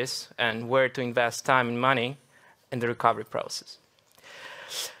priorities and where to invest time and money in the recovery process.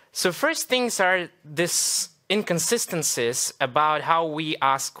 So first things are this inconsistencies about how we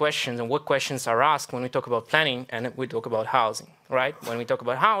ask questions and what questions are asked when we talk about planning and we talk about housing, right? When we talk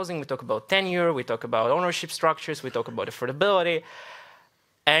about housing, we talk about tenure, we talk about ownership structures, we talk about affordability.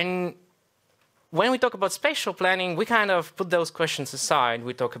 And when we talk about spatial planning, we kind of put those questions aside.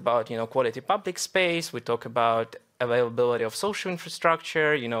 We talk about, quality public space, we talk about availability of social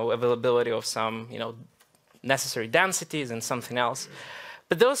infrastructure, availability of some, necessary densities and something else.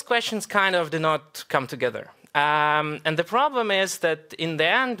 But those questions kind of do not come together. And the problem is that in the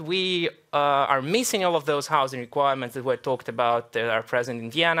end, we are missing all of those housing requirements that were talked about, that are present in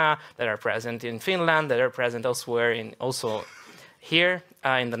Vienna, that are present in Finland, that are present elsewhere, also here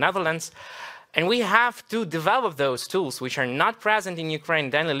in the Netherlands. And we have to develop those tools, which are not present in Ukraine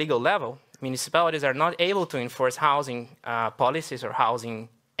at any legal level. Municipalities are not able to enforce housing policies or housing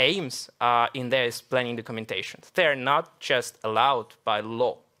aims in their planning documentation. They're not just allowed by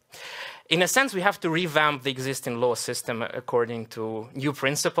law. In a sense, we have to revamp the existing law system according to new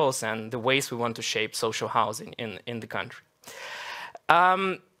principles and the ways we want to shape social housing in the country.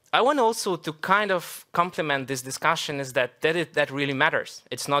 I want also to kind of complement this discussion is that really matters.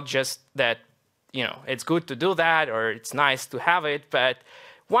 It's not just that, it's good to do that or it's nice to have it, but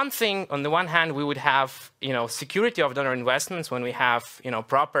one thing, on the one hand, we would have, security of donor investments when we have,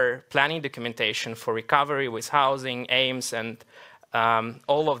 proper planning documentation for recovery with housing aims and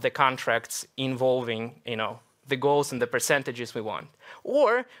all of the contracts involving, the goals and the percentages we want.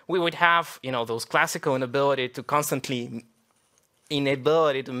 Or we would have, those classical inability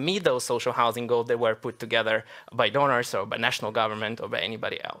to meet those social housing goals that were put together by donors or by national government or by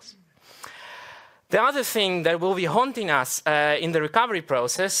anybody else. The other thing that will be haunting us in the recovery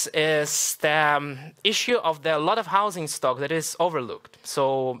process is the issue of the lot of housing stock that is overlooked.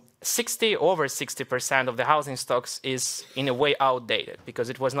 So over 60% of the housing stocks is in a way outdated because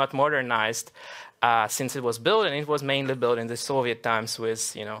it was not modernized since it was built, and it was mainly built in the Soviet times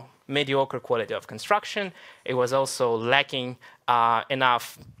with mediocre quality of construction. It was also lacking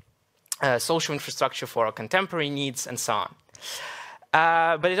enough social infrastructure for our contemporary needs and so on.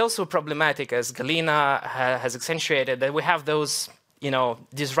 But it's also problematic, as Galina has accentuated, that we have those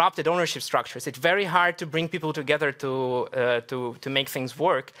disrupted ownership structures. It's very hard to bring people together to make things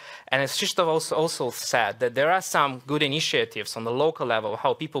work. And as Krzysztof also said, that there are some good initiatives on the local level,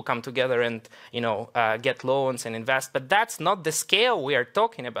 how people come together and get loans and invest. But that's not the scale we are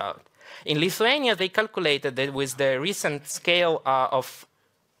talking about. In Lithuania, they calculated that with the recent scale of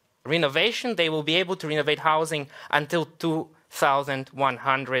renovation, they will be able to renovate housing until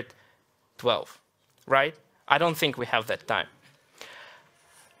 2112, right? I don't think we have that time.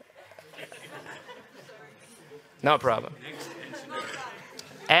 No problem.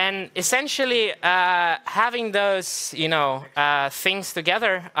 And essentially, having those, things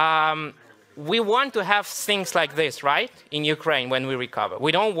together, we want to have things like this, right, in Ukraine when we recover.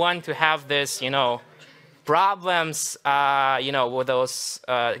 We don't want to have this, problems, with those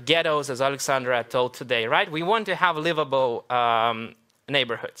ghettos, as Alexandra told today, right? We want to have livable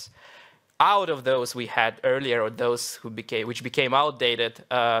neighborhoods. Out of those we had earlier, or those which became outdated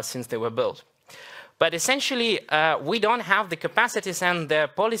since they were built. But essentially, we don't have the capacities and the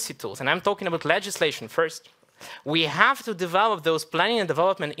policy tools, and I'm talking about legislation first. We have to develop those planning and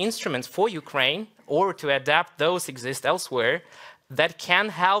development instruments for Ukraine, or to adapt those exist elsewhere, that can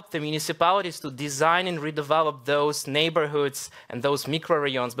help the municipalities to design and redevelop those neighborhoods and those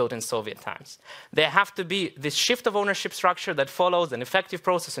microrayons built in Soviet times. There have to be this shift of ownership structure that follows an effective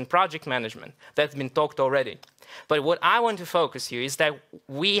process in project management. That's been talked already. But what I want to focus here is that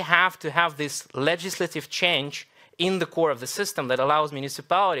we have to have this legislative change in the core of the system that allows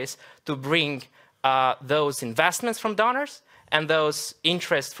municipalities to bring those investments from donors and those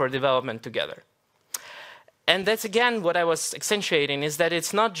interests for development together. And that's, again, what I was accentuating, is that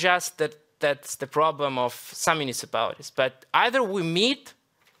it's not just that that's the problem of some municipalities, but either we meet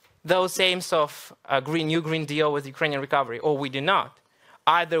those aims of a New Green Deal with Ukrainian recovery, or we do not.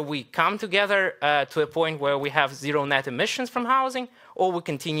 Either we come together to a point where we have zero net emissions from housing, or we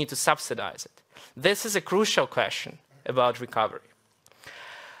continue to subsidize it. This is a crucial question about recovery.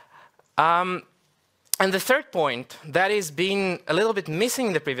 And the third point that is being a little bit missing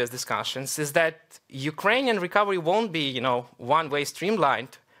in the previous discussions is that Ukrainian recovery won't be, one-way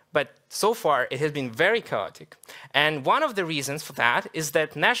streamlined, but so far it has been very chaotic. And one of the reasons for that is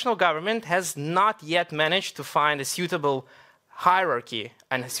that national government has not yet managed to find a suitable hierarchy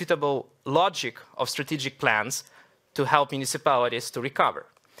and a suitable logic of strategic plans to help municipalities to recover.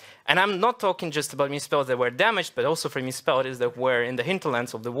 And I'm not talking just about municipalities that were damaged, but also for municipalities that were in the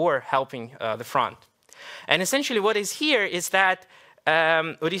hinterlands of the war helping the front. And essentially what is here is that,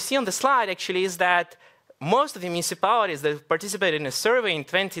 what you see on the slide actually is that most of the municipalities that participated in a survey in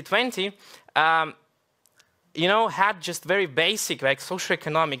 2020, had just very basic, like,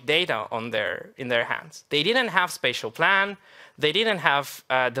 socioeconomic data in their hands. They didn't have spatial plan, they didn't have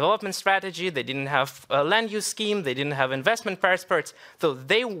a development strategy, they didn't have a land use scheme, they didn't have investment passports. So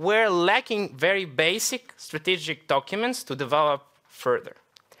they were lacking very basic strategic documents to develop further.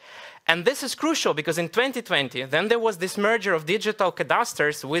 And this is crucial because in 2020, then there was this merger of digital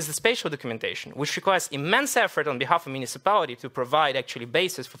cadasters with the spatial documentation, which requires immense effort on behalf of municipality to provide actually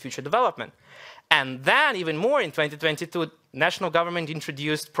basis for future development. And then even more in 2022, national government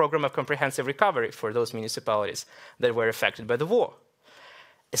introduced program of comprehensive recovery for those municipalities that were affected by the war.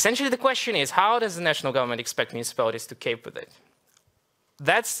 Essentially the question is, how does the national government expect municipalities to cope with it?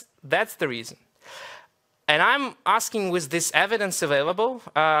 That's the reason. And I'm asking, with this evidence available,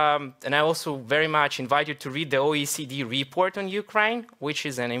 and I also very much invite you to read the OECD report on Ukraine, which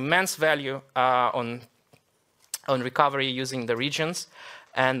is an immense value on recovery using the regions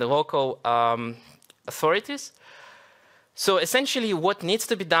and the local authorities. So essentially what needs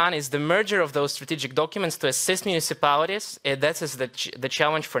to be done is the merger of those strategic documents to assist municipalities. That is the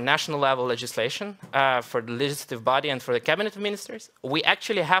challenge for national level legislation, for the legislative body and for the cabinet of ministers. We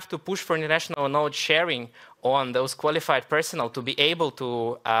actually have to push for international knowledge sharing on those qualified personnel to be able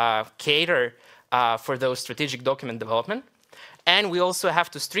to cater for those strategic document development. And we also have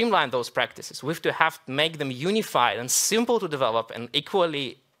to streamline those practices. We have to make them unified and simple to develop and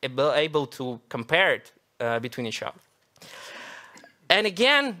equally able to compare it between each other. And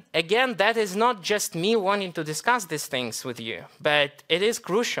again, that is not just me wanting to discuss these things with you, but it is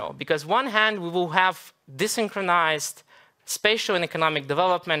crucial because on one hand, we will have desynchronized spatial and economic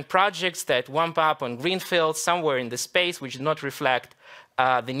development projects that wamp up on greenfields somewhere in the space which do not reflect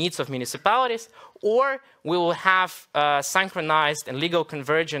the needs of municipalities, or we will have a synchronized and legal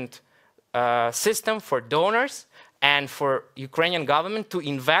convergent system for donors and for Ukrainian government to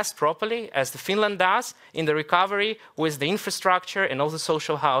invest properly, as the Finland does, in the recovery with the infrastructure and all the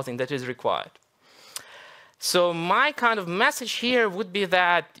social housing that is required. So my kind of message here would be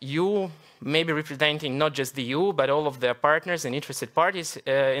that you maybe representing not just the EU, but all of the partners and interested parties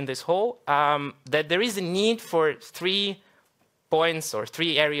in this whole, that there is a need for 3 points or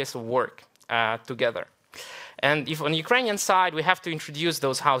 3 areas of work together. And if on the Ukrainian side, we have to introduce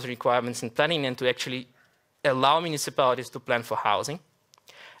those housing requirements in planning and to actually allow municipalities to plan for housing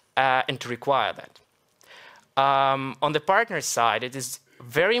and to require that. On the partner side, it is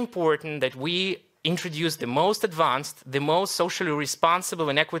very important that we introduce the most advanced, the most socially responsible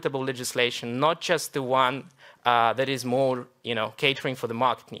and equitable legislation, not just the one that is more, catering for the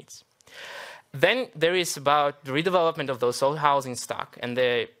market needs. Then there is about the redevelopment of those old housing stock, and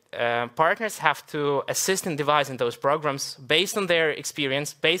the partners have to assist in devising those programs based on their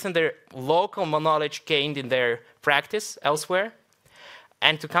experience, based on their local knowledge gained in their practice elsewhere,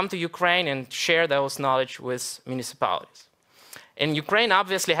 and to come to Ukraine and share those knowledge with municipalities. And Ukraine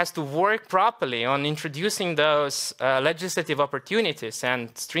obviously has to work properly on introducing those legislative opportunities and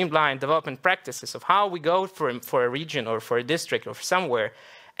streamlined development practices of how we go for a region or for a district or somewhere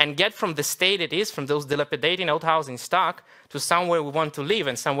and get from the state it is, from those dilapidating old housing stock, to somewhere we want to live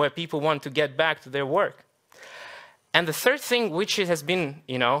and somewhere people want to get back to their work. And the third thing, which has been,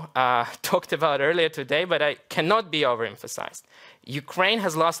 talked about earlier today, but I cannot be overemphasized, Ukraine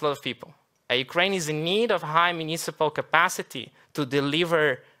has lost a lot of people. Ukraine is in need of high municipal capacity to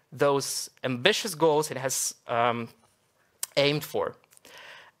deliver those ambitious goals it has aimed for.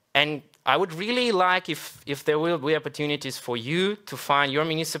 And I would really like if there will be opportunities for you to find your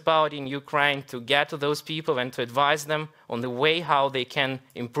municipality in Ukraine, to get to those people and to advise them on the way how they can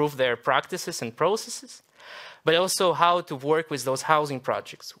improve their practices and processes, but also how to work with those housing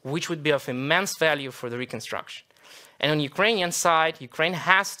projects, which would be of immense value for the reconstruction. And on the Ukrainian side, Ukraine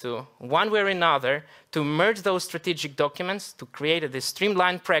has to, one way or another, to merge those strategic documents to create this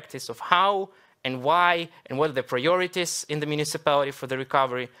streamlined practice of how and why and what are the priorities in the municipality for the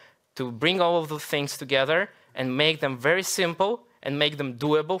recovery, to bring all of those things together and make them very simple and make them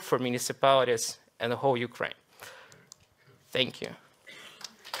doable for municipalities and the whole Ukraine. Thank you.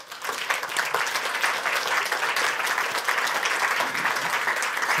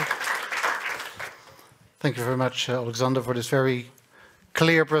 Thank you very much, Alexander, for this very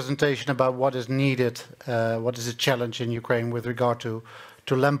clear presentation about what is needed, what is a challenge in Ukraine with regard to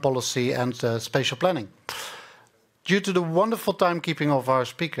land policy and spatial planning. Due to the wonderful timekeeping of our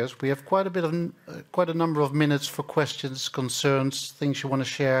speakers, we have quite a number of minutes for questions, concerns, things you want to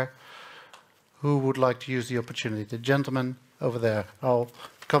share. Who would like to use the opportunity? The gentleman over there. I'll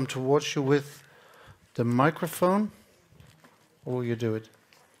come towards you with the microphone. Or will you do it?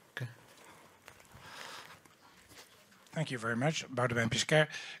 Thank you very much. Boudewijn Piscaire.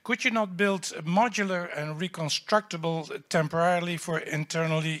 Could you not build modular and reconstructable temporarily for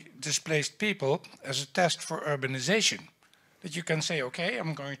internally displaced people as a test for urbanization? That you can say, okay,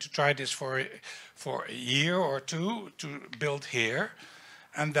 I'm going to try this for a year or two to build here,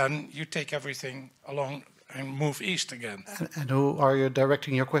 and then you take everything along and move east again. And who are you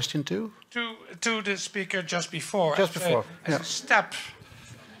directing your question to? To the speaker just before. Just before, as a step.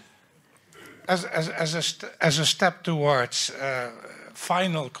 As a step towards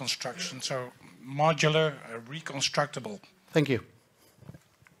final construction, so modular, reconstructable. Thank you.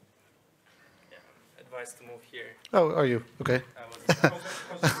 Yeah, advice to move here. Oh, are you? Okay.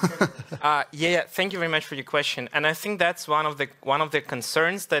 Yeah, thank you very much for your question. And I think that's one of the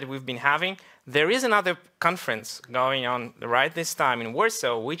concerns that we've been having. There is another conference going on right this time in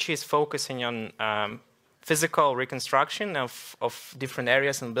Warsaw, which is focusing on physical reconstruction of different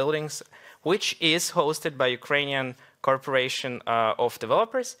areas and buildings, which is hosted by Ukrainian Corporation of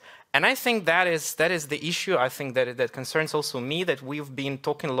Developers. And I think that is the issue. I think that concerns also me, that we've been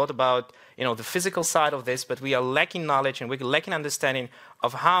talking a lot about the physical side of this, but we are lacking knowledge and we're lacking understanding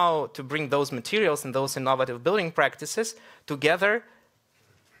of how to bring those materials and those innovative building practices together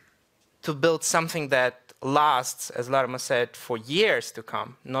to build something that lasts, as Larma said, for years to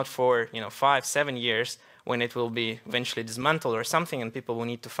come, not for 5-7 years, when it will be eventually dismantled or something and people will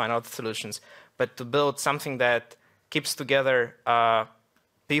need to find other solutions, but to build something that keeps together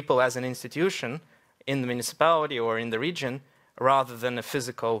people as an institution in the municipality or in the region, rather than a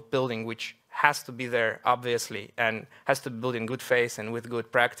physical building which has to be there, obviously, and has to be built in good faith and with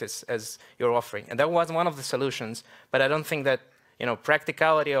good practice as you're offering. And that was one of the solutions, but I don't think that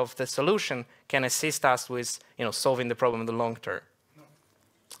practicality of the solution can assist us with solving the problem in the long term.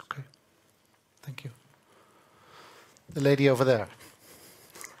 Okay, thank you. The lady over there.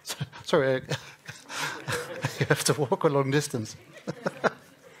 Sorry, you have to walk a long distance.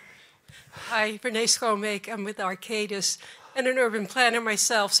 Hi, Renee Schoonbeek. I'm with Arcadis. and an urban planner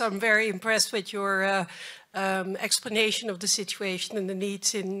myself, so I'm very impressed with your explanation of the situation and the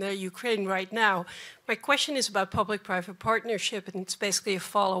needs in Ukraine right now. My question is about public-private partnership, and it's basically a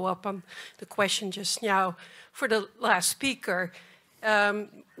follow-up on the question just now for the last speaker.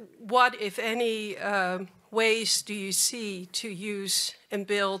 What, if any, ways do you see to use and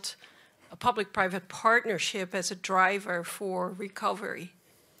build a public-private partnership as a driver for recovery?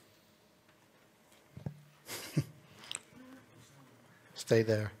 Stay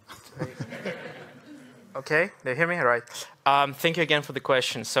there. Okay, they hear me? All right. Thank you again for the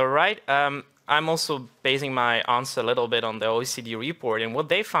question. So, I'm also basing my answer a little bit on the OECD report, and what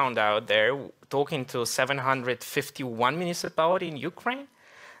they found out there, talking to 751 municipalities in Ukraine,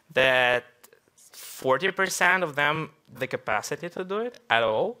 that 40% of them the capacity to do it at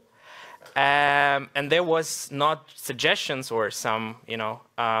all. And there was not suggestions or some,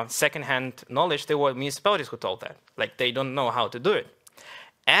 second-hand knowledge. There were municipalities who told that, like they don't know how to do it.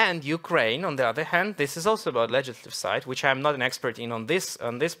 And Ukraine, on the other hand, this is also about legislative side, which I'm not an expert in on this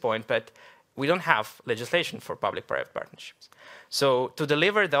point, but we don't have legislation for public-private partnerships. So to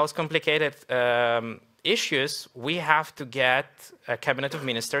deliver those complicated issues, we have to get a cabinet of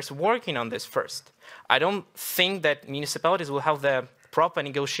ministers working on this first. I don't think that municipalities will have the proper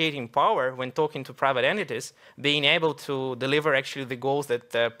negotiating power when talking to private entities, being able to deliver actually the goals that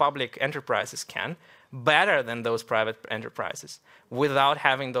the public enterprises can, better than those private enterprises, without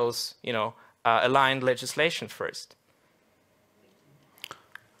having those, aligned legislation first.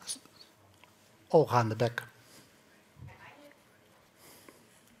 Olga in the back.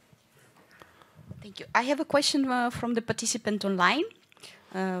 Thank you. I have a question from the participant online,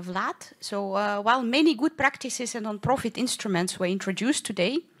 Vlad. So while many good practices and non-profit instruments were introduced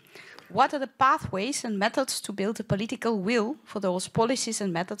today, what are the pathways and methods to build a political will for those policies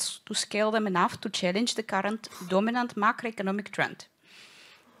and methods to scale them enough to challenge the current dominant macroeconomic trend?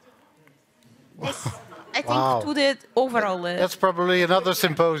 Yes, I think to the overall... That's probably another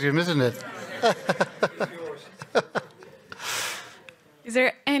symposium, isn't it? Is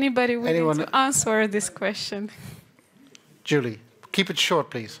there anybody willing to answer this question? Julie, keep it short,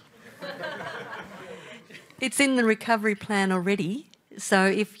 please. It's in the recovery plan already. So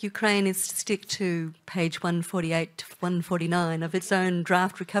if Ukraine is to stick to page 148 to 149 of its own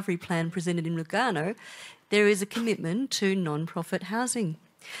draft recovery plan presented in Lugano, there is a commitment to non-profit housing.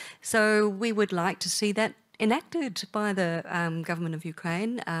 So we would like to see that enacted by the government of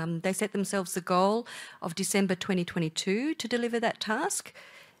Ukraine. They set themselves the goal of December 2022 to deliver that task.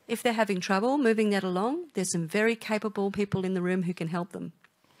 If they're having trouble moving that along, there's some very capable people in the room who can help them.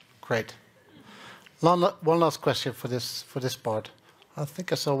 Great. One last question for this part. I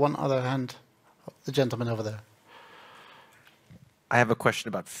think I saw one other hand, the gentleman over there. I have a question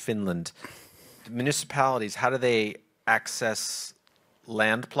about Finland. The municipalities, how do they access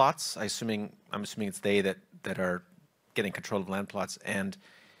land plots? I'm assuming it's they that are getting control of land plots. And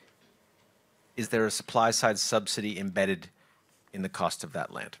is there a supply side subsidy embedded in the cost of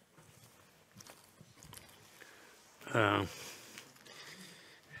that land? I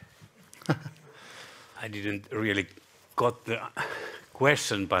didn't really got the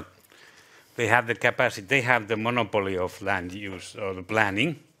question, but they have the capacity, they have the monopoly of land use or the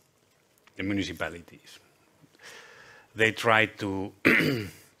planning, the municipalities. They try to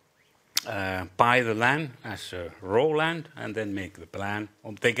buy the land as a raw land and then make the plan.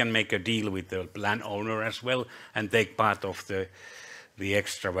 Or they can make a deal with the landowner as well and take part of the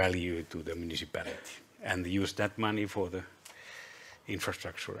extra value to the municipality and use that money for the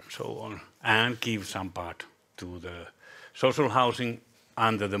infrastructure and so on, and give some part to the social housing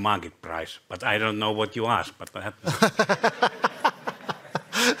under the market price. But I don't know what you asked, but that...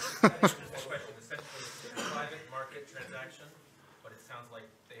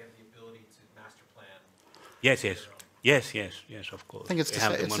 Yes, of course. I think it's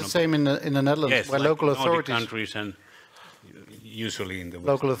the same in the Netherlands, yes, where like local in Nordic authorities countries and usually in the West.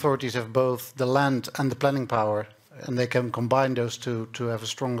 Local authorities have both the land and the planning power, and they can combine those two to have a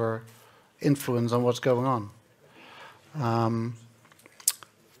stronger influence on what's going on.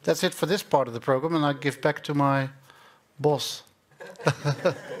 That's it for this part of the program, and I give back to my boss.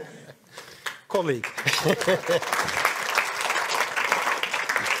 Colleague.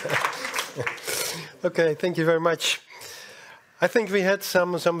 Okay, thank you very much. I think we had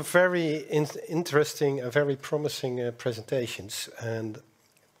some very interesting and very promising presentations, and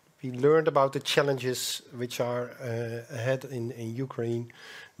we learned about the challenges which are ahead in Ukraine.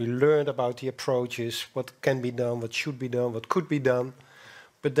 We learned about the approaches, what can be done, what should be done, what could be done.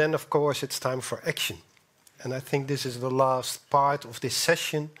 But then, of course, it's time for action. And I think this is the last part of this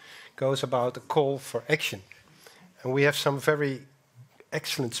session, goes about a call for action. And we have some very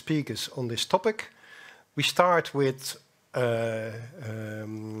excellent speakers on this topic. We start with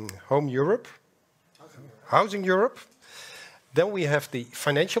Housing Europe. Then we have the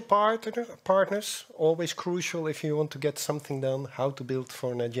financial partners, always crucial if you want to get something done, how to build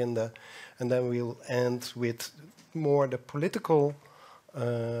for an agenda. And then we'll end with more the political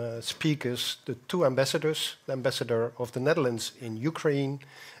speakers, the two ambassadors, the ambassador of the Netherlands in Ukraine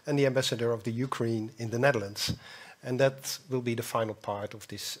and the ambassador of the Ukraine in the Netherlands. And that will be the final part of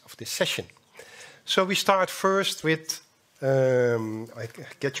this session. So we start first with, I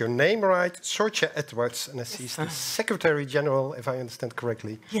get your name right, Sorcha Edwards, and she's the Secretary General, if I understand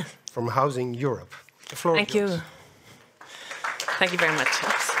correctly, from Housing Europe. The floor is yours. You. Thank you very much.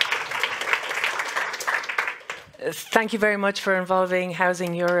 Thank you very much for involving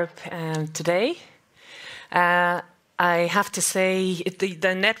Housing Europe today. I have to say,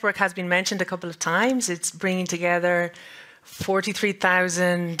 the network has been mentioned a couple of times. It's bringing together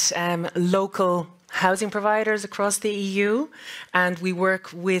 43,000 local housing providers across the EU, and we work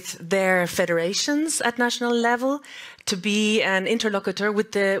with their federations at national level to be an interlocutor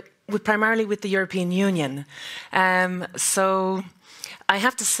primarily with the European Union. So I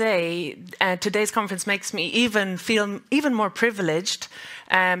have to say, today's conference makes me feel even more privileged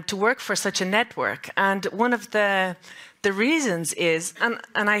to work for such a network. And one of the reasons is,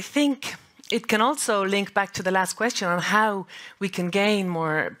 and I think it can also link back to the last question on how we can gain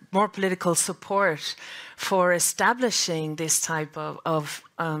more political support for establishing this type of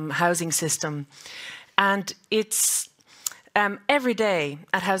housing system. And it's every day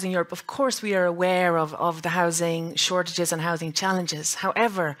at Housing Europe, of course, we are aware of the housing shortages and housing challenges.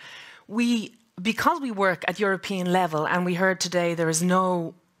 However, because we work at European level, and we heard today there is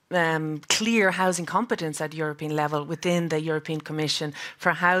no clear housing competence at European level within the European Commission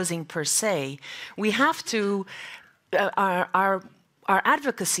for housing per se, we have to, our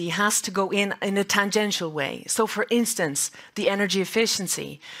advocacy has to go in a tangential way. So for instance, the energy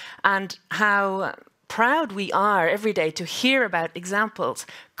efficiency and how proud we are every day to hear about examples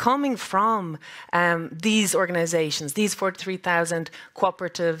coming from these organizations, these 43,000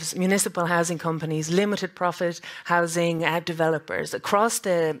 cooperatives, municipal housing companies, limited profit housing developers across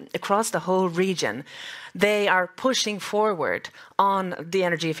the whole region. They are pushing forward on the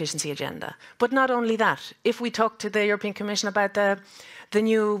energy efficiency agenda. But not only that, if we talk to the European Commission about the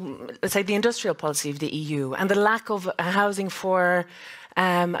new, let's say, the industrial policy of the EU and the lack of housing for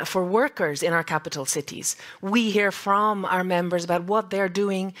workers in our capital cities. We hear from our members about what they're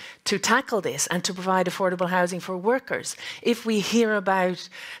doing to tackle this and to provide affordable housing for workers. If we hear about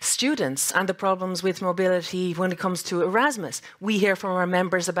students and the problems with mobility when it comes to Erasmus, we hear from our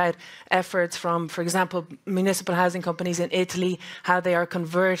members about efforts from, for example, municipal housing companies in Italy, how they are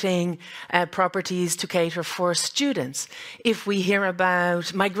converting properties to cater for students. If we hear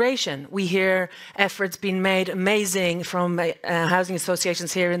about migration, we hear efforts being made amazing from housing associations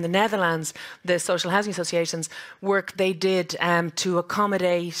here in the Netherlands, the social housing associations, work they did to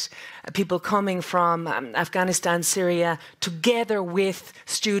accommodate people coming from Afghanistan, Syria, together with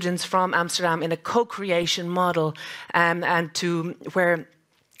students from Amsterdam in a co-creation model, and to where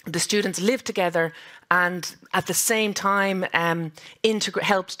the students live together and at the same time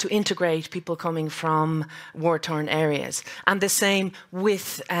helped to integrate people coming from war-torn areas. And the same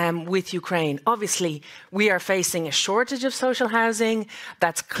with Ukraine. Obviously, we are facing a shortage of social housing.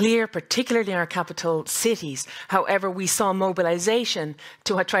 That's clear, particularly in our capital cities. However, we saw mobilization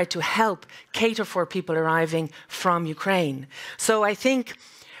to try to help cater for people arriving from Ukraine. So I think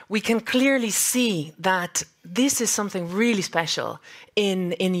we can clearly see that this is something really special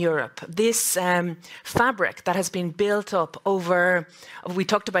in Europe. This fabric that has been built up over, we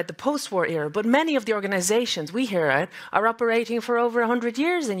talked about the post-war era, but many of the organizations we hear out are operating for over 100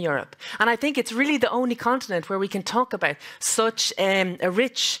 years in Europe. And I think it's really the only continent where we can talk about such a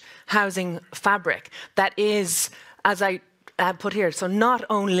rich housing fabric that is, as I put here. So not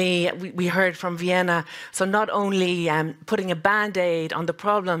only, we heard from Vienna, so not only putting a Band-Aid on the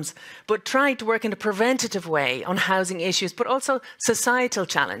problems, but trying to work in a preventative way on housing issues, but also societal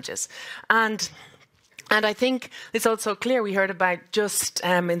challenges. And I think it's also clear, we heard about just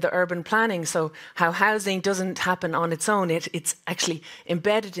in the urban planning, so how housing doesn't happen on its own, it's actually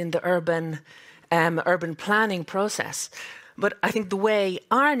embedded in the urban planning process. But I think the way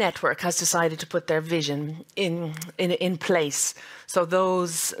our network has decided to put their vision in place, so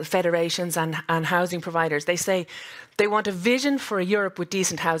those federations and housing providers, they say they want a vision for a Europe with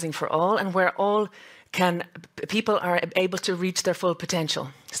decent housing for all and where all people are able to reach their full potential.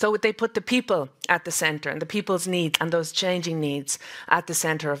 So they put the people at the center and the people's needs and those changing needs at the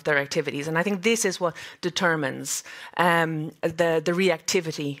center of their activities. And I think this is what determines the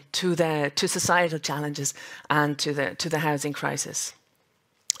reactivity to societal challenges and to the housing crisis.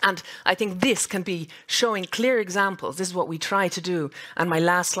 And I think this can be showing clear examples. This is what we try to do. And my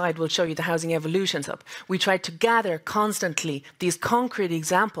last slide will show you the Housing Evolutions Hub. We try to gather constantly these concrete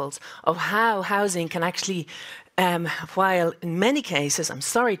examples of how housing can actually, while in many cases, I'm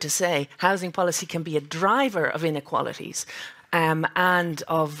sorry to say, housing policy can be a driver of inequalities. And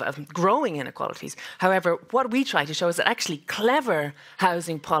of growing inequalities. However, what we try to show is that actually clever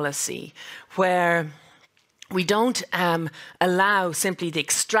housing policy, where we don't allow simply the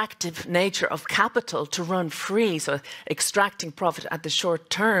extractive nature of capital to run free, so extracting profit at the short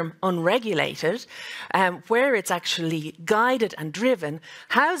term, unregulated, where it's actually guided and driven,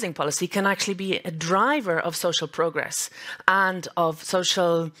 housing policy can actually be a driver of social progress and of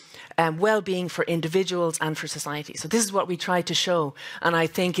social well-being for individuals and for society. So this is what we try to show, and I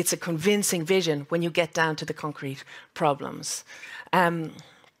think it's a convincing vision when you get down to the concrete problems.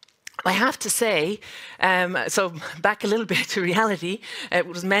 I have to say, so back a little bit to reality, it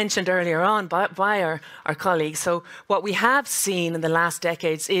was mentioned earlier on by our colleagues. So what we have seen in the last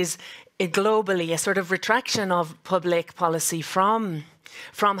decades is globally a sort of retraction of public policy from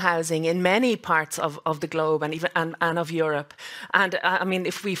housing in many parts of the globe and even and of Europe. And I mean,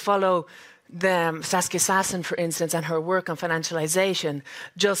 if we follow Saskia Sassen, for instance, and her work on financialization,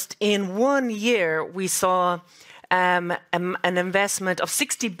 just in 1 year we saw an investment of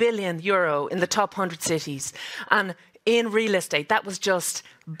 60 billion euro in the top 100 cities. And in real estate, that was just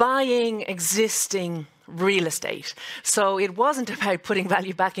buying existing real estate. So it wasn't about putting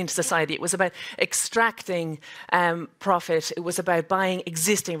value back into society. It was about extracting profit. It was about buying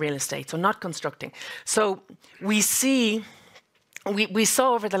existing real estate, so not constructing. So we saw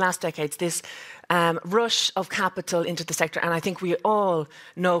over the last decades this rush of capital into the sector, and I think we all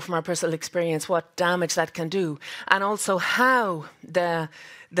know from our personal experience what damage that can do, and also how the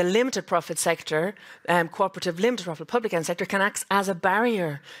limited profit sector, cooperative limited profit public end sector, can act as a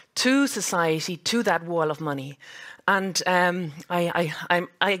barrier to society, to that wall of money. And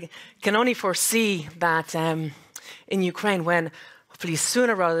I can only foresee that in Ukraine, when hopefully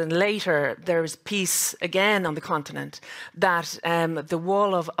sooner rather than later there is peace again on the continent, that the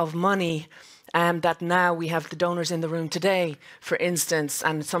wall of money, that now we have the donors in the room today, for instance,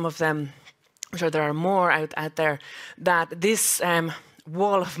 and some of them, I'm sure there are more out there, that this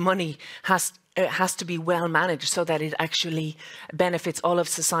wall of money has to be well managed so that it actually benefits all of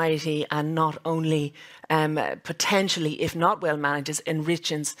society and not only potentially, if not well managed,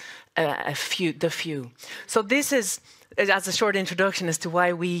 enriches the few. So this is, as a short introduction as to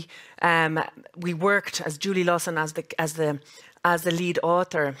why we worked as Julie Lawson as the lead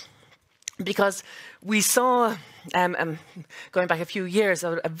author, because we saw, going back a few years,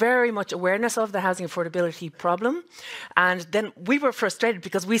 a very much awareness of the housing affordability problem. And then we were frustrated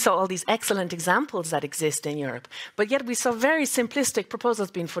because we saw all these excellent examples that exist in Europe. But yet we saw very simplistic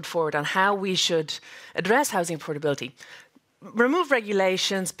proposals being put forward on how we should address housing affordability. Remove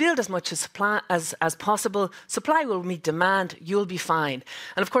regulations, build as much as possible, supply will meet demand, you'll be fine.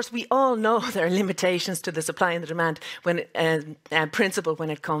 And of course, we all know there are limitations to the supply and the demand principle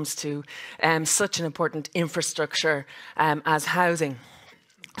when it comes to such an important infrastructure as housing.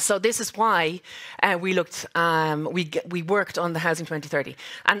 So this is why we worked on the Housing 2030.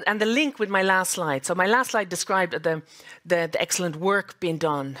 And the link with my last slide. So my last slide described the excellent work being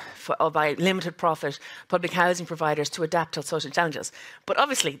done by limited profit public housing providers to adapt to social challenges. But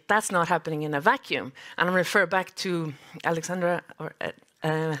obviously, that's not happening in a vacuum. And I refer back to Alexandra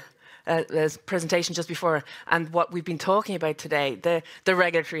presentation just before, and what we've been talking about today, the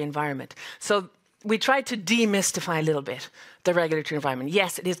regulatory environment. So we tried to demystify a little bit the regulatory environment.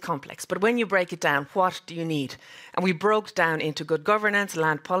 Yes, it is complex, but when you break it down, what do you need? And we broke down into good governance,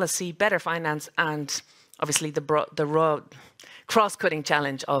 land policy, better finance, and obviously the raw cross-cutting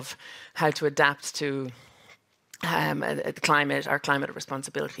challenge of how to adapt to our climate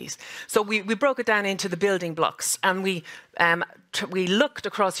responsibilities. So we broke it down into the building blocks, and we looked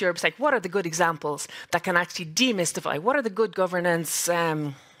across Europe, like, what are the good examples that can actually demystify? What are the good governance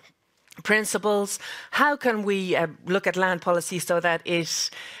principles? How can we look at land policy so that it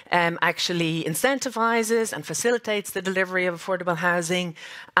actually incentivizes and facilitates the delivery of affordable housing,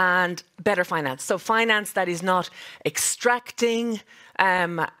 and better finance? So finance that is not extracting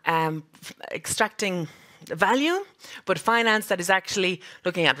value, but finance that is actually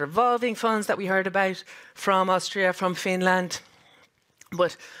looking at revolving funds that we heard about from Austria, from Finland,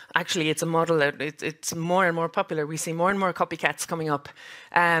 But actually, it's a model that it's more and more popular. We see more and more copycats coming up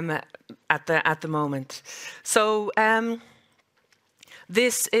at the moment. So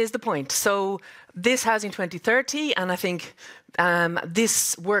this is the point. So this Housing 2030, and I think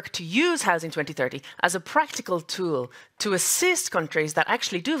this work to use Housing 2030 as a practical tool to assist countries that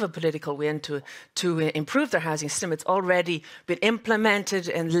actually do have a political win to improve their housing system. It's already been implemented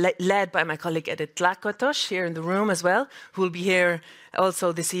and led by my colleague Edith Lakotos here in the room as well, who will be here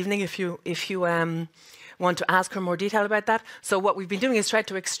also this evening if you want to ask her more detail about that. So what we've been doing is try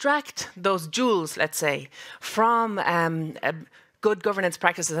to extract those jewels, let's say, from good governance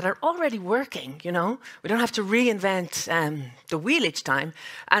practices that are already working, you know. We don't have to reinvent the wheel each time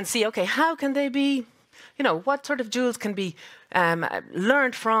and see, okay, how can they be, you know, what sort of jewels can be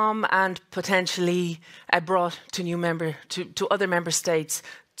learned from and potentially brought to other member states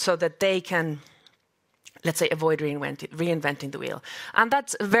so that they can, let's say, avoid reinventing the wheel. And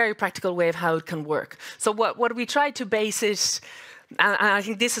that's a very practical way of how it can work. So what we try to base it, and I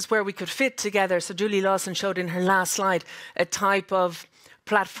think this is where we could fit together. So Julie Lawson showed in her last slide a type of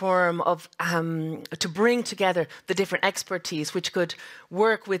platform of to bring together the different expertise, which could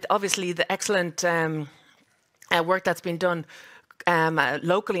work with obviously the excellent work that's been done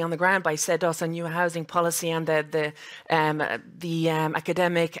locally on the ground by SEDOS on new housing policy and the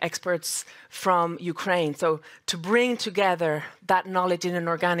academic experts from Ukraine. So to bring together that knowledge in an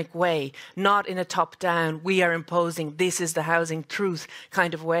organic way, not in a top-down, we are imposing, this is the housing truth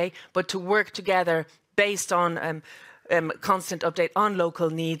kind of way, but to work together based on constant update on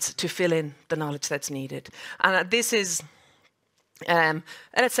local needs to fill in the knowledge that's needed. And this is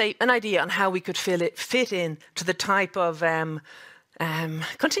let's say an idea on how we could fit in to the type of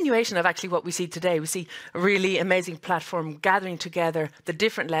continuation of actually what we see today. We see a really amazing platform gathering together the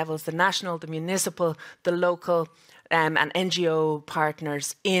different levels, the national, the municipal, the local, and NGO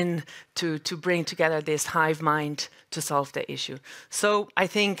partners in to bring together this hive mind to solve the issue. So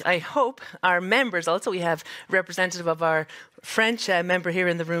I hope our members also, we have representative of our French member here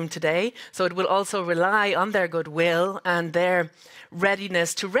in the room today, so it will also rely on their goodwill and their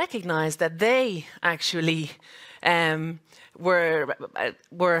readiness to recognize that they actually were,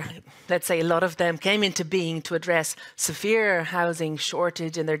 let's say, a lot of them came into being to address severe housing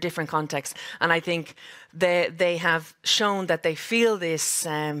shortage in their different contexts. And I think they have shown that they feel this,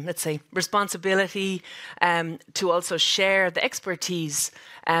 let's say, responsibility to also share the expertise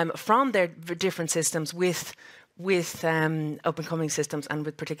from their different systems with open coming systems, and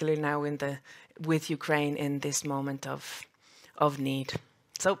with particularly now with Ukraine in this moment of need.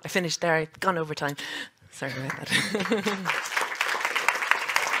 So I finished there. I've gone over time. Sorry about that.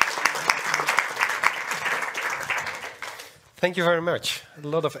 Thank you very much. A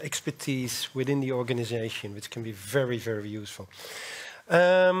lot of expertise within the organization, which can be very, very useful.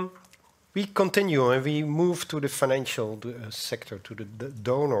 We continue and we move to the financial sector, to the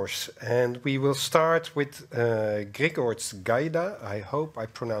donors. And we will start with Grigorz Gaida, I hope I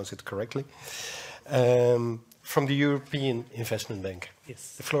pronounce it correctly, from the European Investment Bank.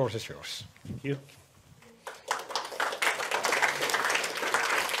 Yes. The floor is yours. Thank you.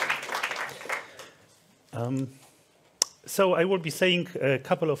 So I will be saying a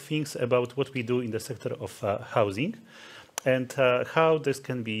couple of things about what we do in the sector of housing and how this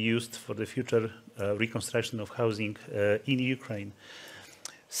can be used for the future reconstruction of housing in Ukraine.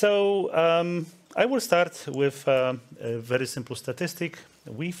 So I will start with a very simple statistic.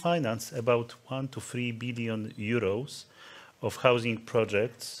 We finance about 1 to 3 billion euros of housing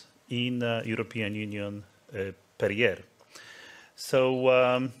projects in European Union per year.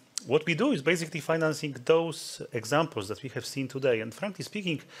 So what we do is basically financing those examples that we have seen today. And frankly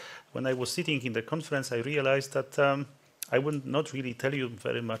speaking, when I was sitting in the conference, I realized that I will not really tell you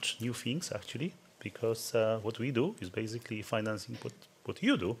very much new things, actually, because what we do is basically financing what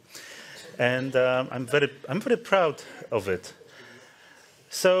you do. And I'm very proud of it.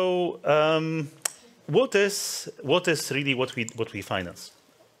 So what is really what we finance?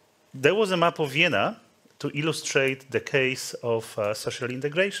 There was a map of Vienna to illustrate the case of social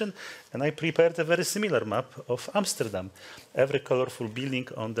integration, and I prepared a very similar map of Amsterdam. Every colorful building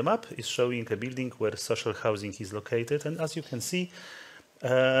on the map is showing a building where social housing is located, and as you can see,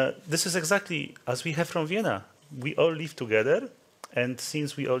 this is exactly as we have from Vienna. We all live together, and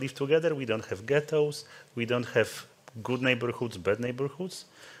since we all live together, we don't have ghettos, we don't have good neighborhoods, bad neighborhoods,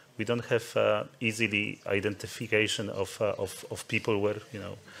 we don't have easily identification of people where, you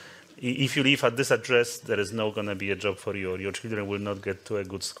know, if you live at this address, there is not going to be a job for you, or your children will not get to a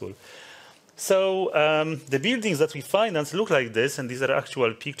good school. So the buildings that we finance look like this, and these are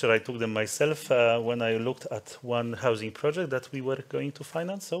actual pictures. I took them myself when I looked at one housing project that we were going to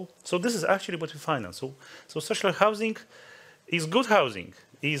finance. So this is actually what we finance. So social housing is good housing.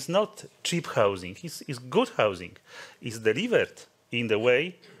 It's not cheap housing. It's good housing. It's delivered in the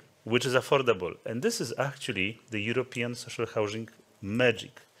way which is affordable. And this is actually the European social housing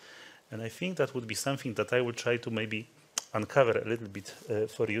magic. And I think that would be something that I will try to maybe uncover a little bit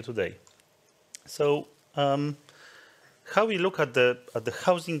for you today. So how we look at the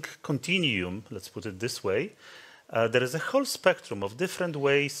housing continuum, let's put it this way, there is a whole spectrum of different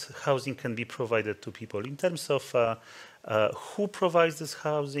ways housing can be provided to people in terms of who provides this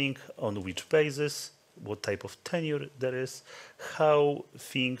housing, on which basis, what type of tenure there is, how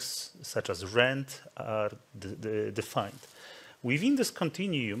things such as rent are defined. Within this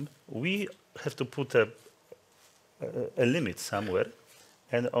continuum, we have to put a limit somewhere.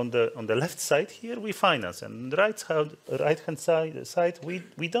 And on the left side here, we finance, and right-hand side,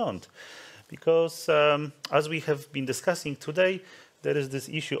 we don't. Because as we have been discussing today, there is this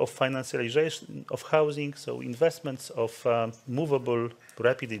issue of financialization of housing, so investments of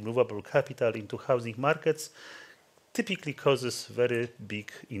rapidly movable capital into housing markets typically causes very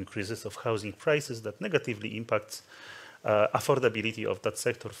big increases of housing prices that negatively impacts affordability of that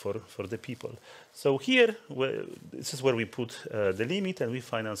sector for the people. So here, this is where we put the limit, and we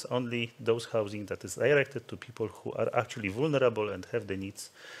finance only those housing that is directed to people who are actually vulnerable and have the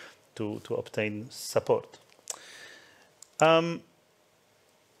needs to obtain support. Our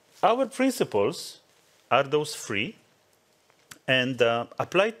principles are those three, and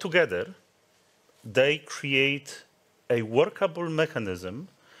applied together, they create a workable mechanism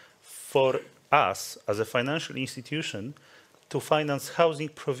for us as a financial institution to finance housing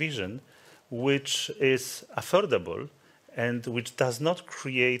provision which is affordable and which does not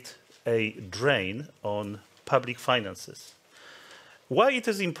create a drain on public finances. Why it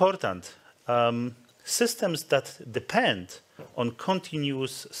is important? Systems that depend on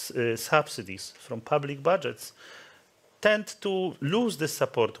continuous subsidies from public budgets tend to lose this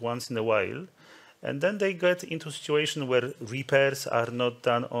support once in a while, and then they get into a situation where repairs are not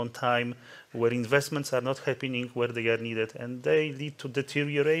done on time, where investments are not happening where they are needed, and they lead to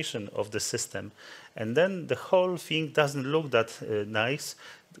deterioration of the system. And then the whole thing doesn't look that nice.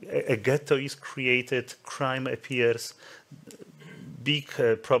 A ghetto is created, crime appears, big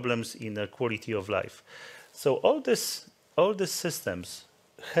problems in the quality of life. So all these systems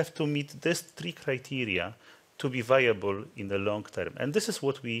have to meet these three criteria to be viable in the long term. And this is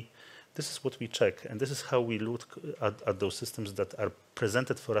what we check, and this is how we look at those systems that are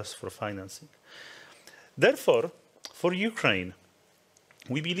presented for us for financing. Therefore, for Ukraine,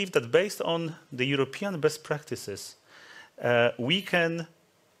 we believe that based on the European best practices, we can,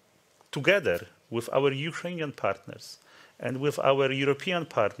 together with our Ukrainian partners and with our European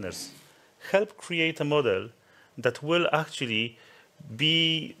partners, help create a model that will actually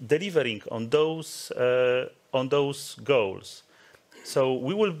be delivering on those goals. So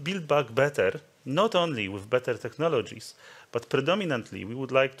we will build back better, not only with better technologies, but predominantly we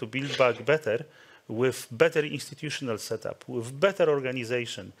would like to build back better with better institutional setup, with better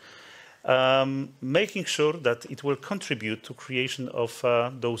organization, making sure that it will contribute to creation of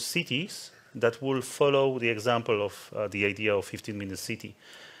those cities that will follow the example of the idea of 15-minute city.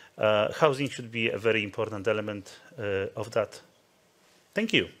 Housing should be a very important element of that.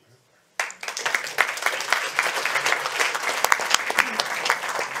 Thank you.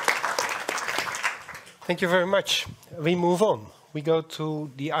 Thank you very much. We move on. We go to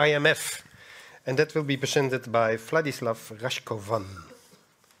the IMF, and that will be presented by Vladislav Rashkovan.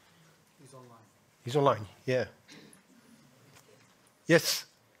 He's online. He's online, yeah. Yes.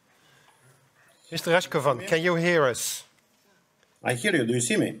 Mr. Rashkovan, can you hear us? I hear you. Do you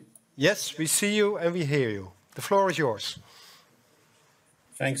see me? Yes, we see you and we hear you. The floor is yours.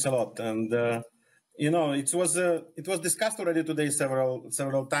 Thanks a lot. And you know, it was discussed already today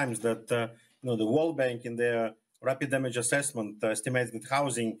several times that you know, the World Bank in their rapid damage assessment estimates that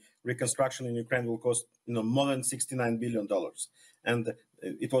housing reconstruction in Ukraine will cost more than $69 billion. And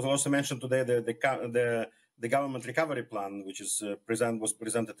it was also mentioned today the government recovery plan, which is was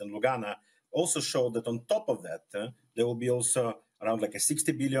presented in Lugana, also showed that on top of that there will be also around like a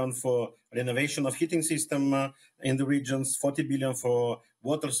 60 billion for renovation of heating system in the regions, 40 billion for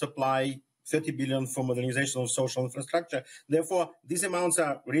water supply, 30 billion for modernization of social infrastructure. Therefore, these amounts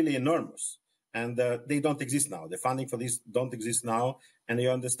are really enormous, and they don't exist now. The funding for this don't exist now, and you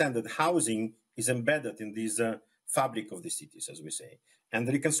understand that housing is embedded in this fabric of the cities, as we say. And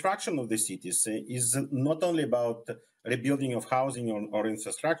the reconstruction of the cities is not only about rebuilding of housing or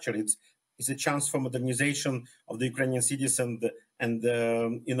infrastructure, it's a chance for modernization of the Ukrainian cities and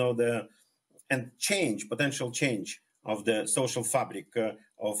change, potential change of the social fabric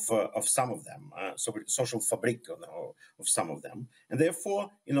of some of them, social fabric of some of them. And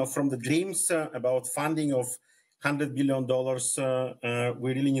therefore, from the dreams about funding of $100 billion,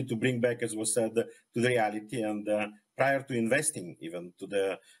 we really need to bring back, as was said, to the reality. And prior to investing even to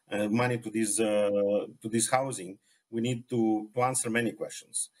the money to this housing, we need to answer many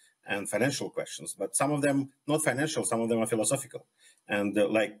questions and financial questions, but some of them not financial, some of them are philosophical. And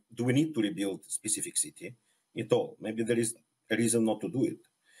like, do we need to rebuild specific city at all? Maybe there is a reason not to do it,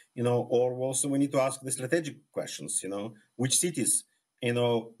 or also we need to ask the strategic questions, which cities,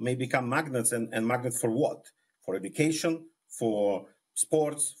 may become magnets and magnets for what? For education, for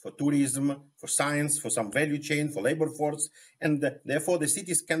sports, for tourism, for science, for some value chain, for labor force. And therefore the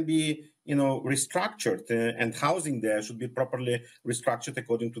cities can be, restructured and housing there should be properly restructured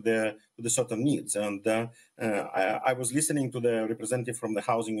according to the certain needs. And I was listening to the representative from the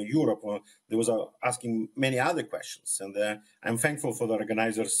Housing in Europe. They was asking many other questions. And I'm thankful for the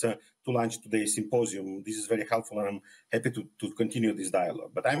organizers to launch today's symposium. This is very helpful, and I'm happy to continue this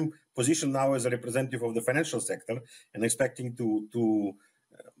dialogue. But I'm positioned now as a representative of the financial sector and expecting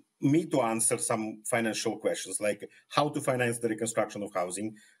me to answer some financial questions, like how to finance the reconstruction of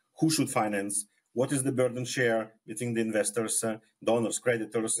housing, who should finance, what is the burden share between the investors, donors,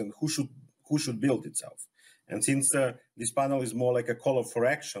 creditors, and who should build itself. And since this panel is more like a call for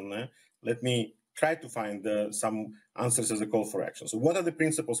action, let me try to find some answers as a call for action. So what are the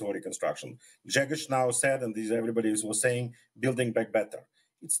principles of reconstruction? Grzegorz now said, and this everybody was saying, building back better.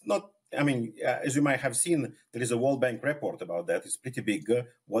 It's not, as you might have seen, there is a World Bank report about that. It's pretty big.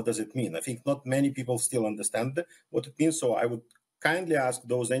 What does it mean? I think not many people still understand what it means. So I would kindly ask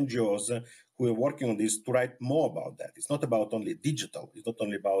those NGOs who are working on this to write more about that. It's not about only digital. It's not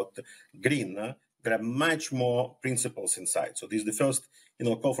only about green. There are much more principles inside. So this is the first,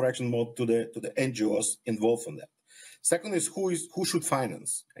 call for action mode to the NGOs involved in that. Second is who should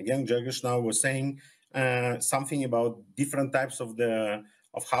finance. Again, Grzegorz now was saying something about different types of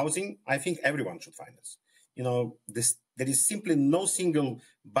housing. I think everyone should finance. There is simply no single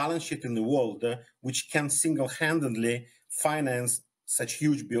balance sheet in the world which can single-handedly finance such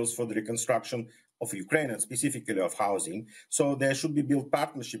huge bills for the reconstruction of Ukraine and specifically of housing. So there should be built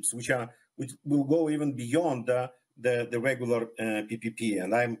partnerships which will go even beyond the regular PPP.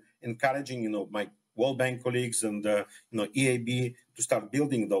 And I'm encouraging, my World Bank colleagues and EIB to start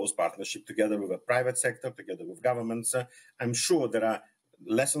building those partnerships together with the private sector, together with governments. I'm sure there are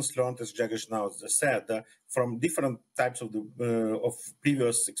lessons learned, as Grzegorz now said, from different types of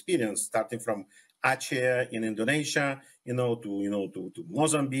previous experience, starting from Aceh in Indonesia, to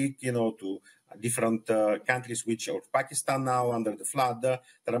Mozambique, to different countries or Pakistan now under the flood. There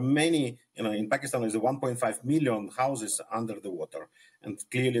are many, in Pakistan there's 1.5 million houses under the water. And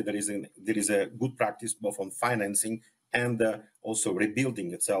clearly there is a good practice both on financing and also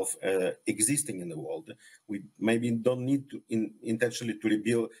rebuilding itself existing in the world. We maybe don't need to intentionally to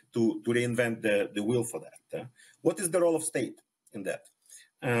rebuild, to reinvent the wheel for that. What is the role of state in that?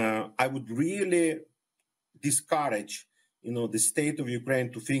 I would really discourage, the state of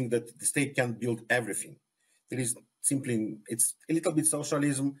Ukraine to think that the state can build everything. There is simply, it's a little bit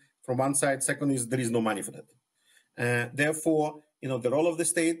socialism from one side. Second is there is no money for that. Therefore, the role of the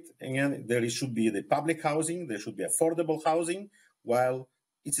state, again, there should be the public housing, there should be affordable housing, while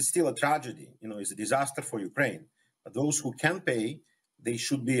it's still a tragedy, it's a disaster for Ukraine. But those who can pay, they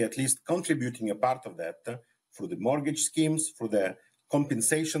should be at least contributing a part of that through the mortgage schemes, through the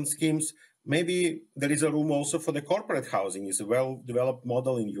compensation schemes. Maybe there is a room also for the corporate housing. It's a well-developed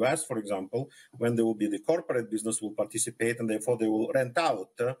model in US, for example, when there will be the corporate business will participate and therefore they will rent out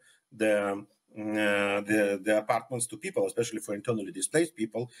the apartments to people, especially for internally displaced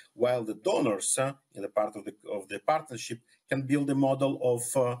people, while the donors in the part of the partnership can build a model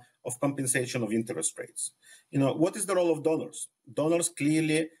of compensation of interest rates. What is the role of donors? Donors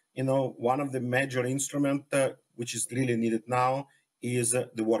clearly, one of the major instruments which is really needed now is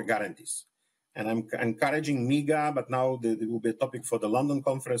the war guarantees. And I'm encouraging MIGA, but now there will be a topic for the London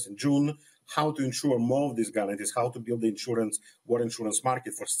conference in June, how to ensure more of these guarantees, how to build the war insurance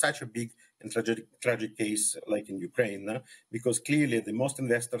market for such a big and tragic case like in Ukraine, because clearly the most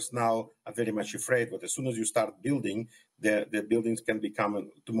investors now are very much afraid that as soon as you start building, the buildings can become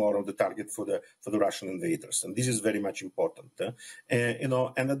tomorrow the target for the Russian invaders. And this is very much important.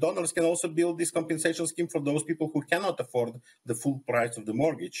 And the donors can also build this compensation scheme for those people who cannot afford the full price of the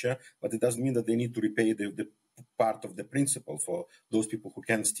mortgage, but it doesn't mean that they need to repay the part of the principal for those people who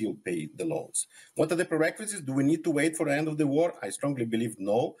can still pay the loans. What are the prerequisites? Do we need to wait for the end of the war? I strongly believe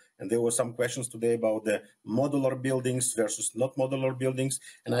no. And there were some some questions today about the modular buildings versus not modular buildings.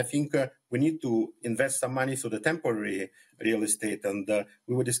 And I think we need to invest some money for the temporary real estate. And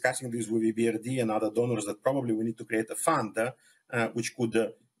we were discussing this with EBRD and other donors that probably we need to create a fund which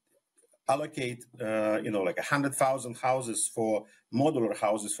could allocate, like 100,000 houses for modular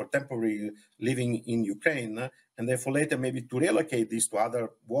houses for temporary living in Ukraine, and therefore later maybe to relocate these to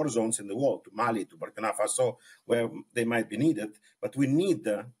other war zones in the world, to Mali, to Burkina Faso, where they might be needed. But we need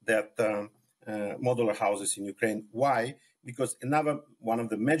that modular houses in Ukraine. Why? Because another one of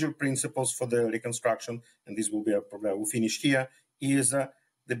the major principles for the reconstruction, and this will be a problem we'll finish here, is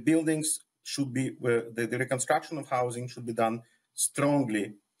the buildings should be, the reconstruction of housing should be done strongly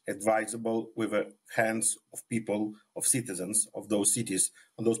advisable with the hands of people, of citizens of those cities,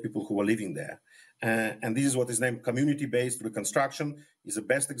 and those people who are living there. And this is what is named community-based reconstruction. Is the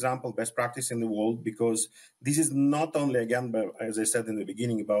best example, best practice in the world, because this is not only, again, as I said in the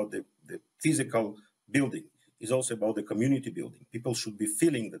beginning, about the physical building. It's also about the community building. People should be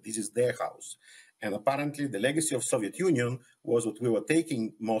feeling that this is their house. And apparently the legacy of Soviet Union was that we were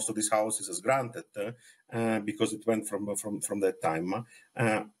taking most of these houses as granted because it went from that time.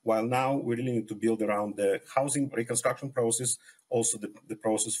 While now we really need to build around the housing reconstruction process, also the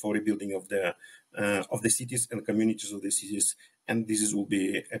process for rebuilding of the cities and communities of the cities. And this will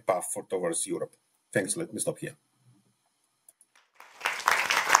be a path towards Europe. Thanks, let me stop here.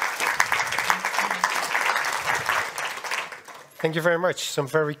 Thank you very much. Some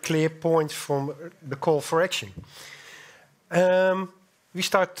very clear points from the call for action. We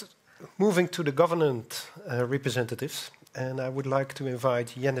start moving to the government representatives, and I would like to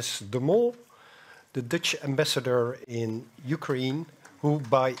invite Jennis de Mol, the Dutch ambassador in Ukraine, who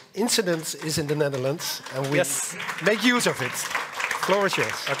by incident is in the Netherlands, and we make use of it. Floor is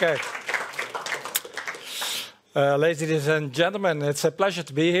yours. Okay. Ladies and gentlemen, it's a pleasure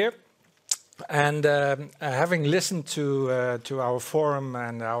to be here. And having listened to our forum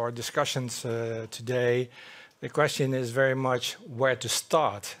and our discussions today, the question is very much where to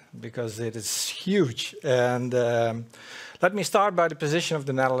start, because it is huge. And let me start by the position of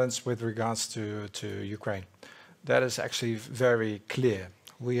the Netherlands with regards to Ukraine. That is actually very clear.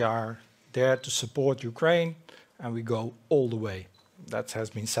 We are there to support Ukraine, and we go all the way. That has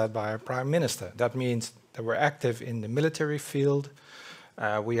been said by our Prime Minister. That means that we're active in the military field.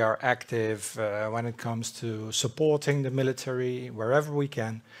 We are active when it comes to supporting the military wherever we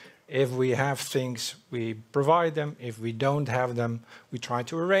can. If we have things, we provide them. If we don't have them, we try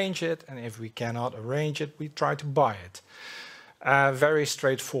to arrange it. And if we cannot arrange it, we try to buy it. Very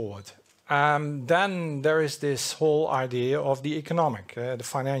straightforward. Then there is this whole idea of the economic, the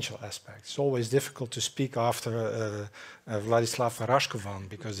financial aspect. It's always difficult to speak after Vladislav Rashkovan,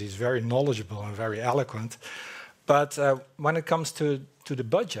 because he's very knowledgeable and very eloquent. But when it comes to the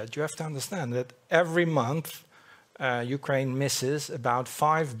budget, you have to understand that every month Ukraine misses about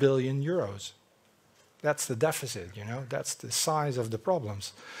 5 billion euros. That's the deficit, you know, that's the size of the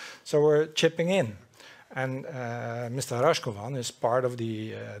problems. So we're chipping in. And Mr. Rashkovan is part of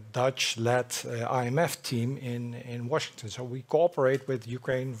the Dutch-led IMF team in Washington. So we cooperate with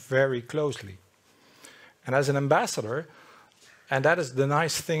Ukraine very closely. And as an ambassador, and that is the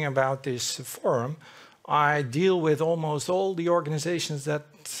nice thing about this forum, I deal with almost all the organizations that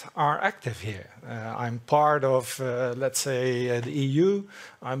are active here. I'm part of, let's say, the EU.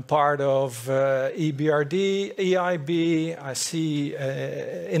 I'm part of EBRD, EIB. I see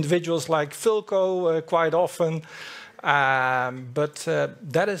individuals like Philco quite often. But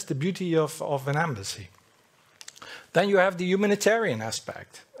that is the beauty of an embassy. Then you have the humanitarian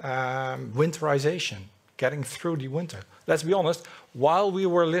aspect, winterization, getting through the winter. Let's be honest, while we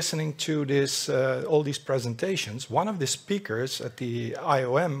were listening to this, all these presentations, one of the speakers at the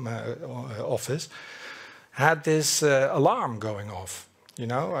IOM office had this alarm going off. You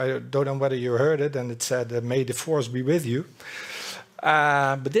know, I don't know whether you heard it, and it said, "May the force be with you."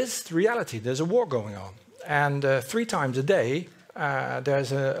 But this is the reality. There's a war going on, and 3 times a day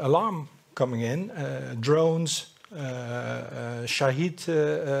there's an alarm coming in, drones, Shahid.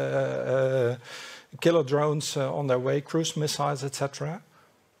 Killer drones on their way, cruise missiles, etc.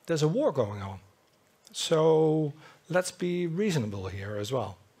 There's a war going on. So let's be reasonable here as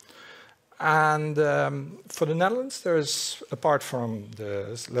well. And for the Netherlands, there's, apart from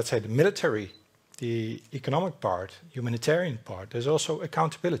the, let's say, the military, the economic part, humanitarian part, there's also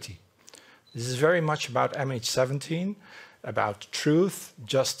accountability. This is very much about MH17, about truth,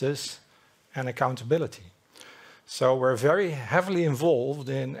 justice, and accountability. So we're very heavily involved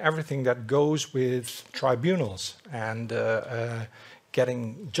in everything that goes with tribunals and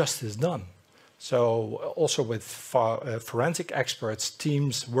getting justice done. So also with forensic experts,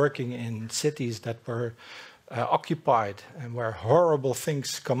 teams working in cities that were occupied and where horrible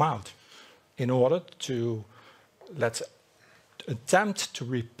things come out, in order to, let's attempt to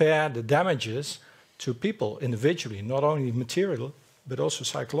repair the damages to people individually, not only material, but also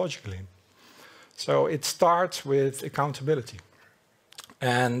psychologically. So it starts with accountability.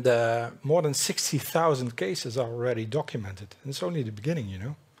 And more than 60,000 cases are already documented. And it's only the beginning, you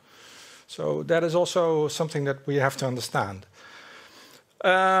know. So that is also something that we have to understand.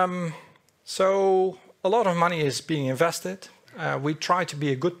 So a lot of money is being invested. We try to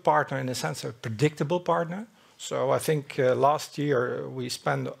be a good partner, in a sense, a predictable partner. So I think last year we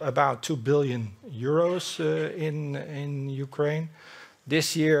spent about 2 billion euros in Ukraine.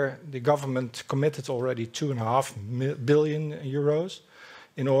 This year the government committed already 2.5 billion euros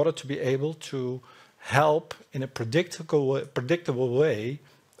in order to be able to help in a predictable way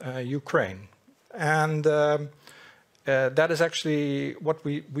Ukraine. And that is actually what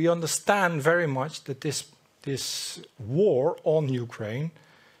we understand very much, that this war on Ukraine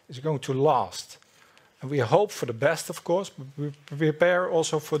is going to last. And we hope for the best, of course, but we prepare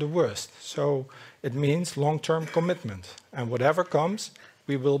also for the worst. So it means long-term commitment. And whatever comes,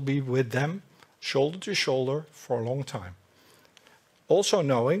 we will be with them, shoulder to shoulder, for a long time. Also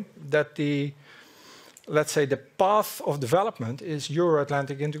knowing that the, let's say, the path of development is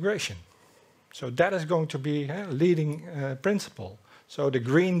Euro-Atlantic integration. So that is going to be a leading principle. So the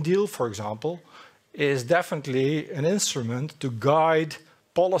Green Deal, for example, is definitely an instrument to guide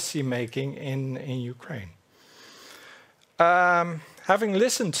policy making in Ukraine. Having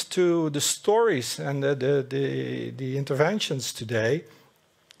listened to the stories and the interventions today,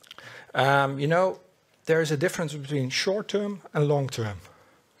 you know, there is a difference between short-term and long-term.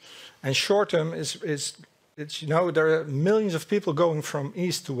 And short-term is, you know, there are millions of people going from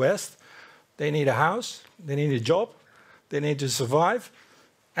east to west. They need a house, they need a job, they need to survive,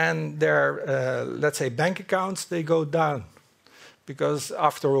 and their, let's say, bank accounts, they go down. Because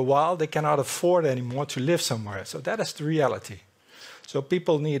after a while, they cannot afford anymore to live somewhere. So that is the reality. So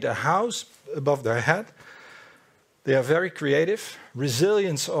people need a house above their head. They are very creative.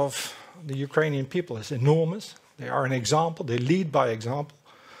 Resilience of the Ukrainian people is enormous. They are an example. They lead by example.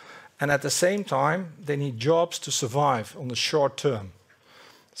 And at the same time, they need jobs to survive on the short term.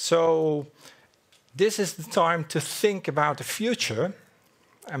 So this is the time to think about the future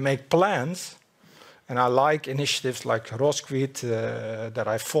and make plans. And I like initiatives like Rosquit that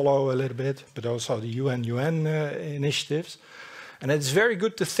I follow a little bit, but also the UN initiatives. And it's very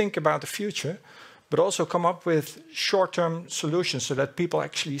good to think about the future, but also come up with short-term solutions so that people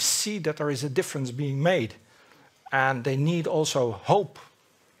actually see that there is a difference being made. And they need also hope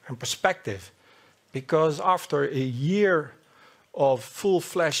and perspective, because after a year of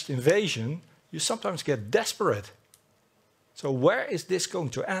full-fledged invasion, you sometimes get desperate. So where is this going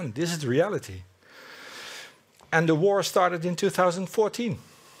to end? This is the reality. And the war started in 2014,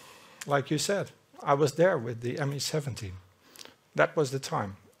 like you said. I was there with the ME-17. That was the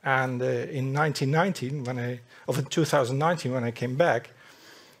time. And in 2019, when I came back,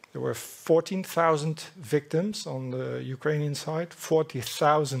 there were 14,000 victims on the Ukrainian side,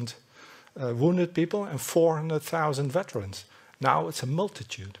 40,000 wounded people, and 400,000 veterans. Now it's a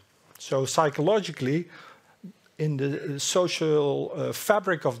multitude. So psychologically, in the social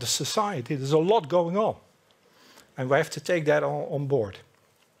fabric of the society, there's a lot going on. And we have to take that on board.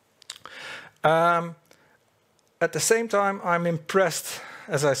 At the same time, I'm impressed,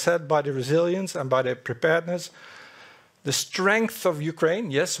 as I said, by the resilience and by the preparedness. The strength of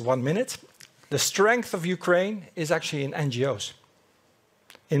Ukraine, yes, 1 minute. The strength of Ukraine is actually in NGOs.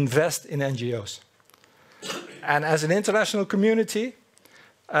 Invest in NGOs. And as an international community,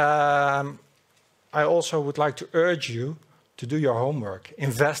 I also would like to urge you to do your homework.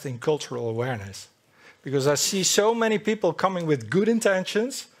 Invest in cultural awareness. Because I see so many people coming with good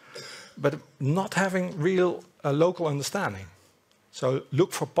intentions, but not having real local understanding. So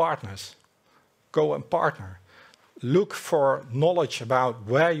look for partners. Go and partner. Look for knowledge about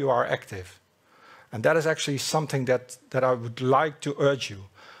where you are active. And that is actually something that I would like to urge you.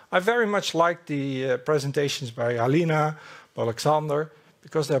 I very much like the presentations by Alina, by Alexander,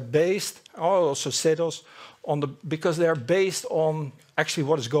 because they're based, also Sedos, because they're based on actually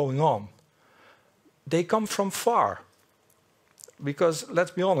what is going on. They come from far. Because,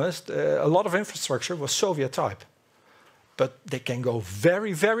 let's be honest, a lot of infrastructure was Soviet type. But they can go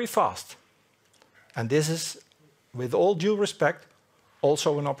very, very fast. And this is, with all due respect,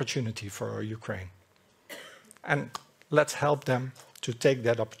 also an opportunity for Ukraine. And let's help them to take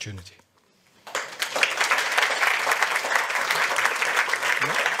that opportunity.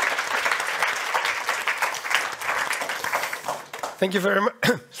 Thank you very much.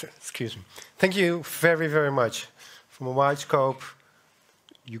 Excuse me. Thank you very, very much. From a wide scope,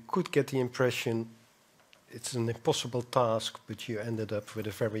 you could get the impression it's an impossible task, but you ended up with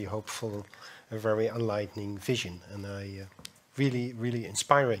a very hopeful, a very enlightening vision, and really, really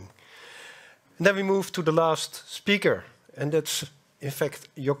inspiring. And then we move to the last speaker, and that's in fact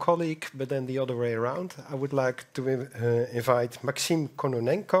your colleague, but then the other way around. I would like to invite Maxim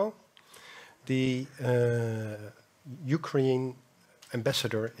Kononenko, the Ukrainian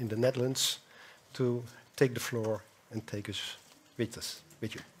ambassador in the Netherlands, to take the floor and take us with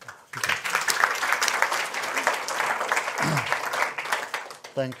you. Okay.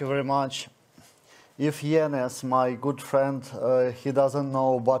 Thank you very much. If Yanis, my good friend, he doesn't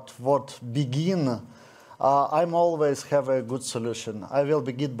know but what begin, I'm always have a good solution. I will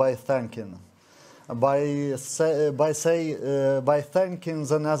begin by thanking. By thanking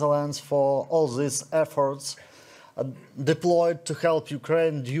the Netherlands for all these efforts deployed to help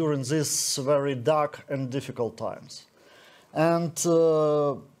Ukraine during these very dark and difficult times. And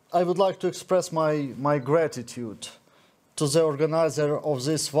I would like to express my gratitude to the organizer of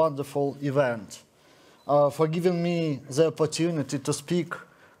this wonderful event for giving me the opportunity to speak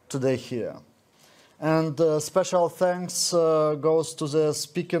today here. And special thanks goes to the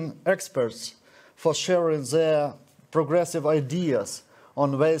speaking experts for sharing their progressive ideas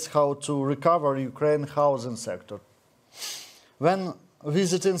on ways how to recover Ukraine housing sector. When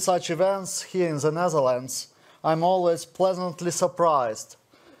visiting such events here in the Netherlands, I'm always pleasantly surprised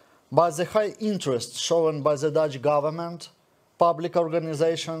by the high interest shown by the Dutch government, public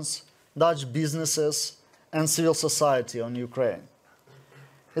organizations, Dutch businesses, and civil society on Ukraine.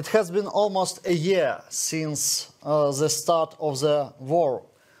 It has been almost a year since the start of the war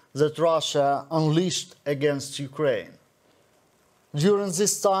that Russia unleashed against Ukraine. During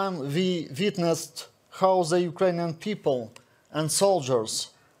this time, we witnessed how the Ukrainian people and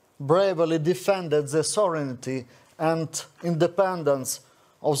soldiers bravely defended the sovereignty and independence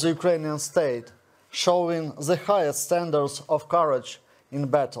of the Ukrainian state, showing the highest standards of courage in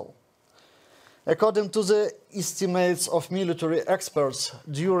battle. According to the estimates of military experts,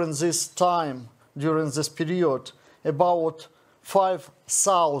 during this time, during this period, about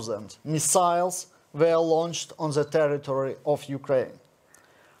 5,000 missiles were launched on the territory of Ukraine.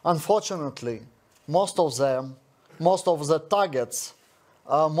 Unfortunately, most of the targets,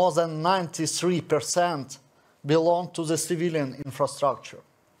 more than 93%, belong to the civilian infrastructure.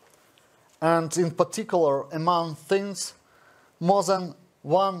 And in particular, among things, more than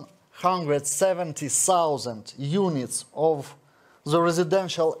 170,000 units of the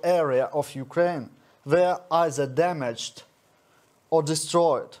residential area of Ukraine were either damaged or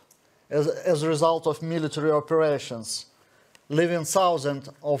destroyed as a result of military operations, leaving thousands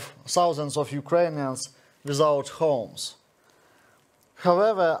of Ukrainians without homes.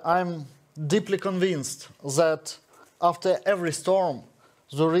 However, I'm deeply convinced that after every storm,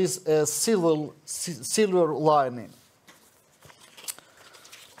 there is a silver lining.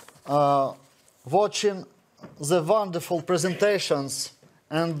 Watching the wonderful presentations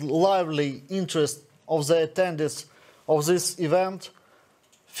and lively interest of the attendees of this event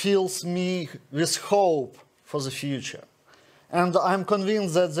fills me with hope for the future. And I'm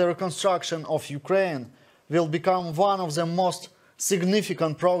convinced that the reconstruction of Ukraine will become one of the most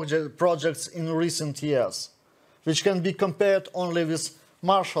significant projects in recent years, which can be compared only with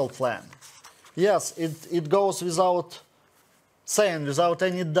Marshall Plan. Yes, it goes without saying, without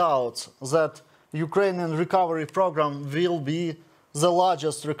any doubt, that Ukrainian recovery program will be the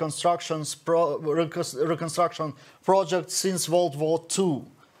largest reconstruction project since World War II,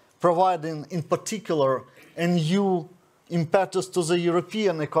 providing in particular a new impetus to the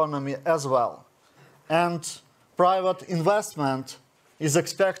European economy as well. And private investment is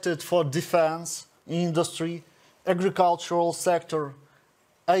expected for defense, industry, agricultural sector,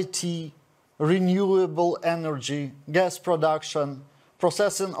 IT, renewable energy, gas production,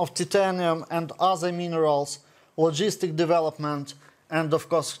 processing of titanium and other minerals, logistic development, and of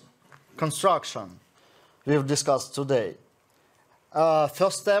course, construction we've discussed today.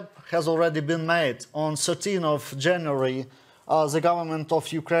 First step has already been made. On 13th of January, the government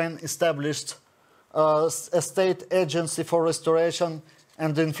of Ukraine established a state agency for restoration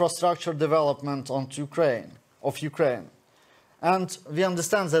and infrastructure development of Ukraine. And we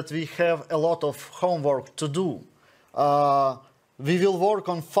understand that we have a lot of homework to do. We will work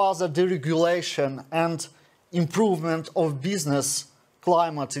on further deregulation and improvement of business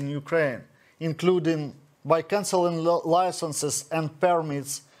climate in Ukraine, including by cancelling licenses and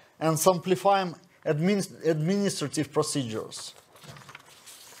permits and simplifying administrative procedures.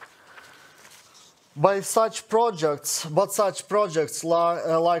 But such projects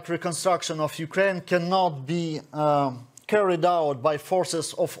like reconstruction of Ukraine cannot be carried out by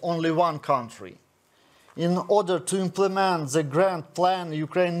forces of only one country. In order to implement the grand plan,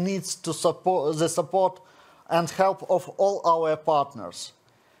 Ukraine needs to support the support and help of all our partners.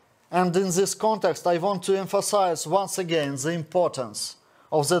 And in this context, I want to emphasize once again the importance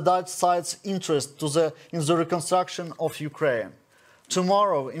of the Dutch side's interest in the reconstruction of Ukraine.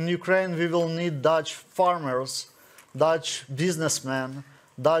 Tomorrow in Ukraine we will need Dutch farmers, Dutch businessmen,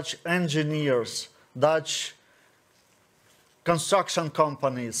 Dutch engineers, Dutch construction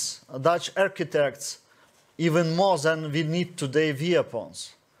companies, Dutch architects, even more than we need today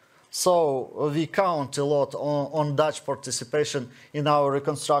weapons. So we count a lot on Dutch participation in our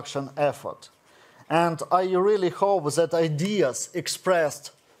reconstruction effort. And I really hope that ideas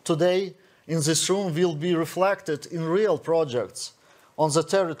expressed today in this room will be reflected in real projects on the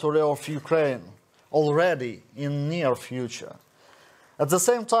territory of Ukraine already in near future. At the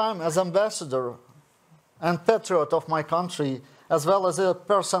same time, as ambassador and patriot of my country, as well as a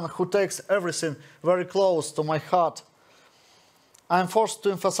person who takes everything very close to my heart, I am forced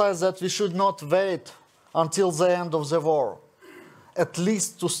to emphasize that we should not wait until the end of the war, at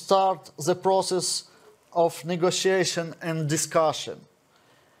least to start the process of negotiation and discussion,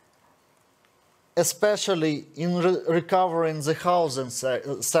 especially in recovering the housing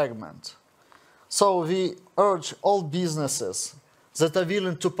segment. So we urge all businesses that are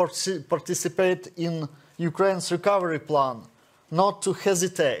willing to participate in Ukraine's recovery plan not to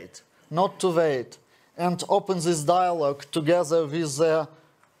hesitate, not to wait, and open this dialogue together with the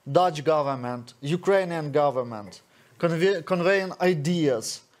Dutch government, Ukrainian government, conveying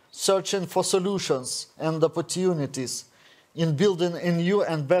ideas, searching for solutions and opportunities in building a new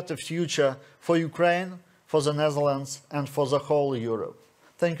and better future for Ukraine, for the Netherlands, and for the whole Europe.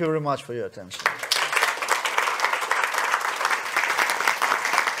 Thank you very much for your attention.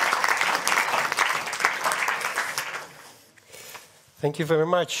 Thank you very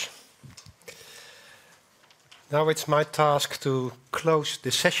much. Now it's my task to close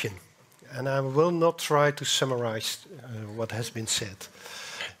the session, and I will not try to summarize what has been said,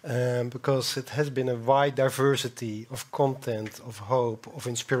 because it has been a wide diversity of content, of hope, of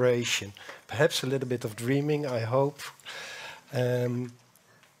inspiration, perhaps a little bit of dreaming, I hope,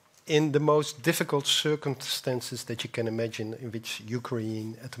 in the most difficult circumstances that you can imagine in which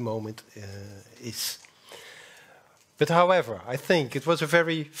Ukraine at the moment is. But however, I think it was a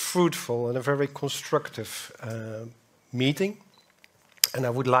very fruitful and a very constructive meeting. And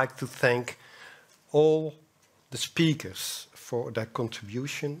I would like to thank all the speakers for their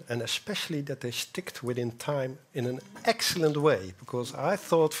contribution, and especially that they sticked within time in an excellent way. Because I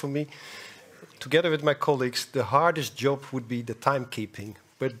thought for me, together with my colleagues, the hardest job would be the timekeeping.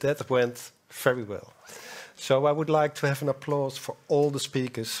 But that went very well. So I would like to have an applause for all the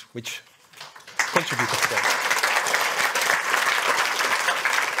speakers which contributed to that.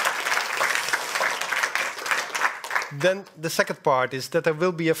 Then the second part is that there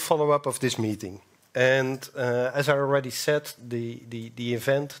will be a follow-up of this meeting. And as I already said, the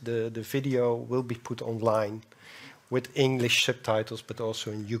event, the video will be put online with English subtitles, but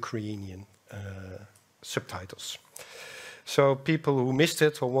also in Ukrainian subtitles. So people who missed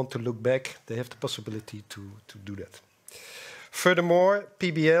it or want to look back, they have the possibility to do that. Furthermore,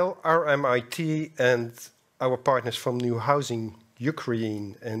 PBL, RMIT, and our partners from New Housing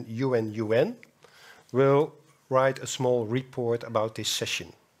Ukraine and UN will write a small report about this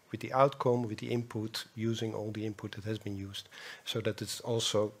session with the outcome, with the input, using all the input that has been used, so that it's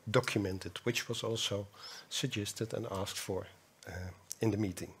also documented, which was also suggested and asked for in the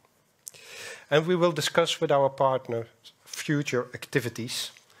meeting. And we will discuss with our partner future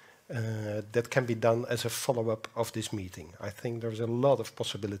activities that can be done as a follow-up of this meeting. I think there's a lot of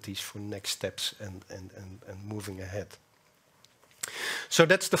possibilities for next steps and moving ahead. So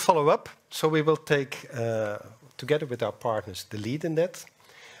that's the follow-up. So we will take, together with our partners, the lead in that.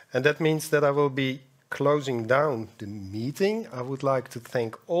 And that means that I will be closing down the meeting. I would like to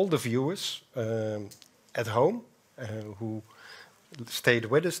thank all the viewers at home who stayed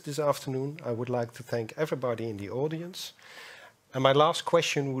with us this afternoon. I would like to thank everybody in the audience. And my last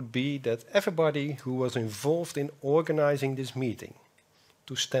question would be that everybody who was involved in organizing this meeting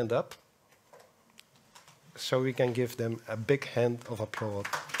to stand up, so we can give them a big hand of applause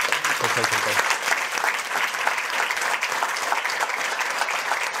for taking part.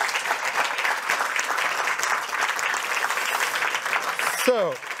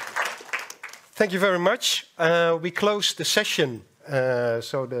 So, thank you very much. We close the session,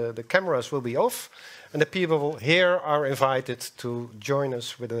 so the cameras will be off. And the people here are invited to join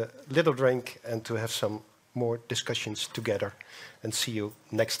us with a little drink and to have some more discussions together. And see you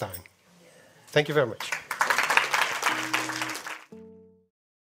next time. Thank you very much.